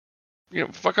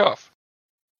 Fuck off.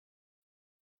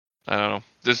 I don't know.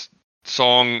 This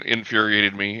song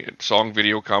infuriated me. Song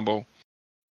video combo.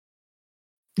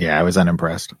 Yeah, I was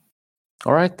unimpressed.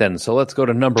 All right, then. So let's go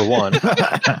to number one.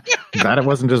 Glad it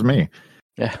wasn't just me.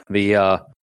 Yeah, this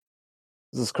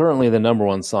is currently the number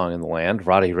one song in the land.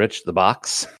 Roddy Ricch, The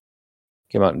Box.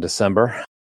 Came out in December.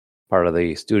 Part of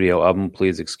the studio album,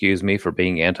 Please Excuse Me for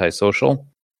Being Antisocial.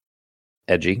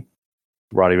 Edgy.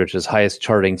 Roddy Ricch's highest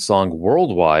charting song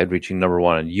worldwide, reaching number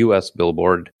one on U.S.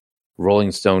 Billboard,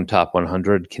 Rolling Stone Top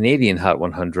 100, Canadian Hot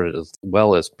 100, as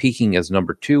well as peaking as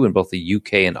number 2 in both the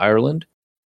UK and Ireland,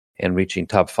 and reaching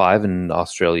top 5 in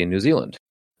Australia and New Zealand.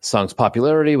 The song's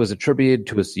popularity was attributed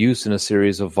to its use in a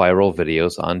series of viral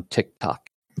videos on TikTok.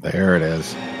 There it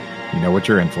is. You know what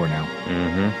you're in for now.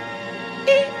 Mm-hmm.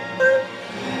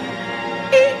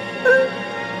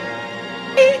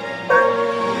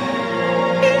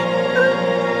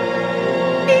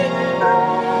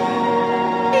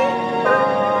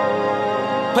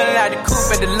 Pulling out the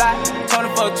coupe at the lot,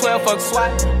 24, 12, fuck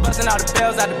SWAT. Busting all the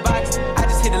bells out the box. I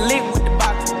just hit a lick with the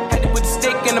box. Had to put the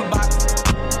stick in the box.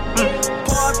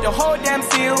 Pour up the whole damn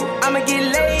seal. I'ma get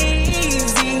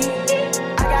lazy.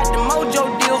 I got the mojo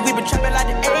deals. We been trapping like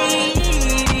the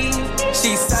 80s.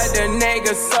 She said the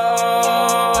nigga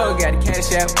so. Got the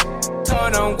cash out.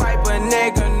 Told him wipe a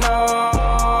nigga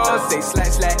no. Say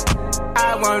slash slash.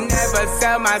 I won't never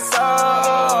sell my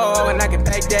soul. And I can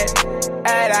take that.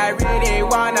 And I really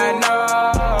wanna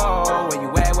know where you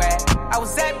at, where I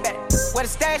was at back, where the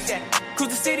stash at, cruise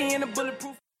the city in a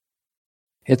bulletproof.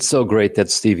 It's so great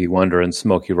that Stevie Wonder and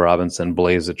Smokey Robinson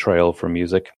blaze a trail for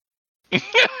music.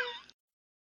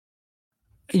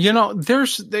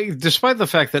 Despite the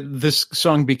fact that this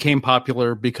song became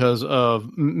popular because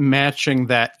of matching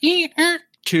that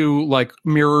to like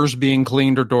mirrors being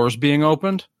cleaned or doors being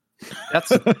opened.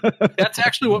 That's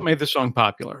actually what made the song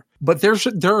popular. But there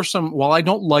are some, while I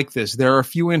don't like this, there are a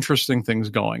few interesting things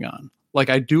going on. Like,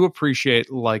 I do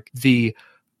appreciate like the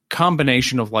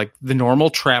combination of like the normal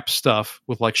trap stuff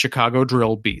with like Chicago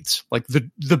drill beats. Like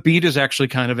the beat is actually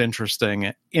kind of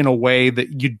interesting in a way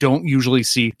that you don't usually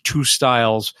see two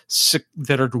styles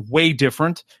that are way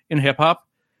different in hip hop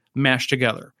mashed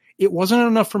together. It wasn't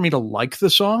enough for me to like the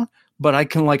song, but I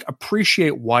can like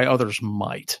appreciate why others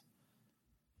might.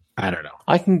 I don't know.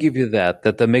 I can give you that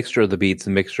the mixture of the beats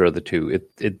and mixture of the two,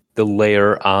 the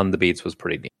layer on the beats was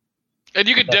pretty neat. And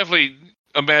you could definitely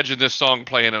imagine this song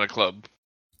playing in a club.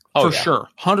 For sure.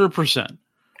 100%.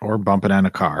 Or bumping in a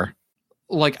car.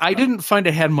 Like, I didn't find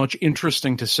it had much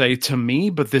interesting to say to me,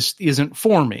 but this isn't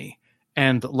for me.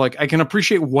 And like, I can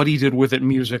appreciate what he did with it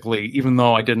musically, even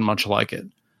though I didn't much like it.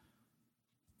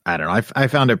 I don't know. I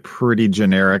found it pretty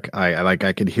generic. I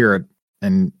could hear it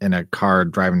in a car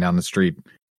driving down the street.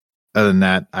 Other than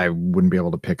that, I wouldn't be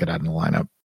able to pick it out in the lineup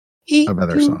of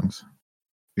other songs.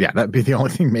 Yeah, that'd be the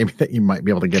only thing maybe that you might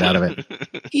be able to get out of it.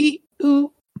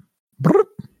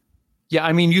 Yeah,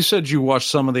 I mean, you said you watched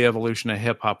some of the evolution of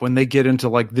hip hop when they get into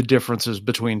like the differences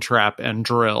between trap and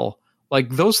drill. Like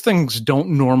those things don't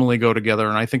normally go together.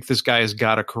 And I think this guy has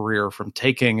got a career from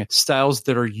taking styles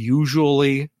that are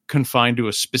usually confined to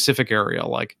a specific area,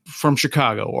 like from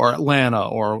Chicago or Atlanta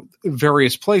or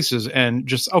various places, and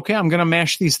just, okay, I'm going to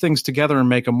mash these things together and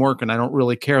make them work. And I don't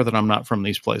really care that I'm not from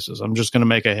these places. I'm just going to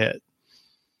make a hit.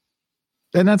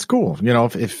 And that's cool. You know,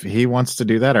 if he wants to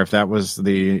do that, or if that was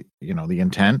the, you know, the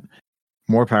intent,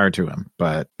 more power to him.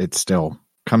 But it still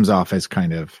comes off as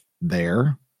kind of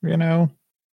there, you know,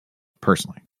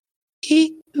 personally.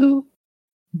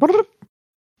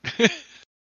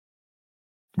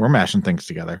 We're mashing things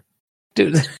together.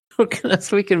 Dude,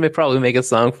 we can probably make a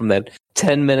song from that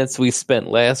 10 minutes we spent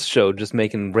last show just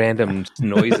making random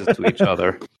noises to each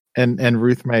other. And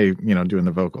Ruth May, you know, doing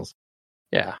the vocals.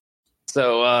 Yeah.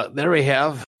 So there we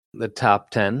have the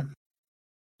top 10.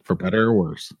 For better or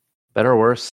worse. Better or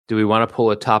worse. Do we want to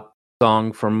pull a top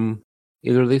song from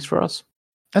either of these for us?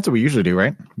 That's what we usually do,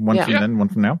 right? One from then, one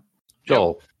from now.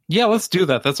 Joel. Yeah, let's do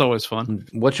that. That's always fun.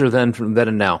 What's your then from then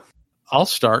and now? I'll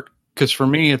start, because for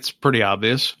me, it's pretty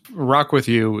obvious. Rock With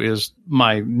You is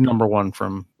my number one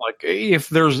from, like, if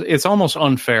there's, it's almost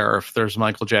unfair if there's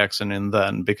Michael Jackson in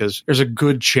then, because there's a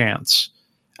good chance.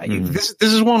 This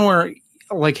is one where,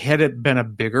 like, had it been a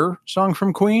bigger song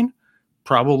from Queen,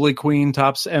 probably Queen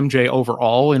tops MJ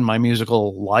overall in my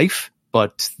musical life.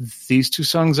 But these two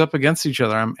songs up against each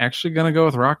other, I'm actually going to go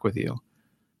with Rock With You.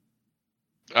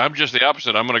 I'm just the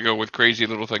opposite. I'm going to go with Crazy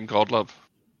Little Thing Called Love.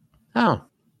 Oh.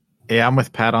 Yeah, I'm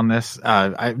with Pat on this.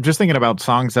 I'm just thinking about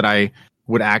songs that I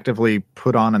would actively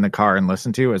put on in the car and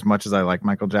listen to. As much as I like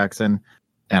Michael Jackson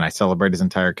and I celebrate his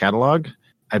entire catalog,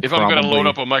 if I'm going to load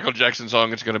up a Michael Jackson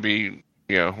song, it's going to be,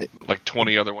 you know, like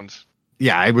 20 other ones.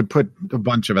 Yeah, I would put a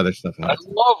bunch of other stuff out. I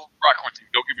love Rock With You.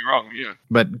 Don't get me wrong. Yeah,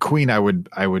 but Queen, I would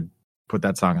put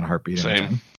that song in a heartbeat.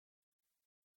 Same.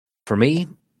 For me,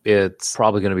 it's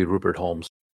probably going to be Rupert Holmes.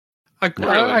 I could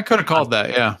have called that,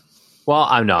 yeah. Well,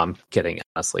 I'm kidding.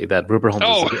 Honestly, that Rupert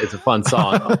Holmes is a fun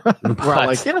song. We're all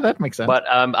like, yeah, that makes sense. But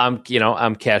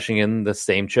I'm cashing in the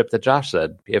same chip that Josh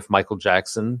said. If Michael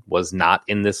Jackson was not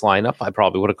in this lineup, I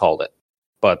probably would have called it.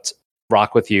 But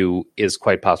Rock With You is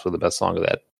quite possibly the best song of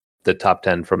that. The top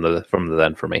 10 from the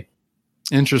then for me.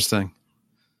 Interesting.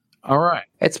 All right,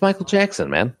 it's Michael Jackson,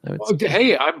 man.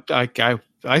 Hey,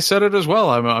 I said it as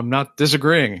well. I'm not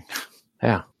disagreeing.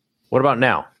 Yeah. What about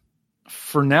now?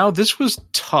 For now, this was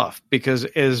tough because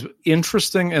as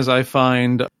interesting as I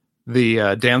find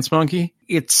the Dance Monkey,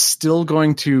 it's still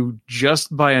going to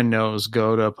just by a nose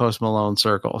go to Post Malone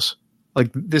Circles.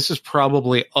 Like, this is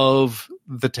probably of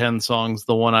the 10 songs,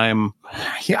 the one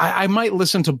I might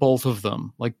listen to both of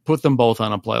them, like put them both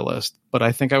on a playlist, but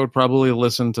I think I would probably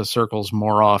listen to Circles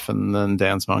more often than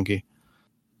Dance Monkey.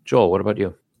 Joel, what about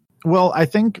you? Well, I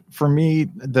think for me,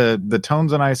 the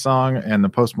Tones and I song and the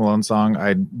Post Malone song,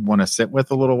 I'd want to sit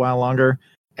with a little while longer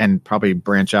and probably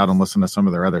branch out and listen to some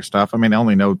of their other stuff. I mean, I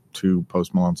only know 2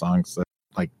 Post Malone songs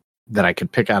that I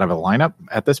could pick out of a lineup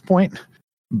at this point,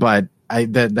 but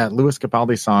that Louis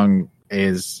Capaldi song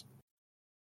is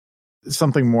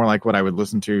something more like what I would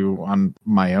listen to on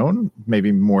my own,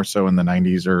 maybe more so in the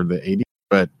 90s or the 80s,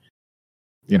 but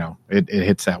you know, it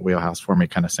hits that wheelhouse for me,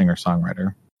 kind of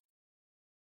singer-songwriter.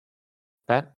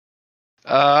 Pat?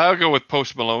 I'll go with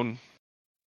Post Malone.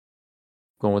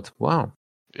 Going with wow.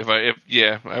 If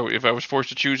I was forced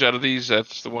to choose out of these,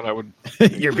 that's the one I would.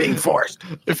 You're being forced.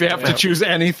 If you have to choose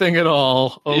anything at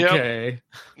all, okay.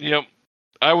 Yep.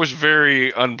 I was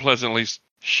very unpleasantly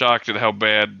shocked at how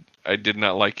bad I did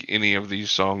not like any of these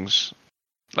songs.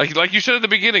 Like you said at the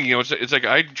beginning, you know, it's like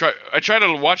I try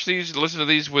to watch these, listen to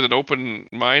these with an open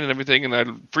mind and everything, and I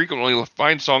frequently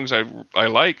find songs I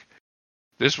like.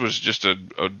 This was just a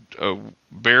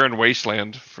barren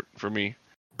wasteland for me.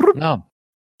 No,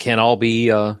 can all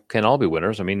be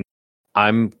winners. I mean,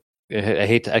 I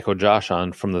hate to echo Josh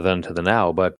on from the then to the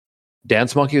now, but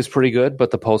Dance Monkey was pretty good. But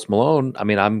the Post Malone, I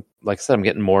mean, I'm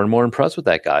getting more and more impressed with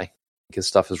that guy. His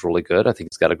stuff is really good. I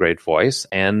think he's got a great voice,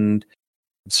 and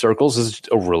Circles is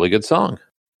a really good song.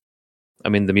 I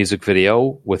mean, the music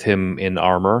video with him in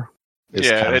armor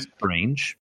is kind of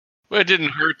strange. Well, it didn't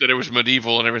hurt that it was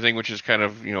medieval and everything, which is kind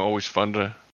of, you know, always fun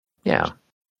to... Yeah.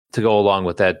 To go along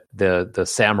with that, the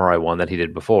samurai one that he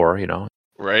did before, you know.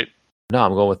 Right. No,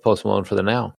 I'm going with Post Malone for the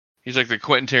now. He's like the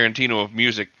Quentin Tarantino of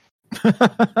music.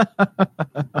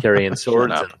 Carrying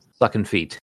swords and sucking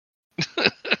feet.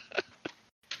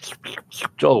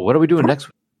 Joel, what are we doing next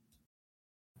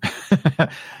week?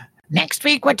 Next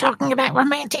week, we're talking about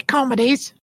romantic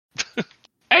comedies.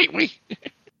 Ain't we?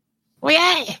 We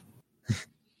are.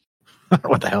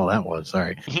 What the hell that was?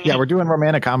 Sorry. Yeah, we're doing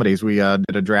romantic comedies. We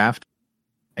did a draft,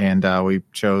 and we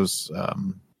chose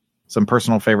some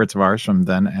personal favorites of ours from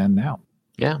then and now.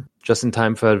 Yeah, just in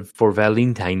time for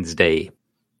Valentine's Day.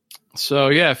 So,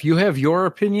 yeah, if you have your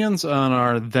opinions on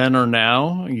our then or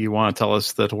now, you want to tell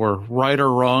us that we're right or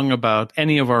wrong about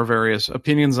any of our various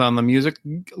opinions on the music,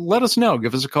 let us know.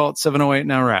 Give us a call at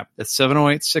 708-NOW-RAP. That's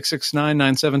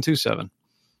 708-669-9727.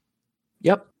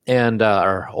 Yep, and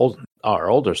our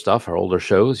older stuff, our older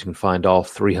shows, you can find all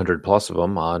 300 plus of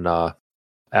them on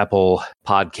Apple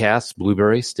Podcasts,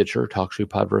 Blueberry, Stitcher, TalkShoe,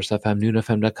 Podverse FM,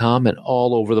 NoonFM.com, and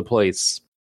all over the place.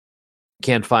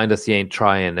 Can't find us, you ain't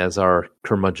trying, as our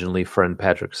curmudgeonly friend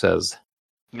Patrick says.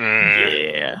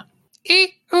 Yeah.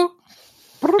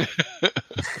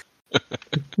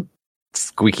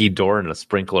 Squeaky door and a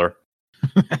sprinkler.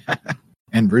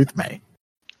 And Ruth May.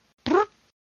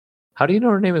 How do you know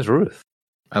her name is Ruth?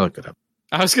 I looked it up.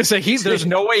 I was going to say, there's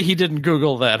no way he didn't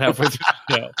Google that halfway through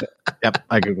the show. Yep,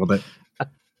 I Googled it.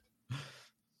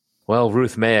 Well,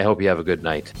 Ruth May, I hope you have a good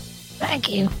night.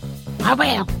 Thank you. I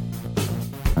will.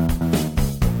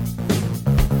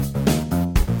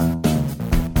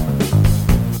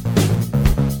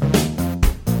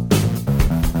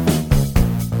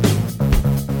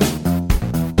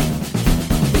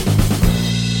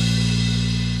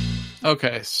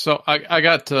 Okay, so I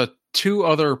got two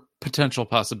other potential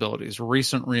possibilities,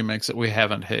 recent remakes that we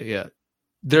haven't hit yet.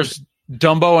 There's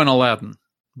Dumbo and Aladdin.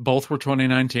 Both were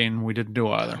 2019. We didn't do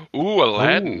either. Ooh,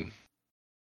 Aladdin.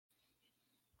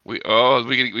 We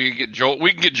can get Joel.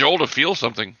 We can get Joel to feel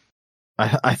something.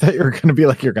 I thought you were going to be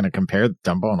like, you're going to compare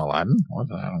Dumbo and Aladdin? What?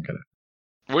 I don't get it.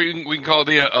 We can call it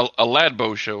the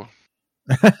Aladbo show.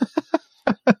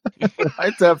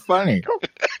 It's that funny.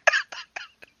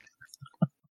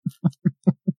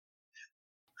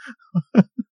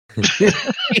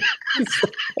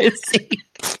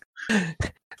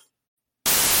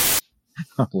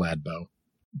 Ladbo.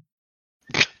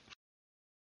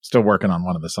 Still working on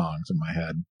one of the songs in my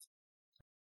head.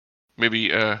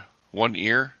 Maybe One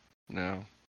Ear? No.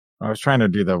 I was trying to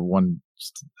do the one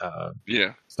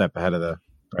Yeah. step ahead of the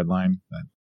red line.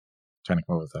 Trying to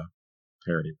come up with a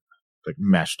parody. Like,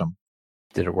 meshed them.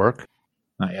 Did it work?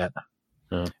 Not yet.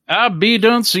 No. I be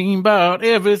done seeing about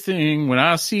everything when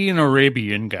I see an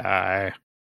Arabian guy.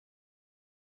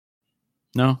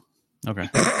 No? Okay.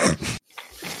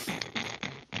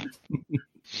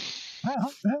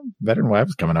 Well, Veteran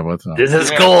Web's coming up with some. This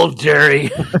is gold, Jerry.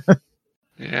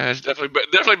 Yeah, it's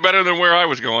definitely better than where I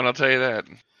was going, I'll tell you that.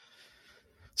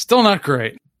 Still not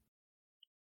great.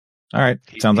 All right.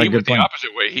 Sounds like a he good went plan. the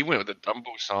opposite way. He went with the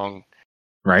Dumbo song.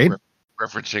 Right?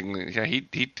 Referencing, yeah,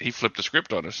 he flipped the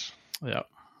script on us. Yeah.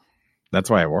 That's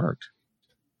why it worked.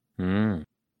 Why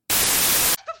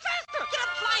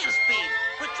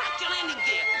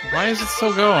is it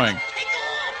still going?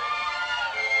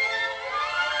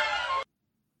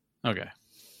 Okay.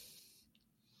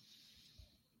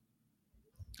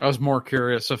 I was more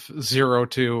curious if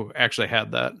 02 actually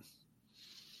had that.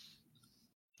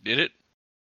 Did it?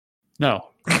 No.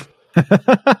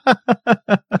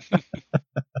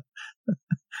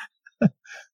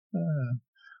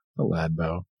 The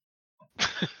Ladbo.